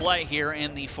 4:56 to play here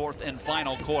in the 4th and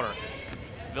final quarter.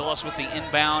 Villas with the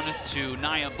inbound to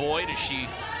Nia Boyd as she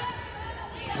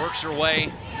works her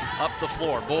way up the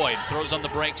floor. Boyd throws on the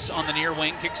brakes on the near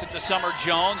wing, kicks it to Summer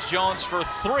Jones. Jones for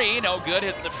 3, no good.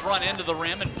 Hit the front end of the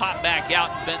rim and pop back out,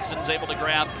 and Benson's able to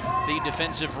grab the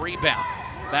defensive rebound.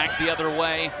 Back the other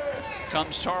way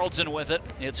comes Tarleton with it.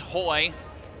 It's Hoy.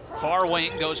 Far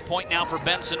wing, goes point now for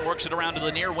Benson, works it around to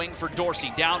the near wing for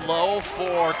Dorsey. Down low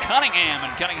for Cunningham,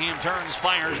 and Cunningham turns,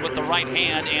 fires with the right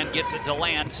hand, and gets it to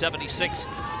land.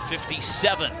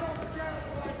 76-57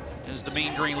 is the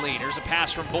Mean Green lead. Here's a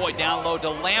pass from Boyd down low to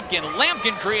Lampkin.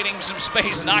 Lampkin creating some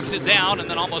space, knocks it down, and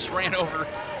then almost ran over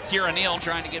Kira Neal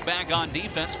trying to get back on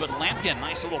defense. But Lampkin,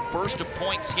 nice little burst of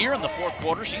points here in the 4th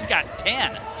quarter. She's got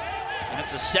 10. And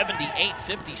it's a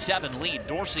 78-57 lead.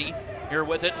 Dorsey here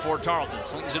with it for Tarleton.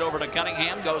 Slings it over to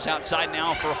Cunningham, goes outside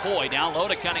now for Hoy. Down low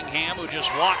to Cunningham, who just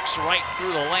walks right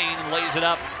through the lane and lays it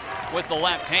up with the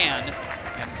left hand.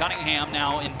 And Cunningham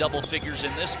now in double figures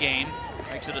in this game.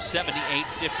 Makes it a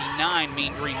 78-59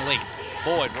 Mean Green lead.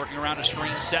 Boyd working around a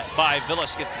screen set by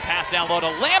Villas. Gets the pass down low to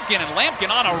Lampkin, and Lampkin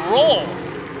on a roll.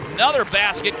 Another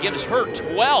basket gives her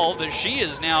 12 as she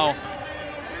is now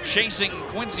chasing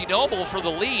Quincy Noble for the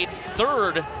lead,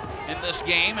 3rd in this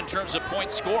game in terms of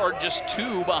points scored, just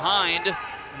 2 behind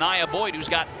Nia Boyd, who's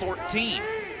got 14.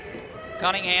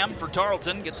 Cunningham for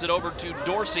Tarleton gets it over to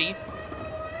Dorsey.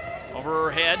 Over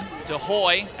her head to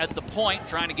Hoy at the point,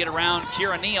 trying to get around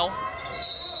Kira Neal.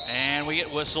 And we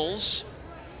get whistles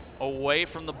away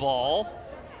from the ball.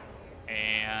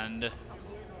 And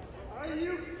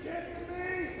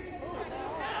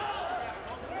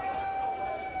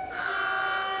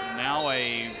now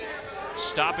a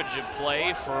stoppage of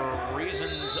play for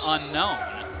reasons unknown.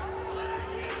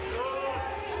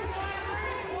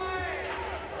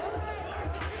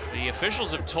 The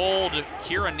officials have told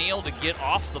Kira Neal to get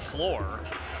off the floor.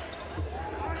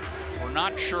 We're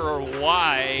not sure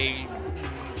why.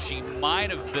 She might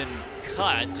have been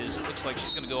cut, as it looks like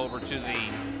she's going to go over to the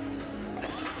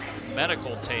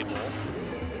medical table.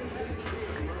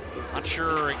 Not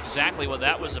sure exactly what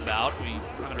that was about. We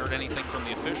haven't heard anything from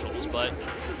the officials, but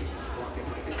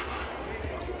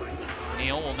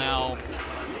Neal will now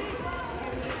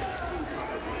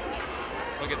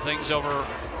look at things over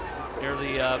near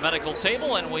the medical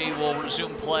table, and we will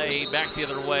resume play back the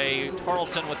other way.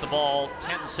 Tarleton with the ball,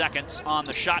 10 seconds on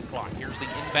the shot clock. Here's the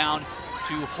inbound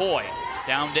to Hoy,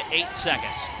 down to 8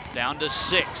 seconds, down to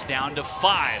 6, down to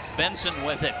 5. Benson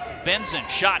with it. Benson,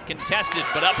 shot contested,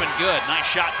 but up and good. Nice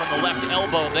shot from the left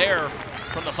elbow there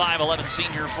from the 5'11"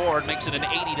 senior forward. Makes it an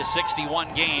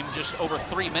 80-61 game, just over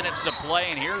 3 minutes to play.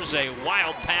 And here's a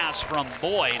wild pass from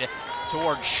Boyd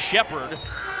towards Shepard.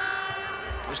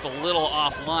 Just a little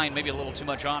offline, maybe a little too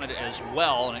much on it as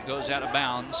well, and it goes out of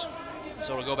bounds.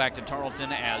 So it'll go back to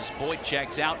Tarleton as Boyd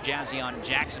checks out. Jazzion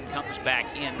Jackson comes back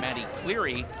in. Maddie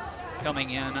Cleary coming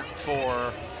in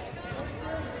for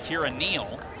Kira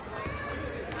Neal.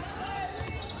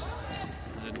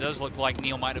 As it does look like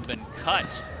Neal might have been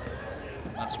cut.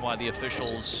 That's why the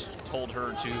officials told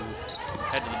her to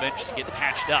head to the bench to get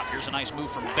patched up. Here's a nice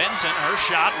move from Benson. Her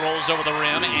shot rolls over the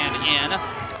rim and in.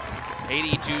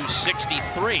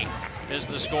 80-63 is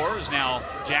the score. As now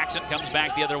Jackson comes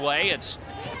back the other way. It's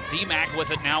D-Mac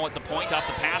with it now at the point off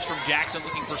the pass from Jackson,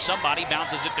 looking for somebody,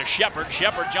 bounces it to Shepard.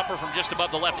 Shepard jumper from just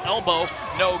above the left elbow,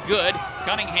 no good.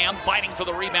 Cunningham fighting for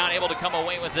the rebound, able to come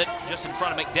away with it just in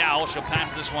front of McDowell. She'll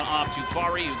pass this one off to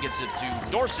Fari, who gets it to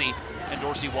Dorsey, and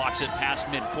Dorsey walks it past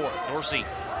midcourt. Dorsey,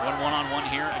 one-on-one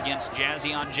here against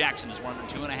Jazzion Jackson. As we're under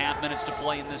 2.5 minutes to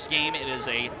play in this game. It is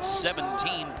a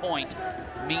 17-point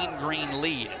Mean Green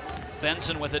lead.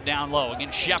 Benson with it down low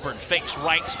against Shepard. Fakes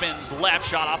right, spins left,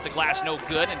 shot off the glass, no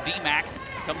good, and D-Mac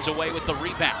comes away with the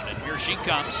rebound. And here she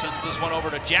comes, sends this one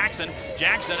over to Jackson.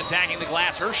 Jackson attacking the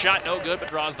glass, her shot no good, but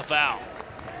draws the foul.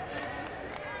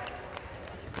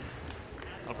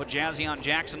 I'll put Jazzion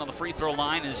Jackson on the free throw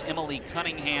line as Emily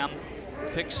Cunningham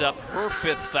picks up her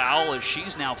 5th foul, as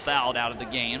she's now fouled out of the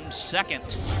game.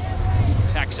 Second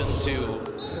Texan to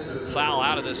foul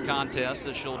out of this contest,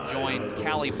 as she'll join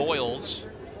Callie Boyles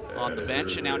on the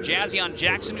bench. And now Jazzion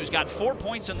Jackson, who's got 4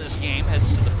 points in this game, heads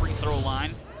to the free throw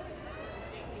line.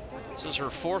 This is her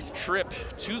 4th trip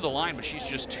to the line, but she's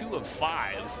just 2 of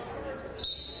 5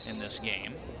 in this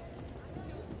game.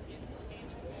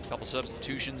 A couple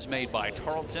substitutions made by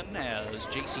Tarleton, as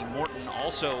J.C. Morton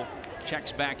also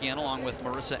checks back in along with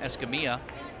Marissa Escamilla.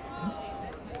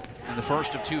 And the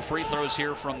first of 2 free throws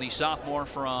here from the sophomore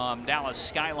from Dallas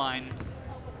Skyline,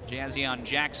 Jazzion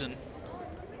Jackson.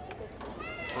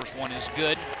 First one is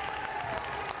good.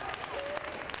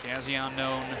 Jazzion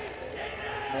known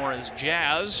more as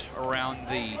Jazz around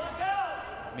the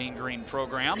Mean Green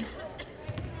program.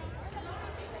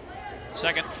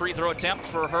 Second free throw attempt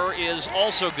for her is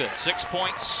also good. 6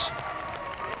 points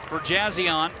for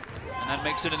Jazzion, and that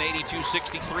makes it an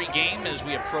 82-63 game as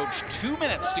we approach 2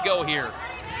 minutes to go here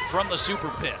from the Super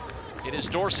Pit. It is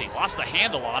Dorsey, lost the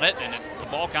handle on it, and the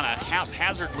ball kind of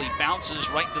haphazardly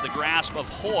bounces right into the grasp of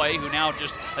Hoy, who now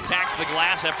just attacks the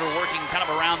glass after working kind of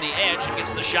around the edge and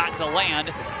gets the shot to land.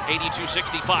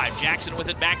 82-65. Jackson with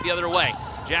it back the other way.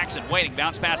 Jackson waiting,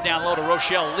 bounce pass down low to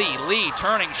Rochelle Lee. Lee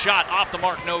turning, shot off the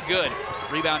mark, no good.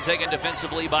 Rebound taken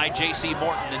defensively by J.C.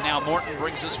 Morton, and now Morton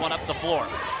brings this one up the floor.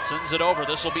 Sends it over.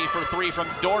 This will be for 3 from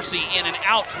Dorsey, in and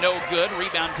out, no good.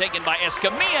 Rebound taken by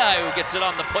Escamilla, who gets it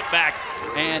on the putback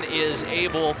and is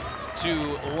able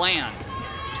to land.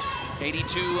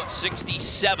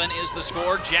 82-67 is the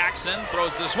score. Jackson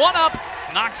throws this one up,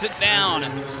 knocks it down.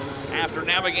 After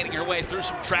navigating her way through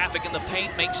some traffic in the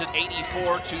paint, makes it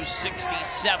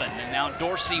 84-67. And now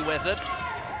Dorsey with it.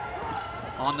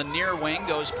 On the near wing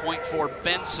goes point for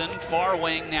Benson. Far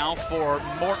wing now for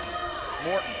Morton.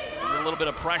 Morton under a little bit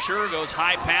of pressure, goes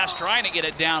high pass, trying to get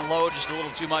it down low, just a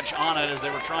little too much on it as they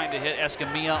were trying to hit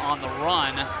Escamilla on the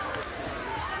run.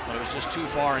 But it was just too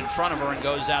far in front of her and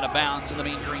goes out of bounds. And the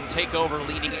Mean Green take over,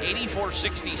 leading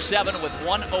 84-67 with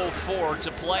 1:04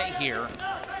 to play here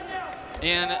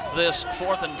in this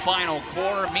fourth and final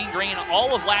quarter. Mean Green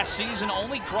all of last season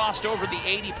only crossed over the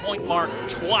 80-point mark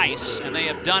twice, and they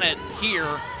have done it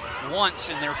here once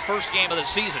in their first game of the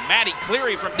season. Maddie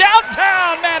Cleary from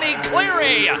downtown. Maddie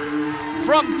Cleary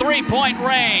from three-point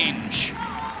range.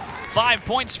 5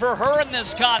 points for her in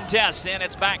this contest, and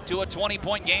it's back to a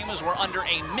 20-point game as we're under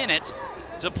a minute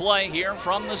to play here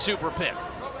from the Super Pit.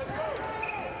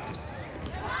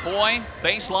 Hoy,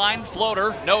 baseline,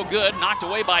 floater, no good, knocked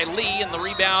away by Lee, and the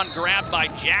rebound grabbed by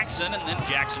Jackson, and then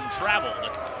Jackson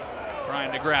traveled,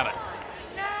 trying to grab it.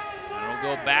 And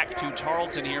it'll go back to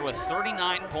Tarleton here with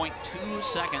 39.2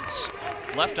 seconds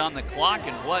left on the clock,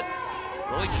 and what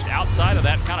really just outside of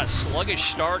that kind of sluggish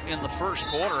start in the first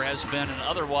quarter has been an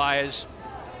otherwise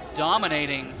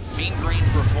dominating Mean Green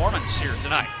performance here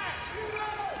tonight.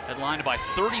 Headlined by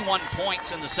 31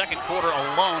 points in the second quarter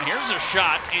alone. Here's a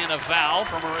shot and a foul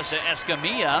from Marissa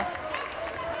Escamilla,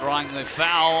 drawing the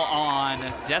foul on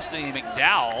Destiny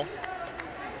McDowell.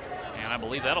 And I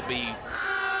believe that'll be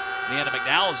the end of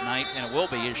McDowell's night, and it will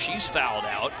be as she's fouled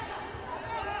out.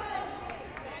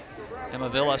 Emma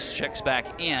Villas checks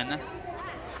back in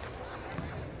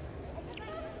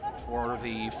for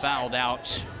the fouled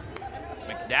out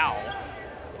McDowell.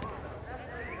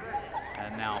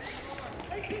 And now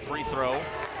free throw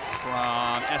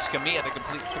from Escamilla. The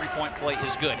complete three-point play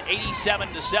is good.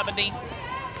 87-70,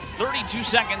 32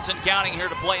 seconds and counting here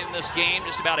to play in this game.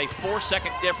 Just about a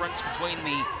 4-second difference between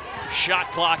the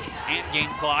shot clock and game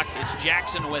clock. It's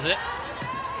Jackson with it.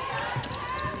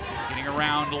 Getting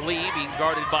around Lee, being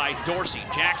guarded by Dorsey.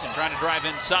 Jackson trying to drive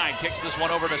inside, kicks this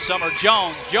one over to Summer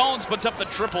Jones. Jones puts up the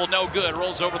triple, no good,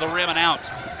 rolls over the rim and out.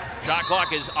 Shot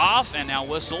clock is off and now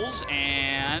whistles,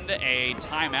 and a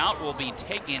timeout will be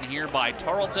taken here by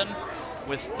Tarleton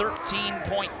with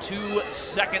 13.2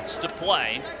 seconds to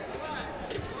play.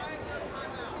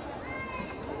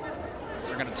 So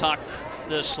they're going to talk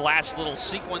this last little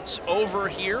sequence over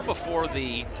here before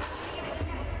the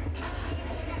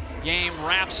game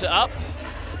wraps up.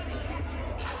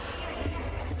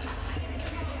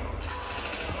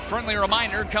 Friendly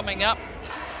reminder coming up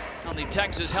on the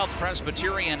Texas Health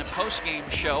Presbyterian postgame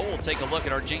show. We'll take a look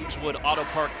at our Jameswood Auto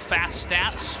Park fast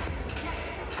stats,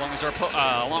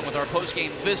 along with our postgame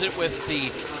visit with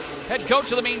the head coach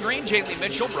of the Mean Green, Jaylee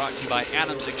Mitchell, brought to you by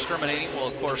Adams Exterminating. We'll,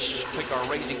 of course, pick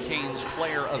our Raising Cane's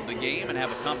player of the game and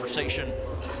have a conversation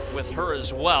with her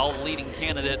as well. The leading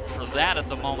candidate for that at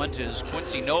the moment is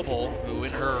Quincy Noble, who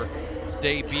in her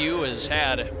debut has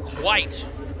had quite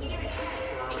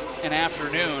an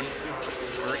afternoon,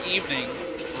 or evening,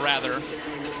 rather.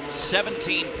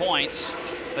 17 points.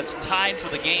 That's tied for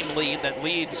the game lead that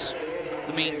leads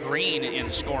the Mean Green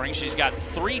in scoring. She's got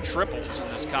 3 triples in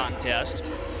this contest.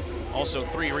 Also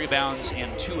 3 rebounds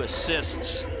and 2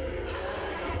 assists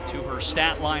to her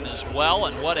stat line as well.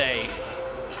 And what a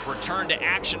return to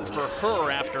action for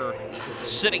her after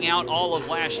sitting out all of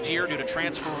last year due to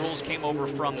transfer rules. Came over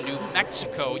from New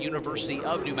Mexico, University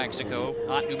of New Mexico,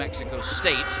 not New Mexico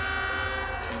State.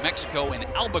 New Mexico in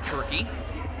Albuquerque.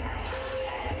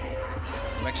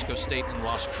 New Mexico State in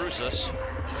Las Cruces.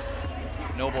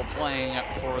 Noble playing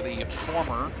for the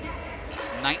former.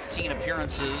 19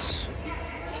 appearances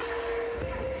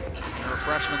in her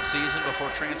freshman season before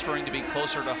transferring to be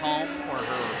closer to home, where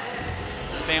her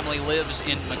family lives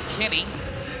in McKinney.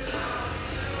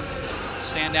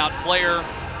 Standout player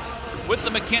with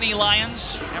the McKinney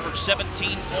Lions. Averaged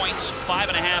 17 points,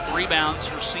 5.5 rebounds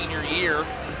her senior year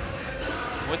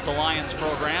with the Lions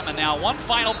program. And now one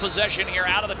final possession here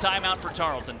out of the timeout for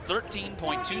Tarleton.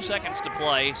 13.2 seconds to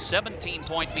play,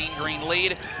 17-point Mean Green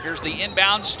lead. Here's the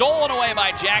inbound, stolen away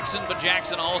by Jackson, but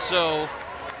Jackson also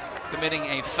committing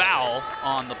a foul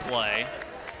on the play,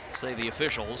 say the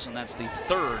officials, and that's the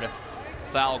 3rd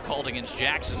foul called against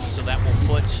Jackson, so that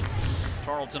will put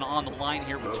Tarleton on the line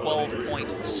here with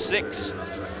 12.6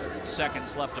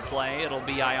 seconds left to play. It'll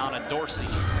be Ayanna Dorsey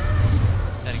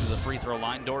heading to the free throw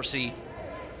line. Dorsey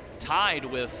tied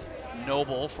with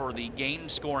Noble for the game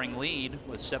scoring lead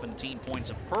with 17 points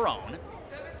of her own.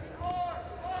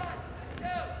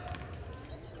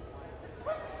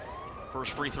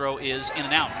 First free throw is in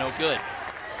and out, no good.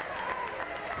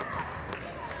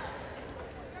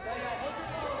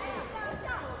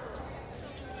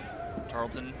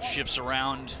 Tarleton shifts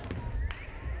around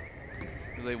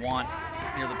who they want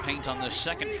near the paint on the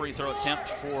second free throw attempt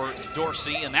for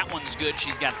Dorsey, and that one's good.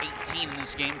 She's got 18 in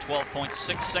this game,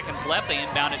 12.6 seconds left. They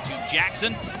inbound it to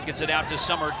Jackson, gets it out to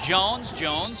Summer Jones.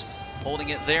 Jones Holding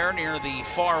it there near the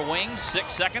far wing.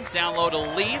 6 seconds. Down low to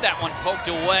Lee. That one poked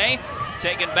away.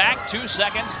 Taken back. 2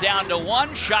 seconds. Down to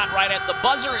 1. Shot right at the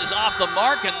buzzer is off the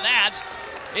mark, and that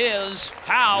is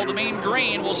how the Mean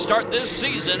Green will start this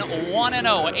season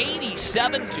 1-0.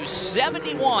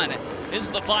 87-71 is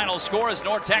the final score as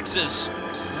North Texas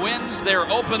wins their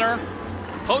opener.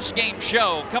 Post-game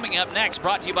show coming up next,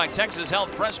 brought to you by Texas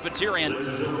Health Presbyterian.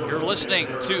 You're listening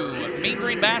to Mean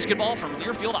Green basketball from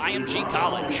Learfield IMG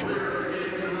College.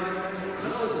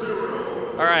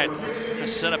 All right,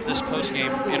 let's set up this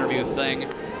post-game interview thing.